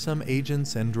surrounded by some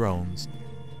agents and drones.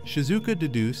 Shizuka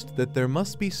deduced that there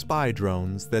must be spy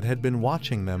drones that had been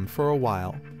watching them for a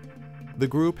while. The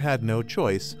group had no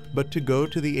choice but to go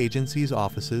to the agency's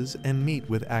offices and meet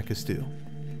with Akastu.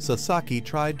 Sasaki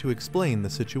tried to explain the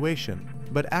situation,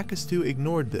 but Akastu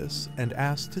ignored this and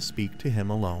asked to speak to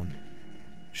him alone.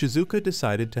 Shizuka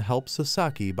decided to help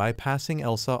Sasaki by passing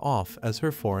Elsa off as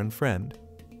her foreign friend.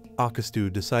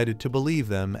 Akastu decided to believe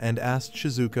them and asked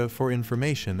Shizuka for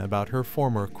information about her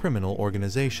former criminal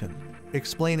organization,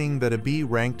 explaining that a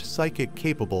B-ranked psychic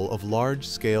capable of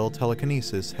large-scale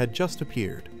telekinesis had just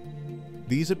appeared.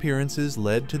 These appearances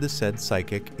led to the said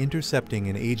psychic intercepting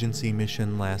an agency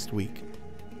mission last week.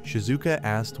 Shizuka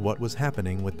asked what was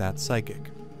happening with that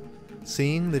psychic.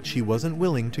 Seeing that she wasn't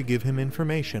willing to give him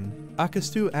information,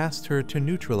 Akastu asked her to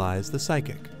neutralize the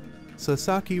psychic.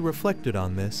 Sasaki reflected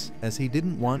on this, as he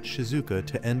didn't want Shizuka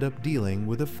to end up dealing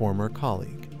with a former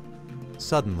colleague.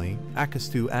 Suddenly,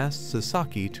 Akastu asked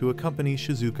Sasaki to accompany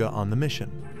Shizuka on the mission.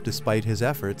 Despite his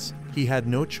efforts, he had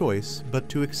no choice but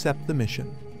to accept the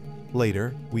mission.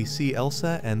 Later, we see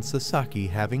Elsa and Sasaki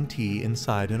having tea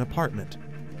inside an apartment.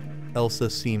 Elsa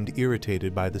seemed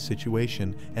irritated by the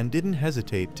situation and didn't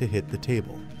hesitate to hit the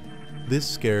table. This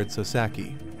scared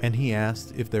Sasaki, and he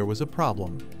asked if there was a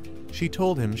problem. She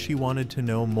told him she wanted to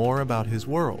know more about his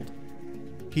world.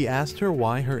 He asked her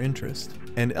why her interest,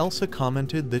 and Elsa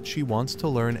commented that she wants to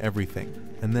learn everything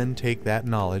and then take that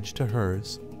knowledge to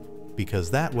hers, because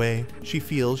that way she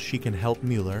feels she can help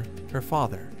Mueller, her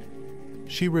father.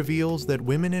 She reveals that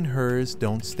women in hers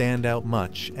don't stand out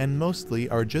much and mostly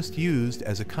are just used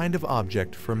as a kind of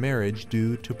object for marriage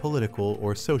due to political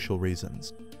or social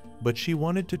reasons, but she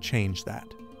wanted to change that.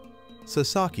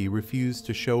 Sasaki refused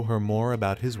to show her more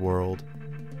about his world.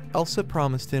 Elsa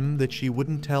promised him that she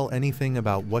wouldn't tell anything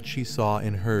about what she saw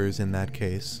in hers in that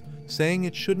case, saying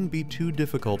it shouldn't be too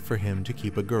difficult for him to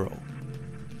keep a girl.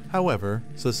 However,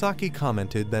 Sasaki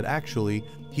commented that actually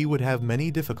he would have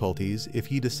many difficulties if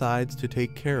he decides to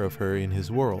take care of her in his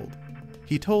world.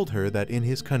 He told her that in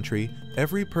his country,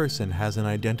 every person has an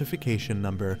identification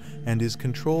number and is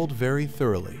controlled very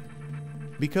thoroughly.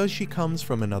 Because she comes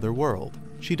from another world,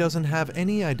 she doesn't have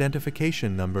any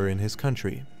identification number in his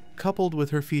country, coupled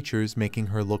with her features making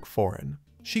her look foreign.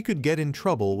 She could get in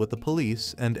trouble with the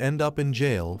police and end up in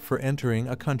jail for entering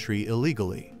a country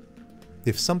illegally.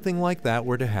 If something like that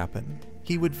were to happen,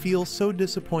 he would feel so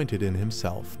disappointed in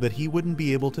himself that he wouldn't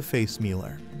be able to face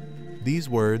Mueller. These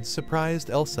words surprised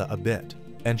Elsa a bit,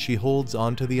 and she holds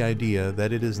on to the idea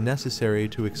that it is necessary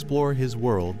to explore his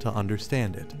world to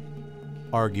understand it.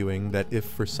 arguing that if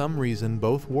for some reason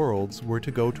both worlds were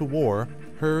to go to war,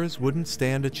 hers wouldn't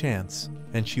stand a chance,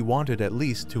 and she wanted at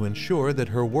least to ensure that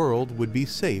her world would be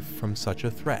safe from such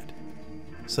a threat.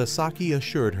 Sasaki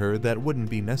assured her that wouldn't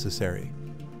be necessary.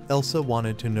 Elsa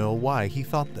wanted to know why he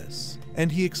thought this,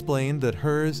 and he explained that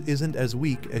hers isn't as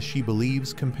weak as she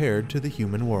believes compared to the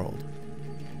human world.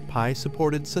 Pai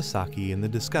supported Sasaki in the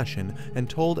discussion and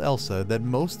told Elsa that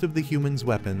most of the humans'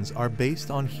 weapons are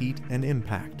based on heat and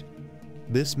impact.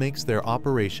 This makes their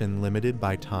operation limited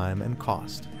by time and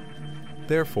cost.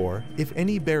 Therefore, if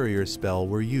any barrier spell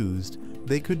were used,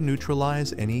 they could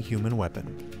neutralize any human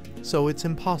weapon. So it's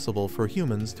impossible for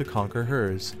humans to conquer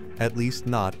hers, at least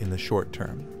not in the short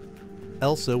term.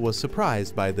 Elsa was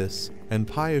surprised by this, and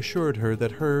Pai assured her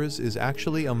that hers is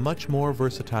actually a much more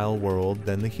versatile world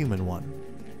than the human one.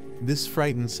 This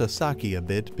frightened Sasaki a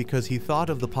bit because he thought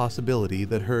of the possibility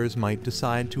that hers might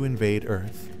decide to invade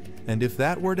Earth, and if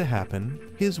that were to happen,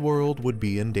 his world would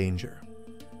be in danger.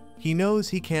 He knows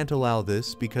he can't allow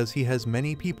this because he has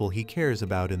many people he cares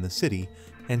about in the city,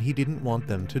 and he didn't want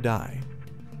them to die.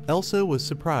 Elsa was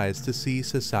surprised to see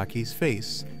Sasaki's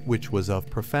face, which was of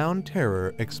profound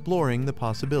terror, exploring the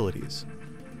possibilities.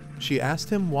 She asked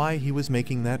him why he was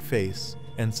making that face,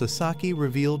 and Sasaki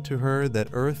revealed to her that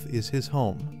Earth is his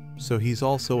home, so he's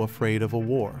also afraid of a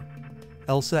war.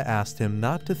 Elsa asked him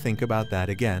not to think about that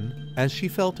again, as she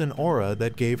felt an aura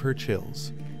that gave her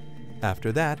chills.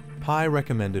 After that, Pai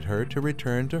recommended her to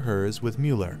return to hers with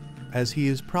Mueller, as he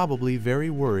is probably very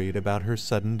worried about her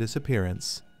sudden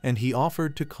disappearance, and he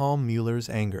offered to calm Mueller's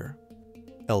anger.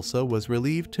 Elsa was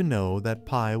relieved to know that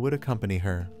Pai would accompany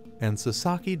her, and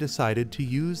Sasaki decided to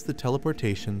use the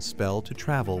teleportation spell to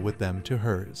travel with them to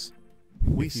hers.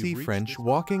 We see French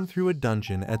walking through a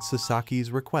dungeon at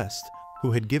Sasaki's request,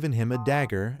 who had given him a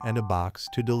dagger and a box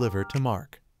to deliver to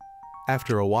Mark.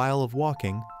 After a while of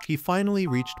walking, he finally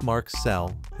reached Mark's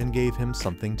cell and gave him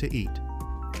something to eat.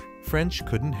 French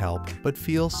couldn't help but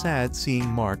feel sad seeing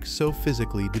Mark so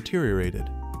physically deteriorated.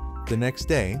 The next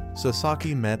day,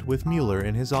 Sasaki met with Mueller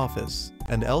in his office,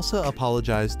 and Elsa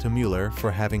apologized to Mueller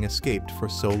for having escaped for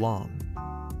so long.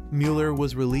 Mueller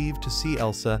was relieved to see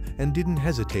Elsa and didn't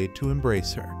hesitate to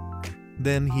embrace her.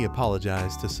 Then he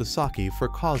apologized to Sasaki for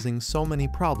causing so many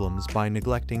problems by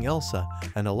neglecting Elsa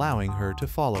and allowing her to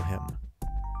follow him.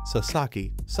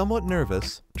 Sasaki, somewhat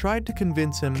nervous, tried to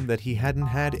convince him that he hadn't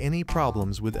had any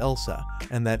problems with Elsa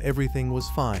and that everything was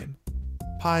fine.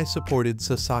 Pai supported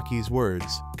Sasaki's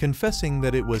words, confessing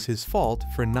that it was his fault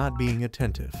for not being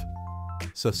attentive.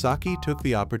 Sasaki took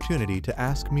the opportunity to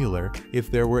ask Mueller if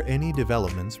there were any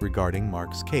developments regarding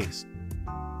Mark's case.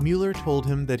 Mueller told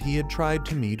him that he had tried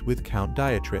to meet with Count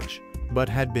Dietrich, but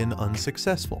had been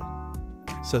unsuccessful.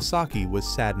 Sasaki was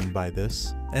saddened by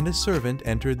this, and a servant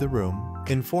entered the room,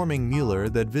 informing Mueller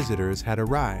that visitors had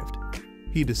arrived.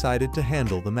 He decided to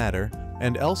handle the matter,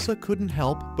 and Elsa couldn't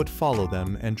help but follow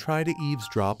them and try to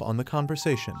eavesdrop on the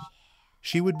conversation.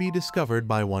 She would be discovered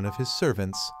by one of his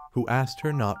servants, who asked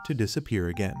her not to disappear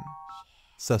again.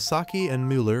 Sasaki and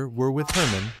Mueller were with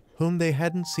Herman, whom they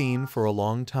hadn't seen for a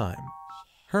long time.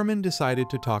 Herman decided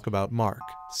to talk about Mark,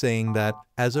 saying that,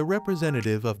 as a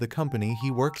representative of the company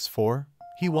he works for,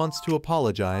 he wants to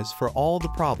apologize for all the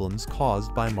problems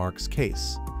caused by Mark's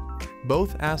case.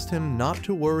 Both asked him not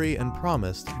to worry and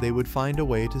promised they would find a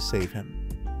way to save him.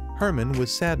 Herman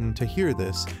was saddened to hear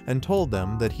this and told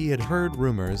them that he had heard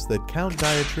rumors that Count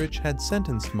Dietrich had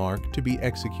sentenced Mark to be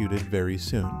executed very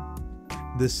soon.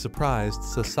 This surprised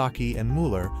Sasaki and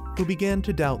Mueller, who began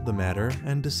to doubt the matter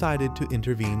and decided to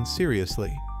intervene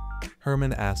seriously.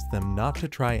 Herman asked them not to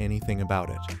try anything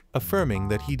about it, affirming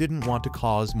that he didn't want to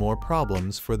cause more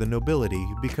problems for the nobility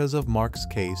because of Mark's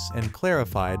case, and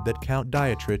clarified that Count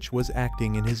Dietrich was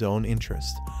acting in his own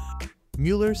interest.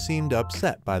 Mueller seemed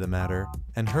upset by the matter,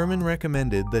 and Herman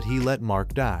recommended that he let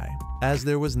Mark die, as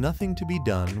there was nothing to be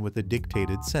done with a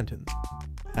dictated sentence.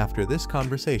 After this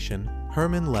conversation,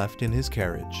 Herman left in his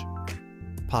carriage.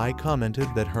 Pai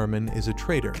commented that Herman is a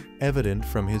traitor, evident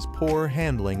from his poor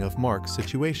handling of Mark's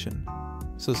situation.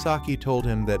 Sasaki told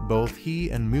him that both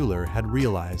he and Mueller had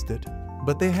realized it,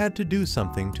 but they had to do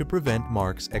something to prevent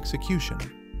Mark's execution.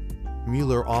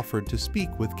 Mueller offered to speak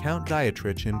with Count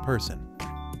Dietrich in person.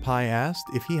 Pai asked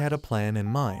if he had a plan in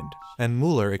mind, and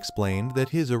Mueller explained that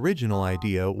his original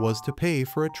idea was to pay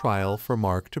for a trial for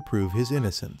Mark to prove his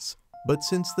innocence. But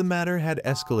since the matter had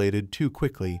escalated too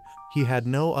quickly, he had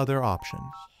no other option.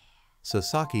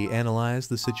 Sasaki analyzed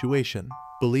the situation,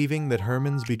 believing that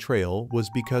Herman's betrayal was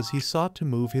because he sought to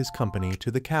move his company to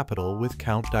the capital with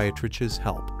Count Dietrich's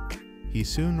help. He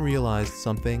soon realized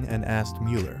something and asked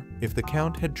Mueller if the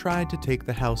Count had tried to take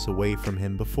the house away from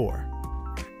him before.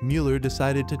 Mueller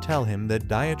decided to tell him that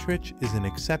Dietrich is an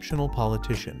exceptional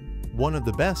politician, one of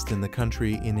the best in the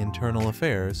country in internal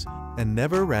affairs, and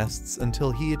never rests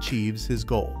until he achieves his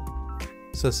goal.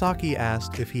 Sasaki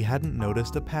asked if he hadn't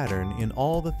noticed a pattern in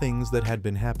all the things that had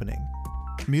been happening.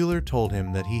 Mueller told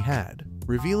him that he had,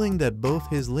 revealing that both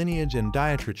his lineage and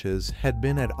Dietrich's had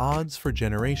been at odds for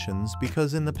generations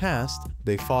because in the past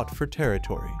they fought for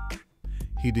territory.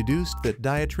 He deduced that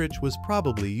Dietrich was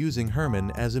probably using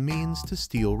Hermann as a means to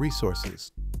steal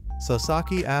resources.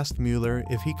 Sasaki asked Mueller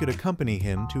if he could accompany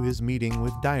him to his meeting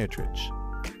with Dietrich.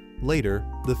 Later,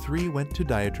 the three went to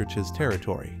Dietrich's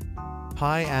territory.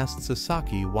 Pai asked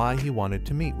Sasaki why he wanted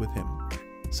to meet with him.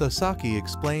 Sasaki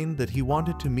explained that he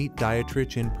wanted to meet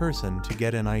Dietrich in person to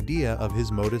get an idea of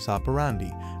his modus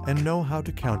operandi and know how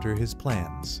to counter his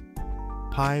plans.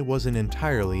 Pai wasn't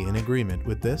entirely in agreement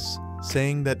with this,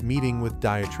 saying that meeting with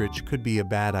Dietrich could be a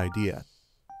bad idea.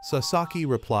 Sasaki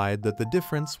replied that the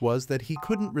difference was that he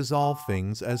couldn't resolve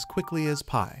things as quickly as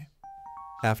Pai.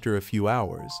 After a few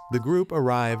hours, the group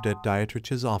arrived at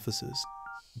Dietrich's offices.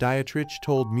 Dietrich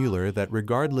told Mueller that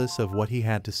regardless of what he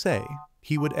had to say,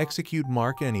 he would execute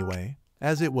Mark anyway,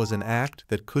 as it was an act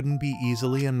that couldn't be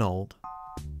easily annulled.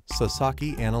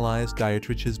 Sasaki analyzed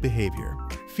Dietrich's behavior,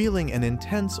 feeling an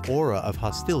intense aura of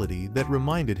hostility that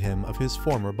reminded him of his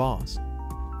former boss.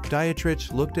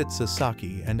 Dietrich looked at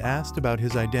Sasaki and asked about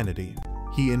his identity.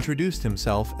 He introduced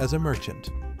himself as a merchant.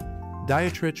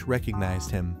 Dietrich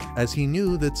recognized him, as he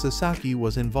knew that Sasaki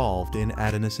was involved in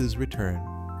Adonis's return.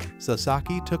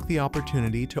 Sasaki took the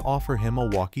opportunity to offer him a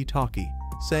walkie-talkie,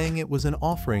 saying it was an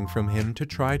offering from him to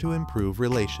try to improve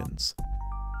relations.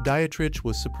 Dietrich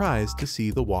was surprised to see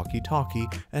the walkie-talkie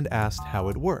and asked how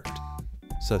it worked.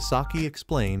 Sasaki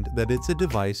explained that it's a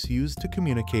device used to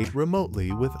communicate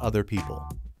remotely with other people.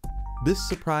 This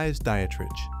surprised Dietrich,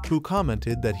 who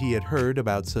commented that he had heard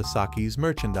about Sasaki's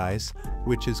merchandise,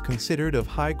 which is considered of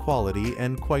high quality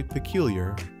and quite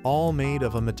peculiar, all made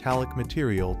of a metallic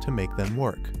material to make them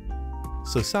work.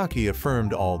 Sasaki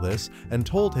affirmed all this and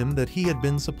told him that he had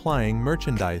been supplying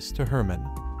merchandise to Hermann,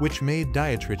 which made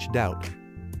Dietrich doubt.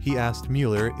 He asked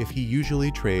Mueller if he usually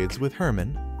trades with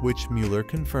Hermann, which Mueller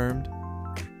confirmed.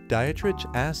 Dietrich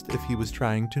asked if he was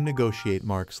trying to negotiate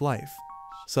Mark's life.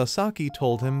 Sasaki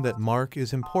told him that Mark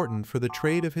is important for the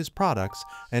trade of his products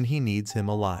and he needs him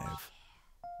alive.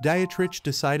 Dietrich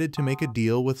decided to make a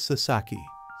deal with Sasaki,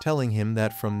 telling him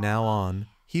that from now on,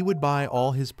 he would buy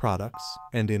all his products,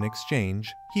 and in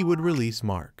exchange, he would release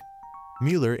Mark.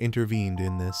 Mueller intervened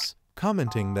in this,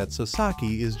 commenting that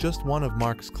Sasaki is just one of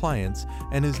Mark's clients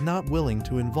and is not willing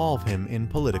to involve him in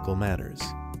political matters.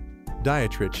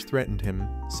 Dietrich threatened him,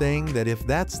 saying that if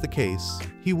that's the case,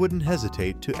 he wouldn't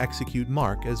hesitate to execute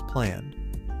Mark as planned.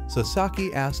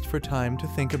 Sasaki asked for time to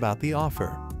think about the offer,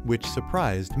 which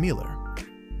surprised Mueller.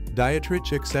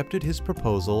 Dietrich accepted his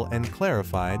proposal and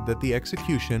clarified that the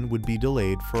execution would be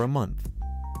delayed for a month.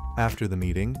 After the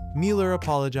meeting, Mueller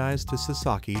apologized to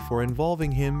Sasaki for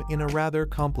involving him in a rather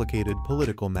complicated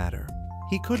political matter.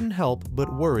 He couldn't help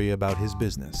but worry about his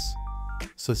business.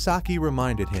 Sasaki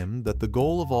reminded him that the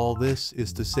goal of all this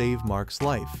is to save Mark's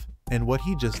life, and what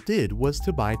he just did was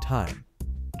to buy time.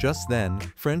 Just then,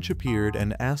 French appeared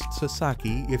and asked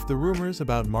Sasaki if the rumors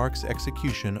about Mark's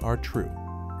execution are true.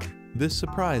 This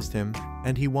surprised him,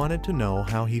 and he wanted to know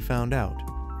how he found out.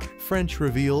 French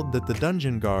revealed that the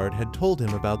dungeon guard had told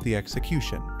him about the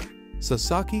execution.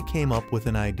 Sasaki came up with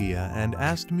an idea and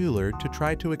asked Mueller to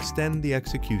try to extend the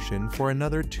execution for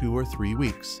another 2 or 3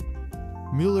 weeks.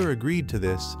 Mueller agreed to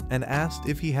this and asked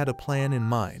if he had a plan in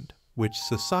mind, which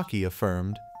Sasaki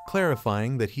affirmed,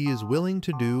 clarifying that he is willing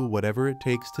to do whatever it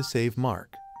takes to save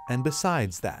Mark, and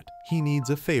besides that, he needs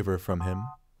a favor from him.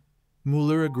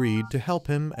 Mueller agreed to help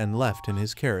him and left in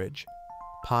his carriage.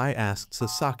 Pai asked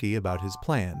Sasaki about his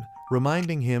plan,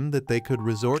 reminding him that they could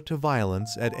resort to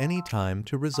violence at any time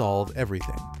to resolve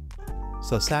everything.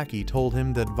 Sasaki told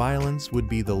him that violence would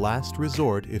be the last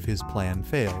resort if his plan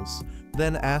fails,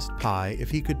 then asked Pai if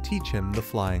he could teach him the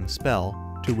flying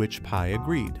spell, to which Pai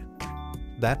agreed.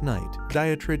 That night,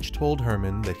 Dietrich told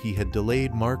Hermann that he had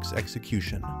delayed Mark's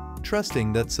execution,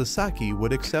 trusting that Sasaki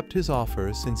would accept his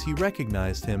offer since he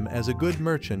recognized him as a good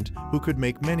merchant who could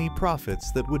make many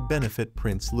profits that would benefit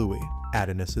Prince Louis,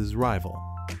 Adonis's rival.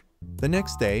 The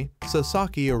next day,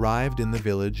 Sasaki arrived in the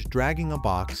village dragging a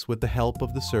box with the help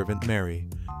of the servant Mary.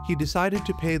 He decided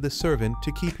to pay the servant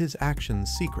to keep his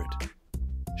actions secret.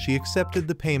 She accepted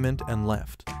the payment and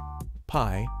left.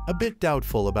 Pai, a bit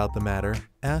doubtful about the matter,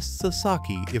 asked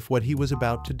Sasaki if what he was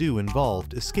about to do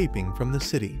involved escaping from the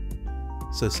city.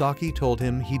 Sasaki told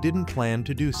him he didn't plan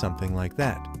to do something like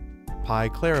that. Pai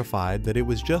clarified that it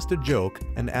was just a joke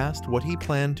and asked what he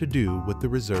planned to do with the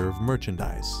reserve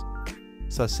merchandise.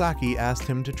 Sasaki asked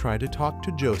him to try to talk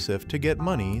to Joseph to get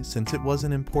money since it was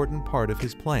an important part of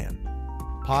his plan.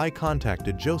 Pai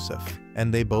contacted Joseph,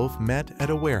 and they both met at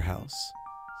a warehouse.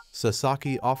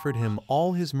 Sasaki offered him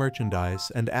all his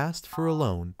merchandise and asked for a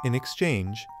loan. In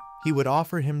exchange, he would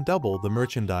offer him double the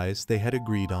merchandise they had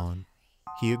agreed on.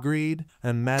 He agreed,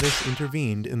 and Mattis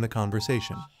intervened in the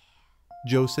conversation.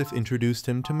 Joseph introduced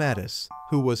him to Mattis,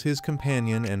 who was his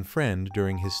companion and friend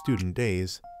during his student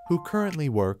days, who currently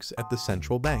works at the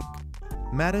central bank.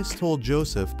 Mattis told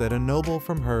Joseph that a noble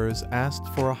from hers asked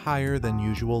for a higher than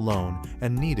usual loan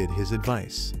and needed his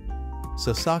advice.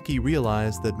 Sasaki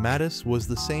realized that Mattis was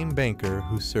the same banker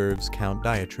who serves Count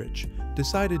Dietrich,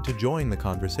 decided to join the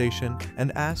conversation,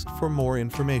 and asked for more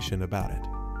information about it.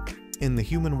 In the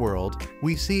human world,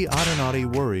 we see Adenari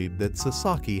worried that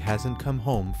Sasaki hasn't come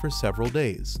home for several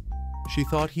days. She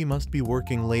thought he must be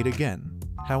working late again.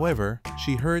 However,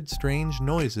 she heard strange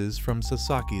noises from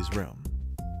Sasaki's room.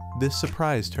 This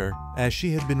surprised her, as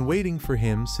she had been waiting for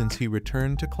him since he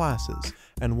returned to classes,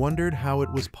 and wondered how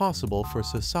it was possible for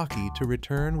Sasaki to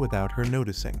return without her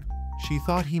noticing. She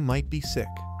thought he might be sick.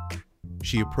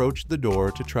 She approached the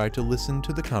door to try to listen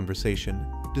to the conversation,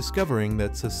 discovering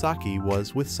that Sasaki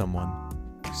was with someone.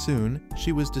 Soon,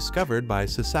 she was discovered by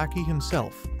Sasaki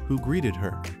himself, who greeted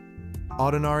her.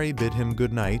 Adenari bid him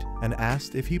good night and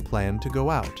asked if he planned to go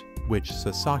out, which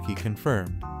Sasaki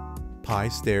confirmed. Pai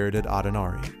stared at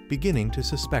Adenari, beginning to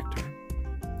suspect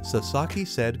her. Sasaki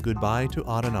said goodbye to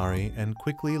Adenari and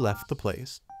quickly left the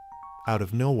place. Out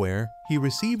of nowhere, he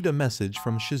received a message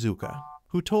from Shizuka,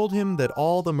 who told him that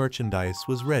all the merchandise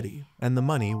was ready and the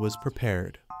money was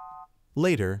prepared.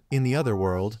 Later, in the other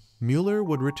world, Mueller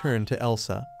would return to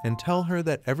Elsa and tell her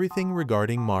that everything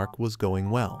regarding Mark was going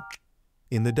well.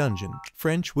 In the dungeon,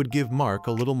 French would give Mark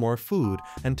a little more food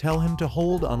and tell him to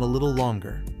hold on a little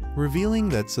longer, revealing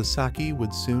that Sasaki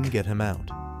would soon get him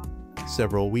out.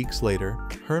 Several weeks later,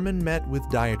 Herman met with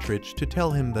Dietrich to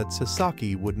tell him that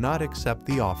Sasaki would not accept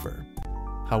the offer.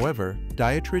 However,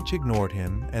 Dietrich ignored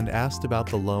him and asked about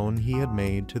the loan he had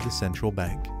made to the central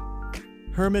bank.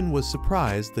 Herman was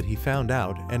surprised that he found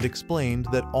out and explained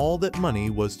that all that money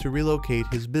was to relocate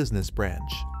his business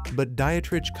branch, but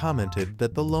Dietrich commented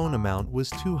that the loan amount was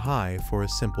too high for a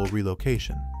simple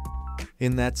relocation.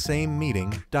 In that same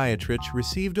meeting, Dietrich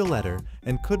received a letter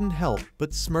and couldn't help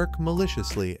but smirk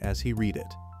maliciously as he read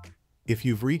it. If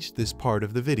you've reached this part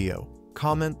of the video,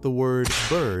 comment the word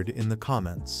bird in the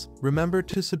comments. Remember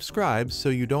to subscribe so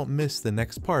you don't miss the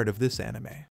next part of this anime.